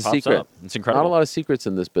he was just a pops secret. Up. It's incredible. Not a lot of secrets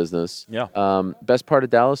in this business. Yeah. Best part of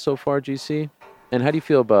Dallas so far, GC? And how do you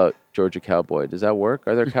feel about Georgia Cowboy? Does that work?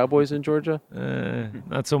 Are there Cowboys in Georgia?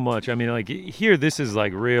 Not so much. I mean, like here, this is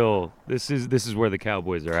like real. This is where the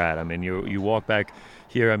Cowboys are at. I mean, you walk back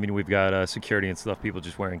here. I mean, we've got security and stuff. People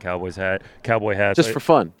just wearing cowboy hats. Just for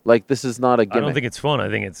fun. Like this is not a gimmick. I don't think it's fun. I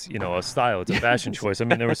think it's a style. It's a fashion choice. I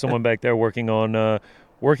mean, there was someone back there working on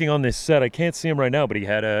this set. I can't see him right now, but he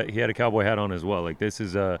had a cowboy hat on as well. Like this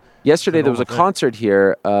is yesterday there was a concert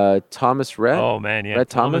here. Thomas Rhett. Oh man, yeah. Rhett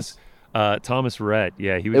Thomas. Thomas Rhett.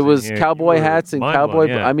 Yeah, he was. It was cowboy hats and cowboy.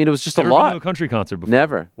 Yeah. I mean, it was just Never a lot. Been to a country concert before.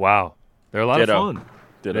 Never. Wow, they're a lot of fun.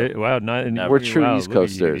 Wow, we're true East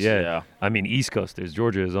Coasters. Yeah. I mean, East Coasters.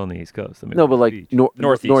 Georgia is on the East Coast. I mean, no, but like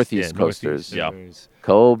Northeast Coasters. Northeast, yeah.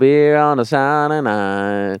 Cold beer on a Saturday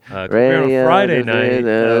night. Radio on a Friday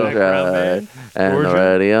night. And the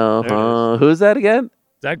radio. Who's that again?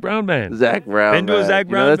 Zach Brown Band. Zach Brown Been to a Zach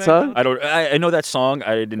Brown Band. You know that Band? song? I know that song.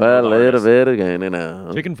 I didn't A know the little artist. bit again, you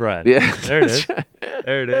know. Chicken fried. Yeah. There it is.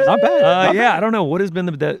 There it is. Not bad. Not Yeah, bad. I don't know. What has been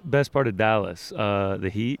the best part of Dallas? The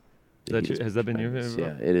heat? Has that been your favorite?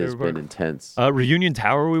 Yeah, it has been intense. Reunion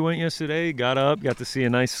Tower, we went yesterday, got to see a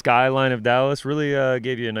nice skyline of Dallas. Really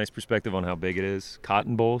gave you a nice perspective on how big it is.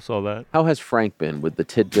 Cotton Bowl, saw that. How has Frank been with the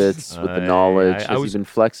tidbits, with the knowledge? Has he been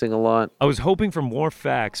flexing a lot? I was hoping for more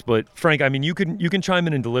facts, but Frank, I mean, you can chime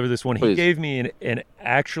in and deliver this one. Please. He gave me an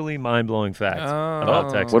actually mind-blowing fact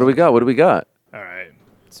about Texas. What do we got? All right.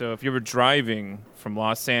 So if you were driving from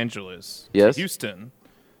Los Angeles Yes. to Houston,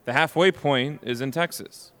 the halfway point is in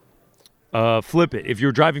Texas. Flip it. If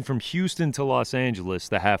you're driving from Houston to Los Angeles,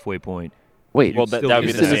 the halfway point. Wait, Well, that would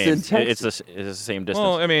be the Houston same. is in It's the same distance.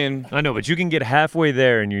 Well, I mean, I know, but you can get halfway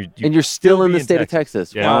there, and you're still in be the state of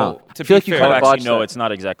Texas. Yeah. Wow. to I feel be like you fair- kind Oh, of actually, botched no, that. it's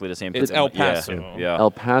not exactly the same. It's El Paso. Yeah.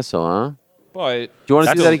 El Paso, huh? but Do you want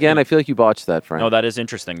to do that again? I feel like you botched that, Frank. No, that is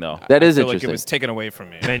interesting though. That is I feel like interesting. it was taken away from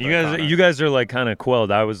me. Man, you guys are like kind of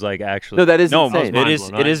quelled. I was like, actually, No, that is No, insane.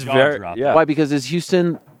 it is very. Yeah. Why? Because is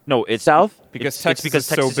Houston No, it's south? Because it's Texas because is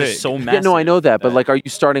so Texas big. is so Yeah, massive. no, I know that, but like, are you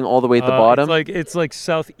starting all the way at the bottom? It's like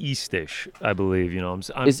southeast-ish, I believe. You know, I'm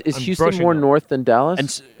Is I'm Houston brushing more up. north than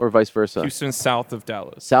Dallas, or vice versa? Houston's south of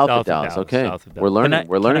Dallas. South of Dallas. Okay, south of we're Dallas. learning.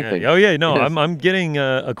 We're learning Yeah, things. Oh yeah, no, Yes. I'm getting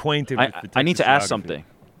acquainted with the I need to Texas ask geography. something.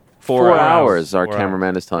 4 hours. Our 4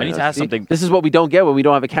 cameraman is telling I need us. to ask See, something. This is what we don't get when we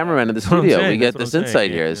don't have a cameraman in the That's what I'm studio. saying, We get that's what this I'm saying. insight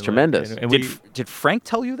Yeah, here. It's like, tremendous. and Did Frank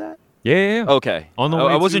tell you that? Yeah. Okay. On the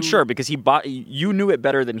I way wasn't to- sure because you knew it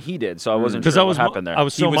better than he did, so I wasn't Because sure I was what happened there. I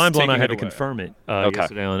was so He was mind blown I taking had to it away. confirm it Okay.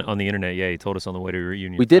 yesterday on the internet. Yeah, he told us on the way to a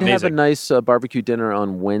reunion. We did have a Amazing. nice barbecue dinner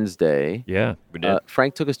on Wednesday. Yeah. We did.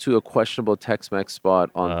 Frank took us to a questionable Tex-Mex spot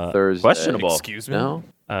on Thursday. Questionable. Excuse me? No?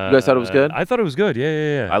 You guys thought it was good? I thought it was good.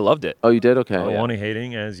 Yeah. I loved it. Oh, you did? Okay. Wani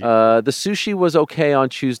hating as you. The sushi was okay on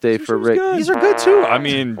Tuesday for was Rick. good. These are good too. I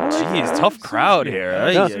mean, geez, tough crowd here.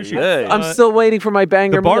 No, I'm still waiting for my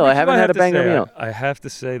banger meal. I haven't had a banger meal. I have to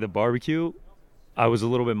say the barbecue, I was a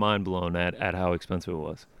little bit mind blown at how expensive it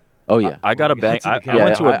was. Oh yeah, I got a bang. I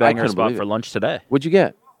went to a banger spot for lunch today. What'd you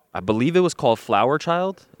get? I believe it was called Flower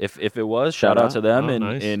Child. If it was, shout out to them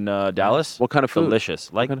in Dallas. What kind of food?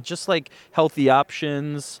 Delicious. Just like healthy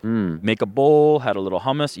options. Make a bowl. Had a little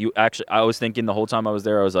hummus. I was thinking the whole time I was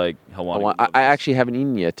there. I was like, I actually haven't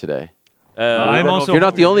eaten yet today. I'm also. You're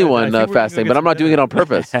not the only hungry. one I think we're gonna fasting, get but I'm some not doing it on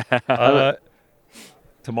purpose.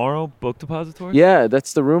 Tomorrow, book depository. Yeah,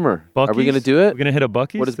 that's the rumor. Are we Buc-ee's? gonna do it? We're gonna hit a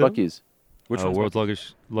Buc-ee's. What is still? Buc-ee's? Which one's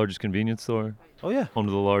world's largest convenience store. Oh yeah. Home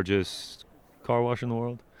to the largest car wash in the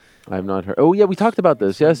world. I have not heard. Oh yeah, we talked about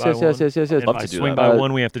this. Yes. And Love by to do swing that. by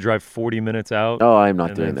one, we have to drive 40 minutes out. Oh, I'm not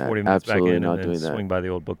and doing then that. 40 minutes Absolutely back in, not and then doing that. Swing by the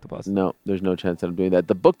old book depository. No, there's no chance that I'm doing that.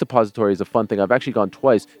 The book depository is a fun thing. I've actually gone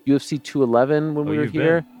twice. UFC 211 when we were you've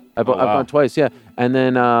here. been? I've wow. gone twice, yeah. And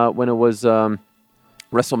then when it was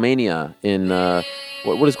WrestleMania in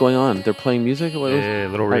what is going on? They're playing music. What is- Yeah,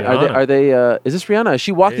 little Are Rihanna. they? Is this Rihanna? Is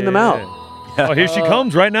she walking them out? Oh, here she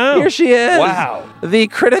comes right now. Here she is. Wow. The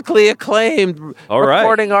critically acclaimed All right.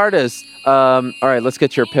 recording artist. All right, let's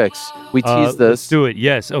get your picks. We teased Let's this. do it.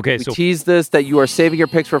 Yes. Okay. We So teased this that you are saving your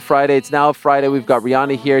picks for Friday. It's now Friday. We've got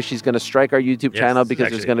Rihanna here. She's going to strike our YouTube Yes, channel because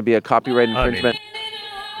there's actually- going to be a copyright I mean, infringement.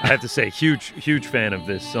 I have to say, huge fan of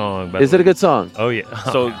this song. by Is the it a way. good song? Oh yeah.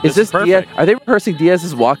 So Is this Diaz? perfect? Are they rehearsing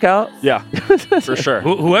Diaz's walkout? Yeah, for sure.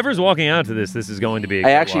 Whoever's walking out to this is going to be. A I good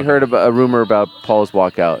actually walkout. heard about a rumor about Paul's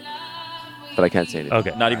walkout, but I can't say anything.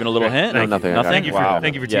 Okay. Not even a little hint. No, nothing. Thank you for Wow.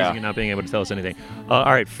 thank you for teasing Yeah. and not being able to tell us anything. All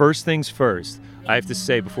right. First things first. I have to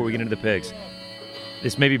say before we get into the picks.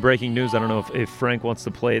 This may be breaking news. I don't know if Frank wants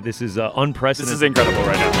to play it. This is unprecedented. This is incredible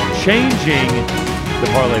right now. Changing the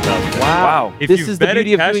parlay balance. Wow. If This you is the bet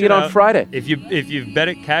beauty of cash doing it on out. Friday. If you bet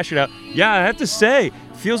it, cash it out. Yeah, I have to say,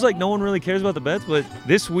 feels like no one really cares about the bets, but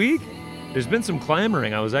this week there's been some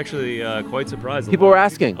clamoring. I was actually quite surprised. People were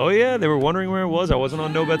asking. Oh yeah, they were wondering where it was. I wasn't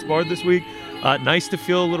on No Bets Barred this week. Nice to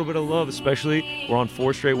feel a little bit of love, especially we're on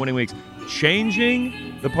 4 straight winning weeks. Changing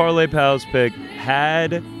the Parlay Pals pick had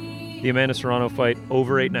the Amanda Serrano fight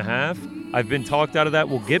over 8.5. I've been talked out of that.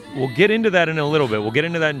 We'll get into that in a little bit. We'll get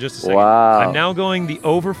into that in just a second. Wow. I'm now going the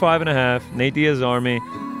over 5.5. Nate Diaz Army.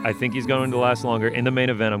 I think he's going to last longer. In the main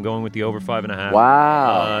event, I'm going with the over 5.5.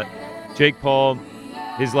 Wow. Jake Paul,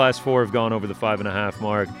 his last 4 have gone over the 5.5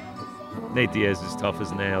 mark. Nate Diaz is tough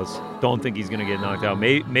as nails. Don't think he's going to get knocked out.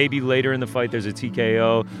 Maybe later in the fight there's a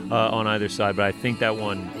TKO on either side, but I think that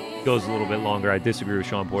one goes a little bit longer. I disagree with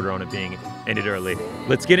Sean Porter on it being ended early.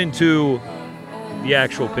 Let's get into the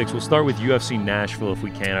actual picks. We'll start with UFC Nashville if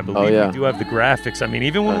we can. I believe we do have the graphics. I mean,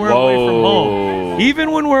 even when we're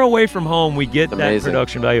away from home, we get that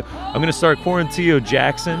production value. I'm going to start Quarantillo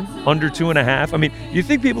Jackson under 2.5. I mean, you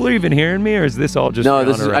think people are even hearing me, or is this all just no?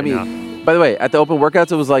 This is. Right now? By the way, at the open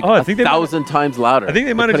workouts, it was like 1,000 times louder. I think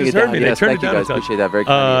they might have just heard me. They turned it down. Thank you guys. Appreciate that. Very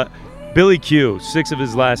kind. Billy Q, 6 of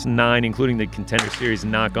his last 9, including the Contender Series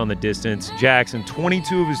knock on the distance. Jackson,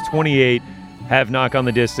 22 of his 28 have knock on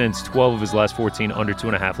the distance. 12 of his last 14 under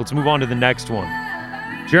 2.5. Let's move on to the next one.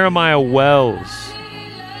 Jeremiah Wells,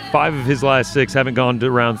 5 of his last 6 haven't gone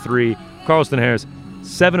to round 3. Carlston Harris,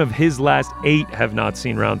 7 of his last 8 have not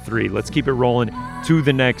seen round 3. Let's keep it rolling to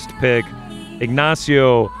the next pick.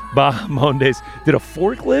 Ignacio Bahamondes did a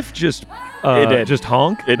forklift just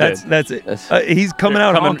honk. That's it. He's coming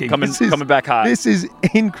out honking. Coming back hot. This is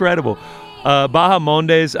incredible.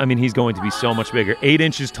 Bahamondes, I mean, he's going to be so much bigger. 8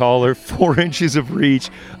 inches taller, 4 inches of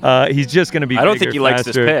reach. He's just going to be bigger, I don't think he likes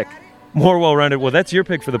this pick. More well-rounded. Well, that's your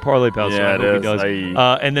pick for the Parlay Pals. Yeah, so I hope he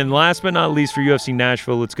does. And then last but not least for UFC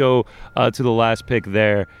Nashville, let's go to the last pick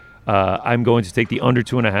there. I'm going to take the under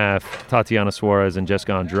 2.5, Tatiana Suarez and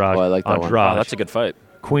Jessica Andrade. Oh, I like that one. Wow, that's a good fight.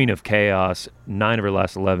 Queen of Chaos, 9 of her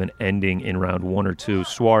last 11, ending in round 1 or 2.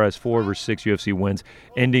 Suarez, 4 of her 6 UFC wins,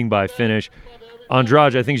 ending by finish.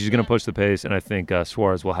 Andrade, I think she's going to push the pace, and I think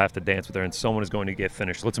Suarez will have to dance with her, and someone is going to get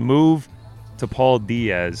finished. Let's move to Paul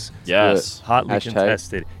Diaz. Yes. Hotly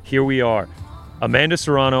contested. Here we are. Amanda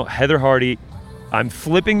Serrano, Heather Hardy. I'm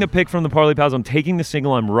flipping the pick from the Parlay Pals. I'm taking the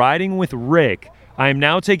single. I'm riding with Rick. I am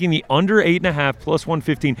now taking the under 8.5 plus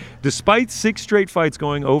 115. Despite 6 straight fights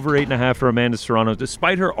going over 8.5 for Amanda Serrano,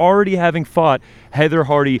 despite her already having fought Heather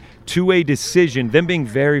Hardy to a decision, them being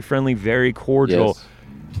very friendly, very cordial. Yes.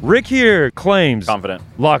 Rick here claims confident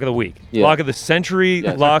lock of the week, lock of the century,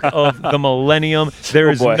 Yes. lock of the millennium. There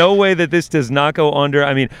is no way that this does not go under.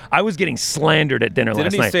 I mean, I was getting slandered at dinner last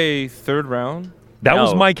night. Didn't he say third round? That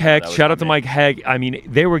was Mike Heck. Shout out to Mike Heck. I mean,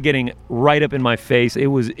 they were getting right up in my face. It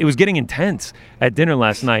was getting intense at dinner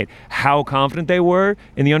last night. How confident they were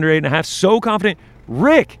in the under 8.5. So confident.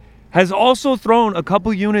 Rick has also thrown a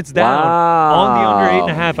couple units down on the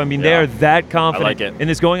under 8.5. I mean, they are that confident. I like it. In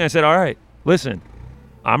this going, I said, all right, listen,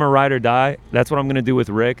 I'm a ride or die. That's what I'm going to do with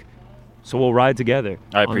Rick. So we'll ride together.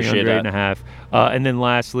 I appreciate on the under 8.5. And then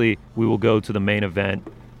lastly, we will go to the main event.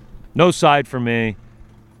 No side for me.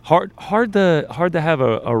 Hard to have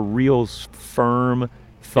a real firm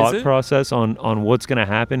thought process on what's going to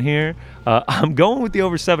happen here. I'm going with the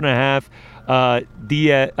over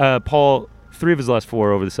 7.5. Paul, 3 of his last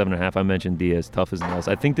 4 over the 7.5. I mentioned Diaz, tough as nails.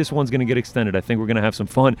 I think this one's going to get extended. I think we're going to have some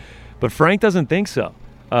fun, but Frank doesn't think so.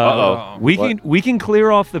 We can clear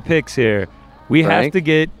off the picks here. We have to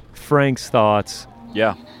get Frank's thoughts.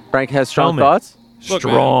 Yeah, Frank has strong thoughts.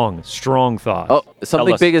 Strong thoughts. Oh,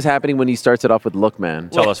 something big is happening when he starts it off with look,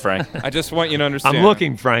 man. Tell us, Frank. I just want you to understand. I'm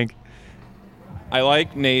looking, Frank. I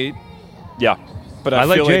like Nate. Yeah. But I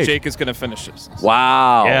feel like Jake is going to finish this.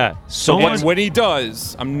 Wow. Yeah. So when he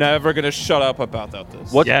does, I'm never going to shut up about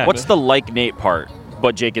this. What's the like Nate part?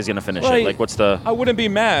 But Jake is going to finish it. Like, what's the... I wouldn't be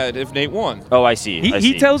mad if Nate won. Oh, I see.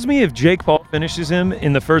 He tells me if Jake Paul finishes him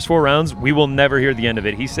in the first 4 rounds, we will never hear the end of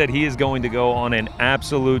it. He said he is going to go on an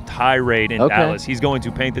absolute tirade in Dallas. He's going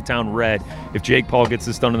to paint the town red if Jake Paul gets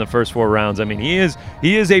this done in the first 4 rounds. I mean, he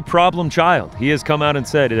is a problem child. He has come out and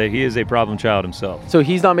said that he is a problem child himself. So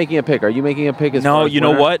he's not making a pick. Are you making a pick as far as you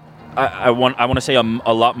know what? I want to say I'm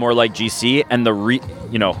a lot more like GC, and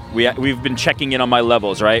we've been checking in on my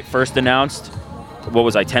levels, right? First announced, what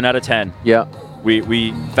was I, 10 out of 10? Yeah.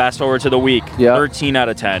 We fast forward to the week, 13 out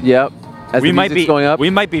of 10. Yep. As we might be going up.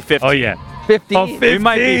 We might be 15. Oh yeah. 15. Oh, 15. We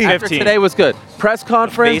might be 15. After today was good. Press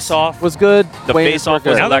conference face-off was good. The face-off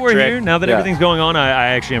was now electric. That we're here, now that everything's going on, I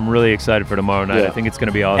actually am really excited for tomorrow night. I think it's going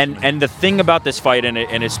to be awesome. And the thing about this fight, and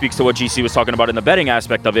it speaks to what GC was talking about in the betting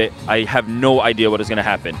aspect of it, I have no idea what is going to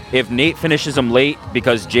happen. If Nate finishes him late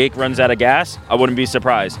because Jake runs out of gas, I wouldn't be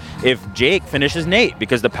surprised. If Jake finishes Nate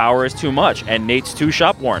because the power is too much and Nate's too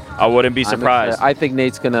shop-worn, I wouldn't be surprised. I think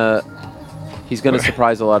Nate's going to... He's going to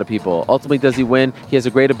surprise a lot of people. Ultimately, does he win? He has a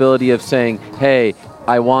great ability of saying, hey,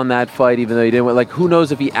 I won that fight even though he didn't win. Like, who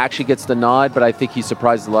knows if he actually gets the nod, but I think he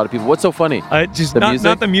surprises a lot of people. What's so funny? Just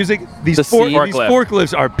not the music. These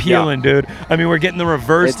forklifts are peeling, dude. I mean, we're getting the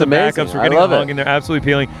reverse, the backups. We're getting the honking. They're absolutely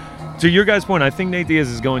peeling. To your guys' point, I think Nate Diaz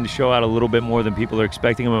is going to show out a little bit more than people are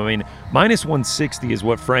expecting him. I mean, minus 160 is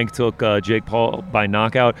what Frank took Jake Paul by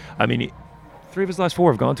knockout. I mean, 3 of his last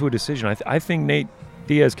 4 have gone to a decision. I think Nate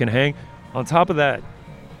Diaz can hang. On top of that,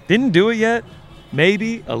 didn't do it yet.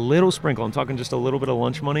 Maybe a little sprinkle. I'm talking just a little bit of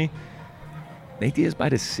lunch money. Nate Diaz by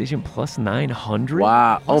decision plus 900.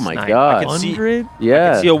 Wow. Oh, my God. I can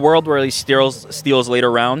see a world where he steals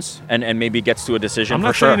later rounds and maybe gets to a decision. I'm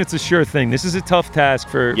not saying it's a sure thing. This is a tough task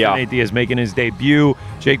for Nate Diaz making his debut.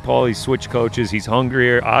 Jake Paul, he's switched coaches. He's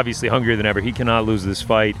obviously hungrier than ever. He cannot lose this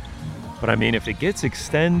fight. But, I mean, if it gets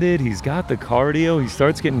extended, he's got the cardio. He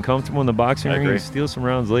starts getting comfortable in the boxing ring. He steals some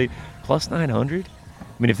rounds late. Plus 900. I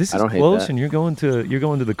mean, if this is close and you're going to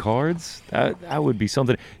the cards, that would be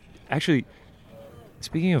something. Actually,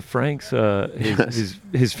 speaking of Frank's his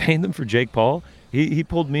fandom for Jake Paul, he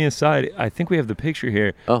pulled me aside. I think we have the picture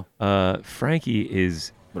here. Frankie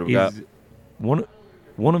is one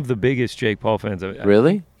of the biggest Jake Paul fans.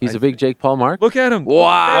 Really? He's a big Jake Paul mark? Look at him.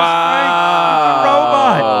 Wow.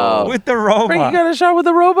 With the robot. Frank, you got a shot with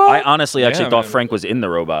the robot? I honestly thought Frank was in the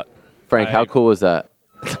robot. Frank, how cool was that?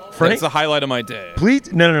 Frank? That's the highlight of my day.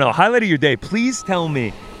 Please, no. Highlight of your day. Please tell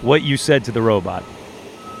me what you said to the robot.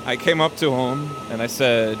 I came up to him and I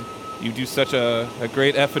said, "You do such a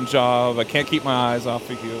great effing job. I can't keep my eyes off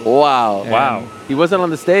of you." Wow. Wow. He wasn't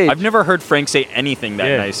on the stage. I've never heard Frank say anything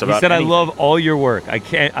that nice about He said, anything. "I love all your work.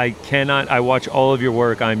 I watch all of your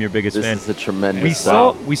work. I'm your biggest fan." This is a tremendous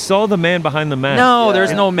We saw the man behind the mask. No,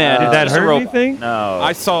 there's no man. Did that hurt anything? No.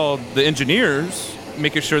 I saw the engineers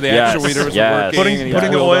making sure the actuators were working.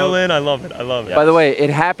 Putting the oil in. I love it. By the way, it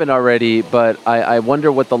happened already, but I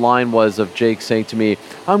wonder what the line was of Jake saying to me,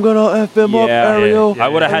 "I'm going to F him up, Ariel." I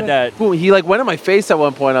would have had that. Boom, he went in my face at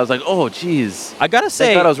one point. I was like, oh, geez. I got to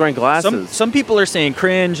say, I thought I was wearing glasses. Some people are saying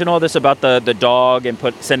cringe and all this about the dog and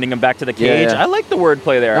sending him back to the cage. Yeah. I like the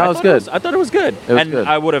wordplay there. That was good. I thought it was good. Good.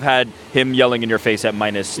 I would have had him yelling in your face at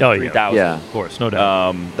minus 3,000. Yeah, of course, no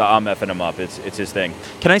doubt. I'm effing him up. It's his thing.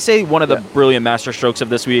 Can I say one of the brilliant master strokes of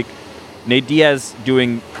this week? Nate Diaz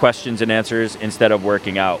doing questions and answers instead of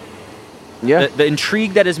working out. Yeah. The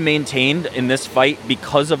intrigue that is maintained in this fight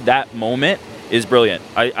because of that moment is brilliant.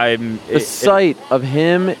 The sight of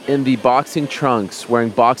him in the boxing trunks wearing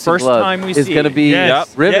boxing First gloves time we is see going to it. be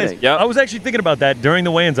riveting. Yes. I was actually thinking about that during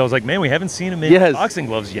the weigh-ins. I was like, man, we haven't seen him in boxing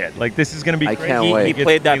gloves yet. Like, this is going to be crazy. Can't wait. He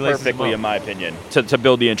played that perfectly, in my opinion, to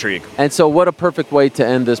build the intrigue. And so what a perfect way to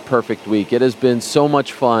end this perfect week. It has been so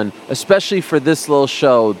much fun, especially for this little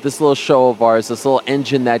show of ours, this little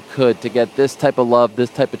engine that could, to get this type of love,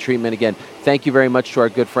 this type of treatment. Again, thank you very much to our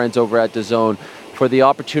good friends over at DAZN for the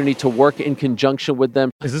opportunity to work in conjunction with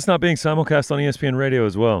them. Is this not being simulcast on ESPN Radio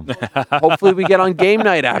as well? Hopefully we get on game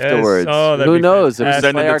night afterwards. Yes. Oh, who knows? If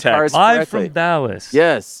we play our cards live correctly. from Dallas.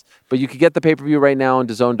 Yes. But you can get the pay-per-view right now on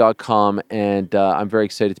DAZN.com, and I'm very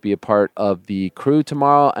excited to be a part of the crew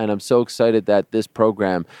tomorrow, and I'm so excited that this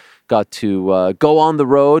program got to go on the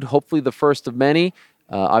road, hopefully the first of many.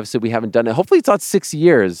 Obviously, we haven't done it. Hopefully it's not 6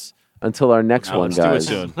 years until our next one, guys.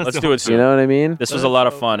 Let's do it soon. You know what I mean? This was a lot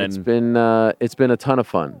of fun. It's been a ton of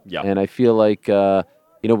fun. Yeah. And I feel like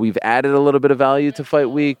we've added a little bit of value to Fight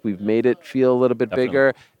Week. We've made it feel a little bit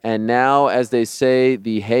bigger. And now, as they say,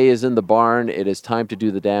 the hay is in the barn. It is time to do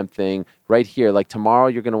the damn thing right here. Like tomorrow,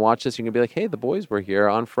 you're going to watch this. You're going to be like, hey, the boys were here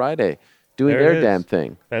on Friday doing their damn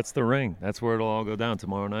thing. That's the ring. That's where it'll all go down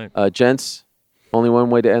tomorrow night. Gents, only one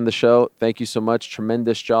way to end the show. Thank you so much.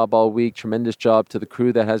 Tremendous job all week. Tremendous job to the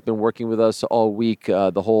crew that has been working with us all week.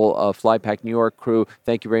 The whole Fly Pack New York crew.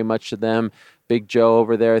 Thank you very much to them. Big Joe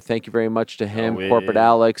over there. Thank you very much to him. Corporate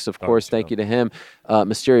Alex, of course. Thank you to him.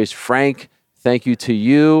 Mysterious Frank. Thank you to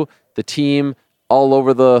you, the team all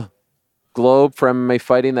over the globe for MMA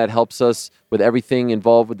Fighting that helps us with everything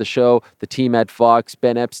involved with the show. The team at Fox,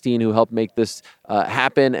 Ben Epstein, who helped make this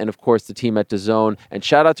happen, and of course the team at DAZN. And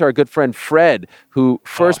shout out to our good friend Fred, who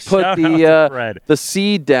first put the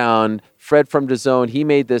seed down. Fred from DAZN, he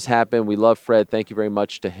made this happen. We love Fred. Thank you very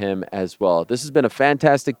much to him as well. This has been a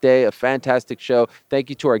fantastic day, a fantastic show.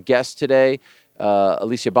 Thank you to our guests today,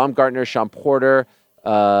 Alicia Baumgartner, Sean Porter,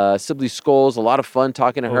 Sibley Scholes. A lot of fun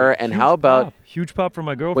talking to her. And how about huge pop from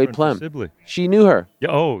my girlfriend, Wade Plem? Sibley. She knew her.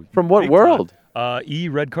 Yeah. From what world?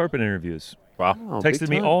 Red carpet interviews. Wow. Texted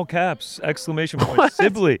me all caps, exclamation point.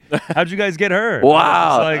 Sibley, how'd you guys get her?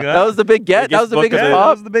 Wow. That was the big get. That was the biggest pop. That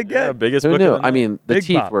was the big get. Yeah, biggest Who book knew? of the I mean, the Big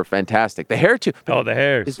teeth pop. were fantastic. The hair, too. The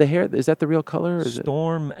hair. Is that the real color? Or is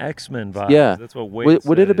Storm X-Men vibes. Yeah. That's what Wade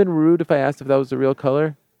Would it have been rude if I asked if that was the real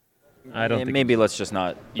color? I don't think maybe let's just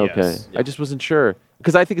not. Okay. I just wasn't sure.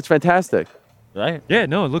 Because I think it's fantastic. Right? Yeah,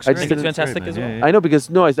 no, it looks I great. just think it's didn't- fantastic as well. Yeah. I know because,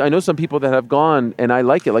 I know some people that have gone, and I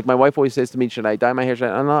like it. Like my wife always says to me, should I dye my hair?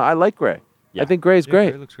 I like gray. Yeah. I think gray is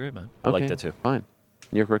great. It looks great, man. I like Okay, that too. Fine.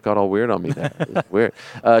 New York Rick got all weird on me there. It was weird.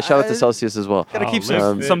 Shout out to Celsius as well. Gotta keep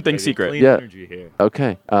something secret. Yeah.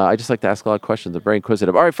 Okay. I just like to ask a lot of questions. I'm very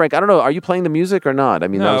inquisitive. All right, Frank. I don't know. Are you playing the music or not? I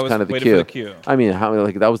mean, that was kind of the cue. I mean,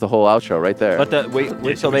 that was the whole outro right there.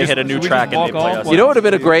 Wait till they hit a new track and they play us. You know what would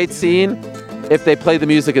have been a great scene? If they played the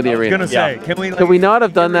music in the arena. I was gonna say, can we not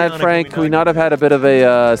have done that, Frank? Can we not have had a bit of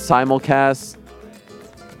a simulcast?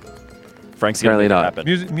 Frank's apparently not.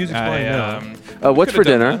 Music's playing now. What's for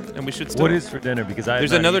dinner? And we should what is for dinner? Because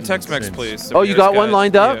there's another Tex-Mex place. So you got one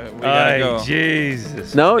lined up? Yeah, we gotta go.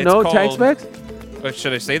 Jesus. No It's Tex-Mex?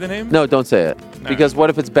 Should I say the name? No, don't say it. Because what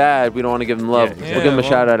if it's bad? We don't want to give them love. Yeah, we'll give them a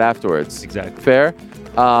shout out afterwards. Exactly. Fair?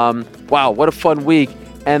 Wow, what a fun week.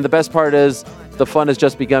 And the best part is the fun has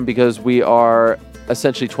just begun because we are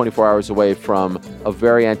essentially 24 hours away from a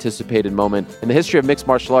very anticipated moment in the history of mixed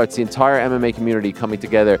martial arts, the entire MMA community coming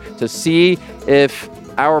together to see if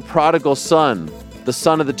our prodigal son, the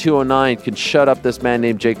son of the 209, can shut up this man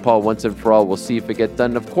named Jake Paul once and for all. We'll see if it gets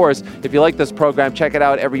done. And of course, if you like this program, check it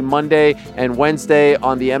out every Monday and Wednesday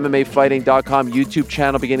on the MMAfighting.com YouTube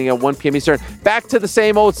channel beginning at 1 p.m. Eastern. Back to the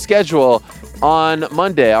same old schedule on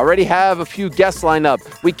Monday. I already have a few guests lined up.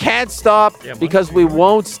 We can't stop because we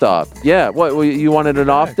won't stop. Yeah, what, you wanted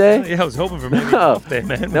an off day? Yeah, I was hoping for maybe an off day,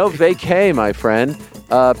 man. No vacay, my friend.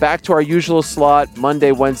 Back to our usual slot,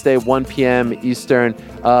 Monday, Wednesday, 1 p.m. Eastern.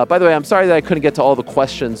 By the way, I'm sorry that I couldn't get to all the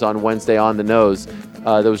questions on Wednesday on the nose.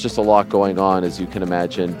 There was just a lot going on, as you can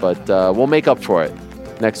imagine. But we'll make up for it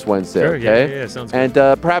next Wednesday, sure, okay? Yeah, sounds good.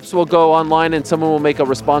 And perhaps we'll go online and someone will make a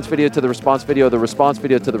response video to the response video, the response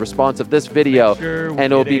video to the response of this video, and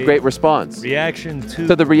it'll be a great response. Reaction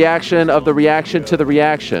to the reaction of the reaction to the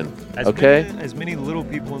reaction. Okay? As many little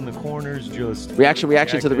people in the corners just... Reaction to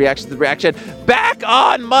the reaction to the reaction. Back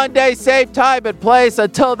on Monday, same time and place.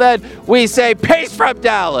 Until then, we say peace from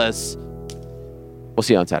Dallas. We'll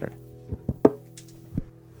see you on Saturday.